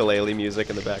soft cool. ukulele music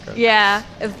in the background. Yeah,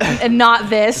 and not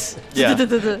this. Yeah.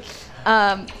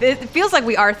 It feels like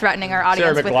we are threatening our audience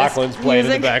Sarah with McLaughlin's this playing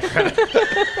music. in the background.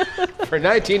 For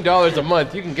 $19 a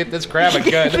month, you can get this crab a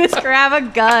gun. This crab a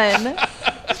gun.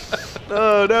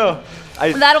 Oh no.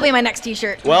 That'll be my next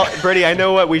T-shirt. Well, Brittany, I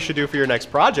know what we should do for your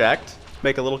next project.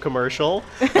 Make a little commercial.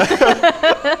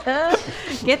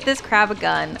 Get this crab a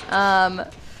gun.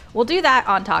 We'll do that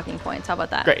on Talking Points. How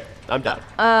about that? Great. I'm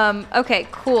done. Okay,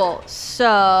 cool.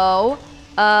 So,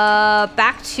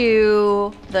 back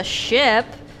to the ship.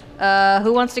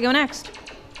 Who wants to go next?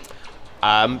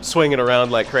 I'm swinging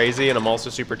around like crazy, and I'm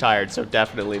also super tired, so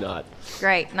definitely not.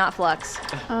 Great, not Flux.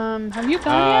 Have you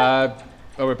gone yet?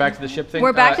 Oh, we're back to the ship thing?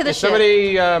 We're back to the is ship.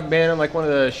 somebody manning like one of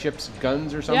the ship's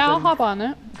guns or something? Yeah, I'll hop on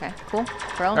it. Okay, cool.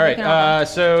 Pearl, All you right, can hop on.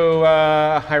 so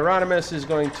Hieronymus is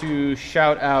going to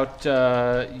shout out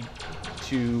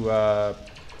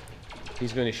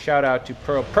he's going to shout out to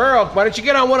Pearl. Pearl, why don't you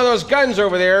get on one of those guns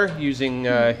over there? Using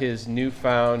his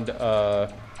newfound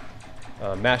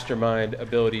mastermind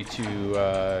ability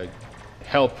to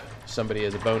help somebody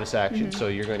as a bonus action. So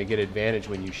you're going to get advantage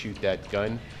when you shoot that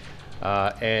gun.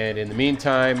 And in the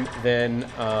meantime, then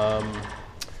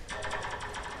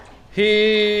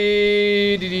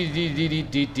there's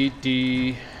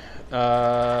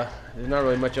not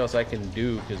really much else I can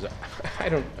do because I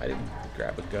didn't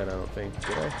grab a gun. I don't think.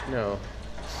 Did I? No.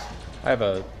 I have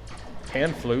a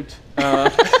pan flute.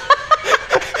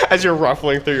 As you're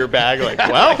ruffling through your bag, like,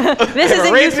 well, This I have is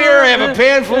a rapier. I have a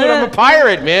pan flute. I'm a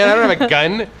pirate, man. I don't have a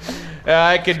gun.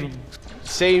 I could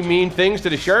say mean things to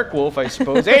the shark wolf, I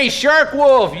suppose. Hey, shark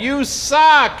wolf, you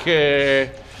suck.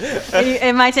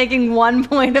 Am I taking 1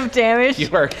 point of damage? You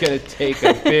are gonna take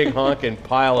a big honking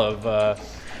pile of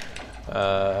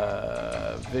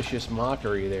vicious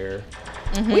mockery there.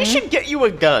 we should get you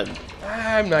a gun.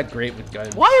 I'm not great with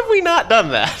guns. Why have we not done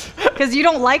that? Because you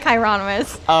don't like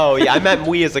Hieronymus. Oh, yeah, I meant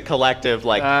we as a collective,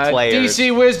 like, players.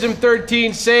 DC Wisdom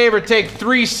 13 save or take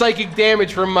 3 psychic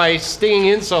damage from my stinging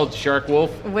insult, Shark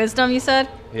Wolf. Wisdom, you said?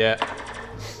 Yeah.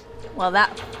 Well,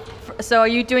 so are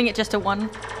you doing it just to one?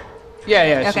 Yeah,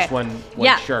 it's Okay. just one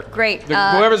Yeah, shark. great.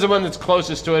 Whoever's the one that's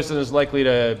closest to us and is likely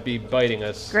to be biting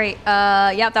us. Great.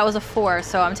 Yep, that was a 4,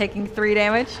 so I'm taking 3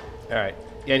 damage. All right.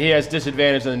 And he has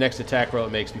disadvantage on the next attack roll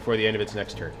it makes before the end of its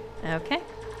next turn. Okay.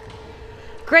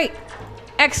 Great.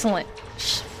 Excellent.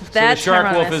 So the That's shark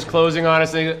wolf Hieronymus. is closing on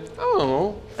us and he goes,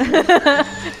 oh.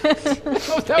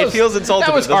 It feels insulted, that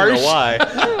but was doesn't know harsh.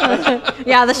 why.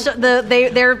 Yeah,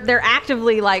 they're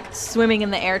actively like swimming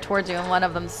in the air towards you, and one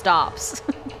of them stops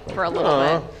for a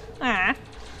little bit. Ah.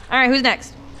 All right, who's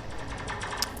next?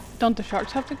 Don't the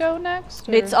sharks have to go next?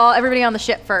 or- It's everybody on the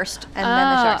ship first, and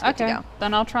then the sharks get okay. to go.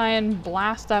 Then I'll try and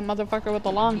blast that motherfucker with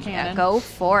the long Yeah, cannon. go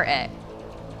for it.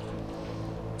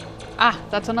 Ah,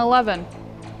 that's an 11.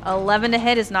 11 to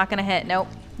hit is not going to hit. Nope.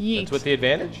 Yeet. That's with the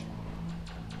advantage?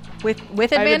 With I have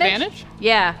advantage? advantage?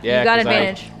 Yeah, Yeah, you got 'cause I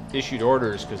advantage. issued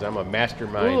orders because I'm a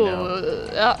mastermind now. Ooh,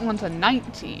 that one's a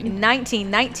 19.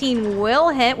 19 will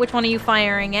hit. Which one are you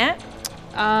firing at?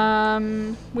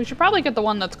 We should probably get the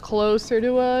one that's closer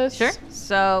to us. Sure.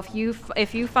 So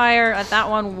if you fire at that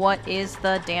one, what is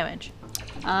the damage?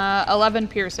 11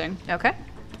 piercing. Okay.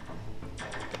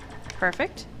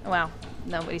 Perfect. Well,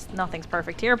 nothing's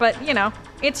perfect here, but you know,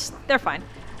 they're fine.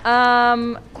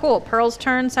 Cool. Pearl's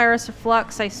turn. Cyrus or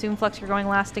Flux? I assume Flux, you're going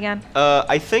last again.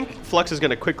 I think Flux is going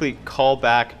to quickly call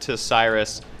back to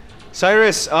Cyrus.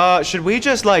 Cyrus, should we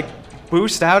just, like,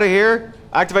 boost out of here?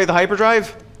 Activate the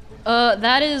hyperdrive?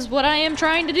 That is what I am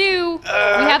trying to do. We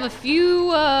have a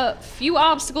few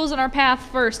obstacles in our path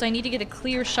first. I need to get a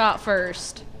clear shot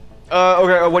first.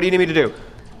 Okay, what do you need me to do?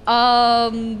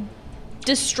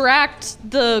 Distract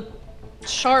the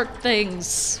shark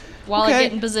things while I Okay.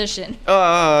 get in position.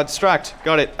 Distract.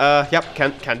 Got it. Yep,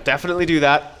 can definitely do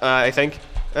that, I think.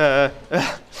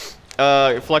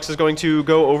 Flux is going to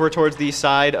go over towards the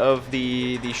side of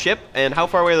the ship, and how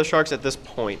far away are the sharks at this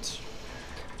point?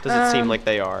 Does it seem like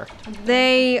they are?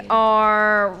 They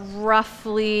are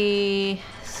roughly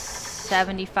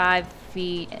 75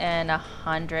 feet and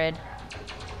 100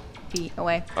 feet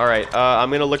away. All right, I'm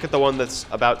going to look at the one that's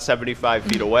about 75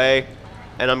 feet away,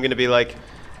 and I'm going to be like,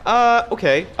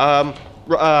 okay. I'm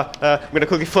going to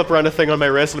quickly flip around a thing on my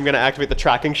wrist, and I'm going to activate the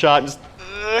tracking shot, and just,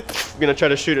 I'm going to try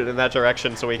to shoot it in that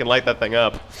direction so we can light that thing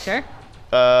up. Sure.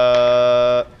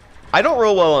 I don't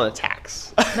roll well on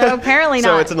attacks. No, apparently So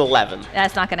not. it's an 11.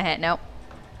 That's not gonna hit. Nope.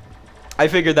 I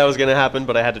figured that was going to happen,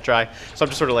 but I had to try. So I'm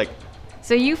just sort of like,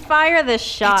 So you fire this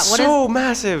shot. it's so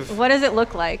massive. What does it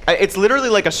look like? It's literally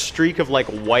like a streak of like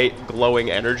white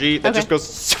glowing energy that Okay. just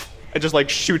goes, it just like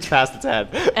shoots past its head.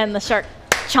 And the shark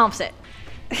chomps it.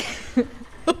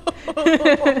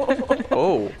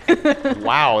 Oh,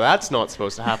 wow, that's not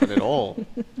supposed to happen at all.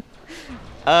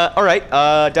 All right,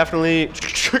 definitely.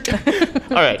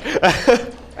 All right.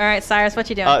 All right, Cyrus, what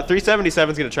you doing?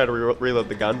 377's gonna try to reload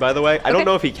the gun. By the way, I don't Okay.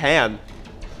 know if he can,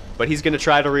 but he's gonna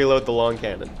try to reload the long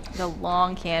cannon. The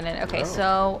long cannon. Okay,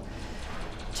 so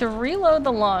to reload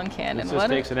the long cannon, It just what?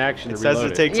 takes an action It to says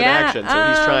reload it takes an Yeah, action, so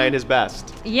he's trying his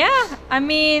best. Yeah, I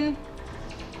mean,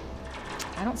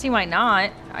 I don't see why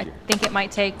not. I think it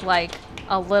might take like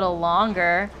a little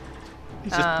longer. He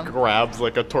just grabs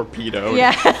like a torpedo.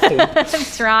 Yeah, I'm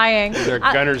trying. Their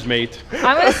gunner's mate.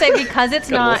 I'm gonna say because it's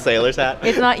Got a little not sailor's hat.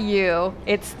 it's not you.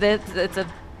 It's a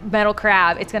metal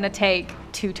crab, it's going to take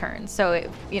 2 turns. So,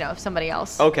 if somebody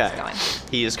else Okay. is going.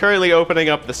 He is currently opening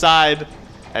up the side,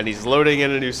 and he's loading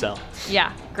in a new cell.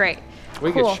 Yeah, great.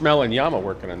 We Cool. get Schmel and Yama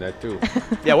working on that too.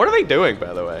 Yeah, what are they doing,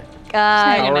 by the way?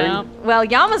 Hanging out. Well,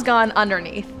 Yama's gone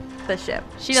underneath the ship.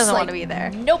 She doesn't Just want to like, be there.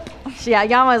 Nope. Yeah,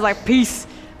 Yama is like, peace.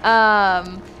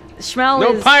 Schmel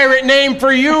No is... pirate name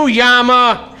for you,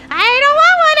 Yama. I don't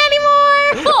want one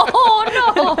anymore. Oh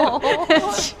no.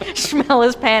 Schmel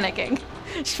is panicking.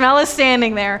 Schmel is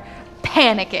standing there,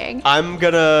 panicking. I'm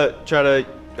gonna try to.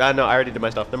 No, I already did my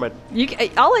stuff. Never mind.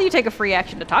 I'll let you take a free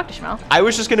action to talk to Schmel. I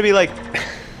was just gonna be like,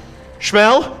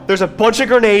 Schmel, there's a bunch of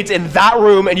grenades in that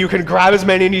room, and you can grab as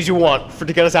many as you want to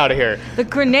get us out of here. The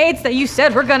grenades that you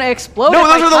said were gonna explode. No, if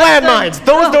I those are the touch them. landmines.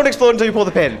 Those don't explode until you pull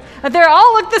the pin. They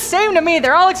all look the same to me.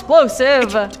 They're all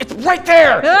explosive. It's right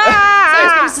there.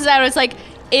 Ah! Cyrus is out. It's like,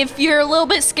 if you're a little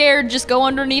bit scared, just go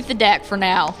underneath the deck for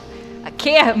now. I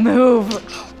can't move.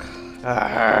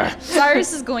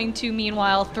 Cyrus is going to,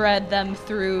 meanwhile, thread them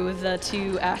through the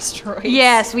 2 asteroids.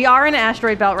 Yes, we are in an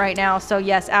asteroid belt right now, so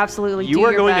yes, absolutely. You do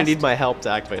are your going best. to need my help to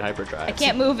activate hyperdrive. I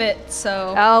can't move it,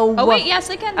 so. Oh, Oh wait,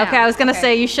 yes, I can now. Okay, I was gonna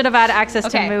say you should have had access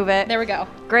Okay, to move it. There we go.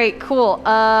 Great, cool.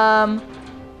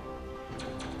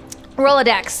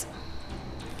 Rolodex.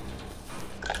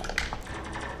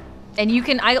 And you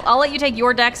can, I'll let you take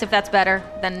your dex if that's better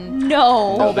than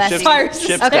No. No, the Bessie. ship's- Cyrus'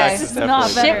 ship's Okay. dex dex is is not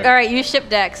definitely- better. ship. All right, you ship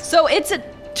dex. So it's a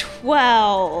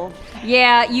 12.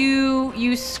 Yeah,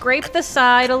 you scrape the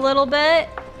side a little bit.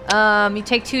 You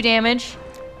take 2 damage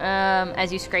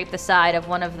as you scrape the side of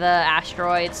one of the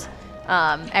asteroids.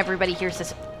 Everybody hears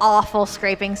this awful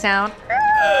scraping sound.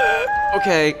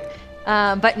 Okay.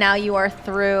 But now you are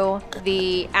through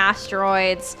the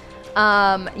asteroids.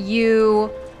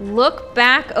 You look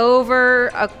back over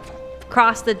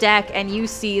across the deck and you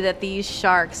see that these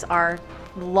sharks are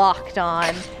locked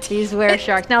on. These were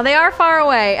sharks. Now they are far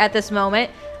away at this moment,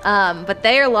 but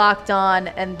they are locked on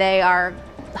and they are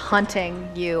hunting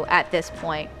you at this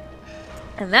point.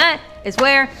 And that is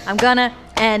where I'm gonna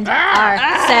end our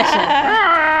session.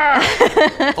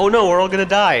 Oh no, we're all gonna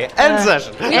die. End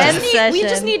session. End We session.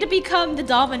 just need to become the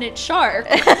dominant shark.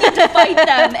 We need to fight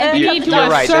them, and we need to You're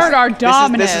right. assert our This is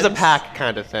dominance. a pack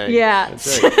kind of thing. Yeah.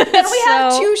 That's right. Then we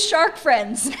have So- 2 shark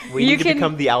friends. We You need to can-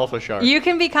 become the alpha shark. You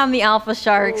can become the alpha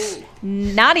sharks,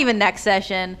 not even next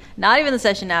session, not even the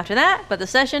session after that, but the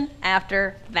session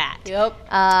after that. Yep.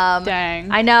 Dang.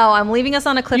 I know, I'm leaving us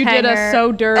on a cliffhanger. You did us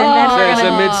so dirty. And then So we're it's a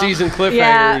gonna- mid-season cliffhanger.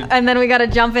 yeah, and then we got to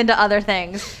jump into other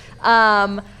things.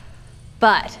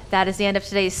 But that is the end of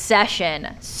today's session.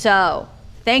 So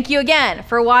thank you again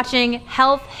for watching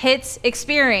Health Hits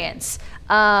Experience.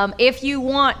 If you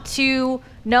want to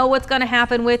know what's going to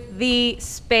happen with the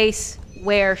space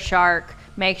were shark,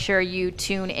 make sure you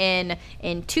tune in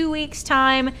 2 weeks'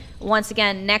 time. Once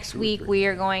again, next week we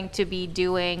are going to be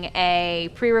doing a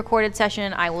pre-recorded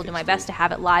session. I will do my best to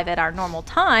have it live at our normal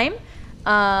time.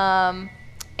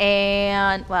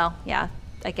 And, well, yeah,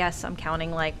 I guess I'm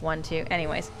counting like 1, 2.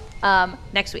 Anyways,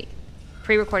 next week,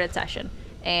 pre-recorded session.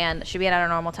 And should be at our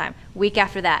normal time. Week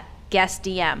after that, guest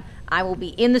DM. I will be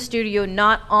in the studio,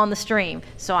 not on the stream.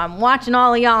 So I'm watching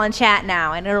all of y'all in chat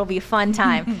now, and it'll be a fun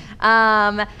time.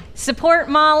 Support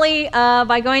Molly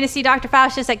by going to see Dr.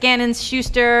 Faustus at Gannon's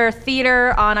Schuster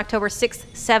Theater on October 6th,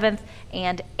 7th,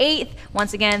 and 8th.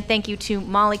 Once again, thank you to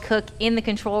Molly Cook in the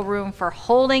control room for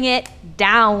holding it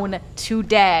down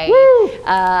today.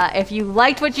 If you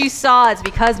liked what you saw, it's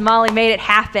because Molly made it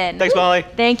happen. Thanks, Molly.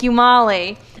 Thank you,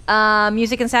 Molly.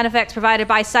 Music and sound effects provided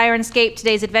by Sirenscape.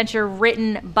 Today's adventure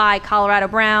written by Colorado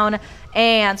Brown.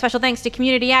 And special thanks to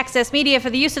Community Access Media for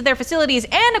the use of their facilities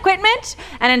and equipment.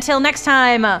 And until next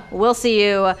time, we'll see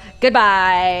you.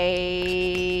 Goodbye.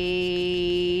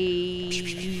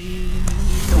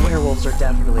 The werewolves are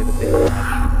definitely the big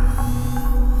bad.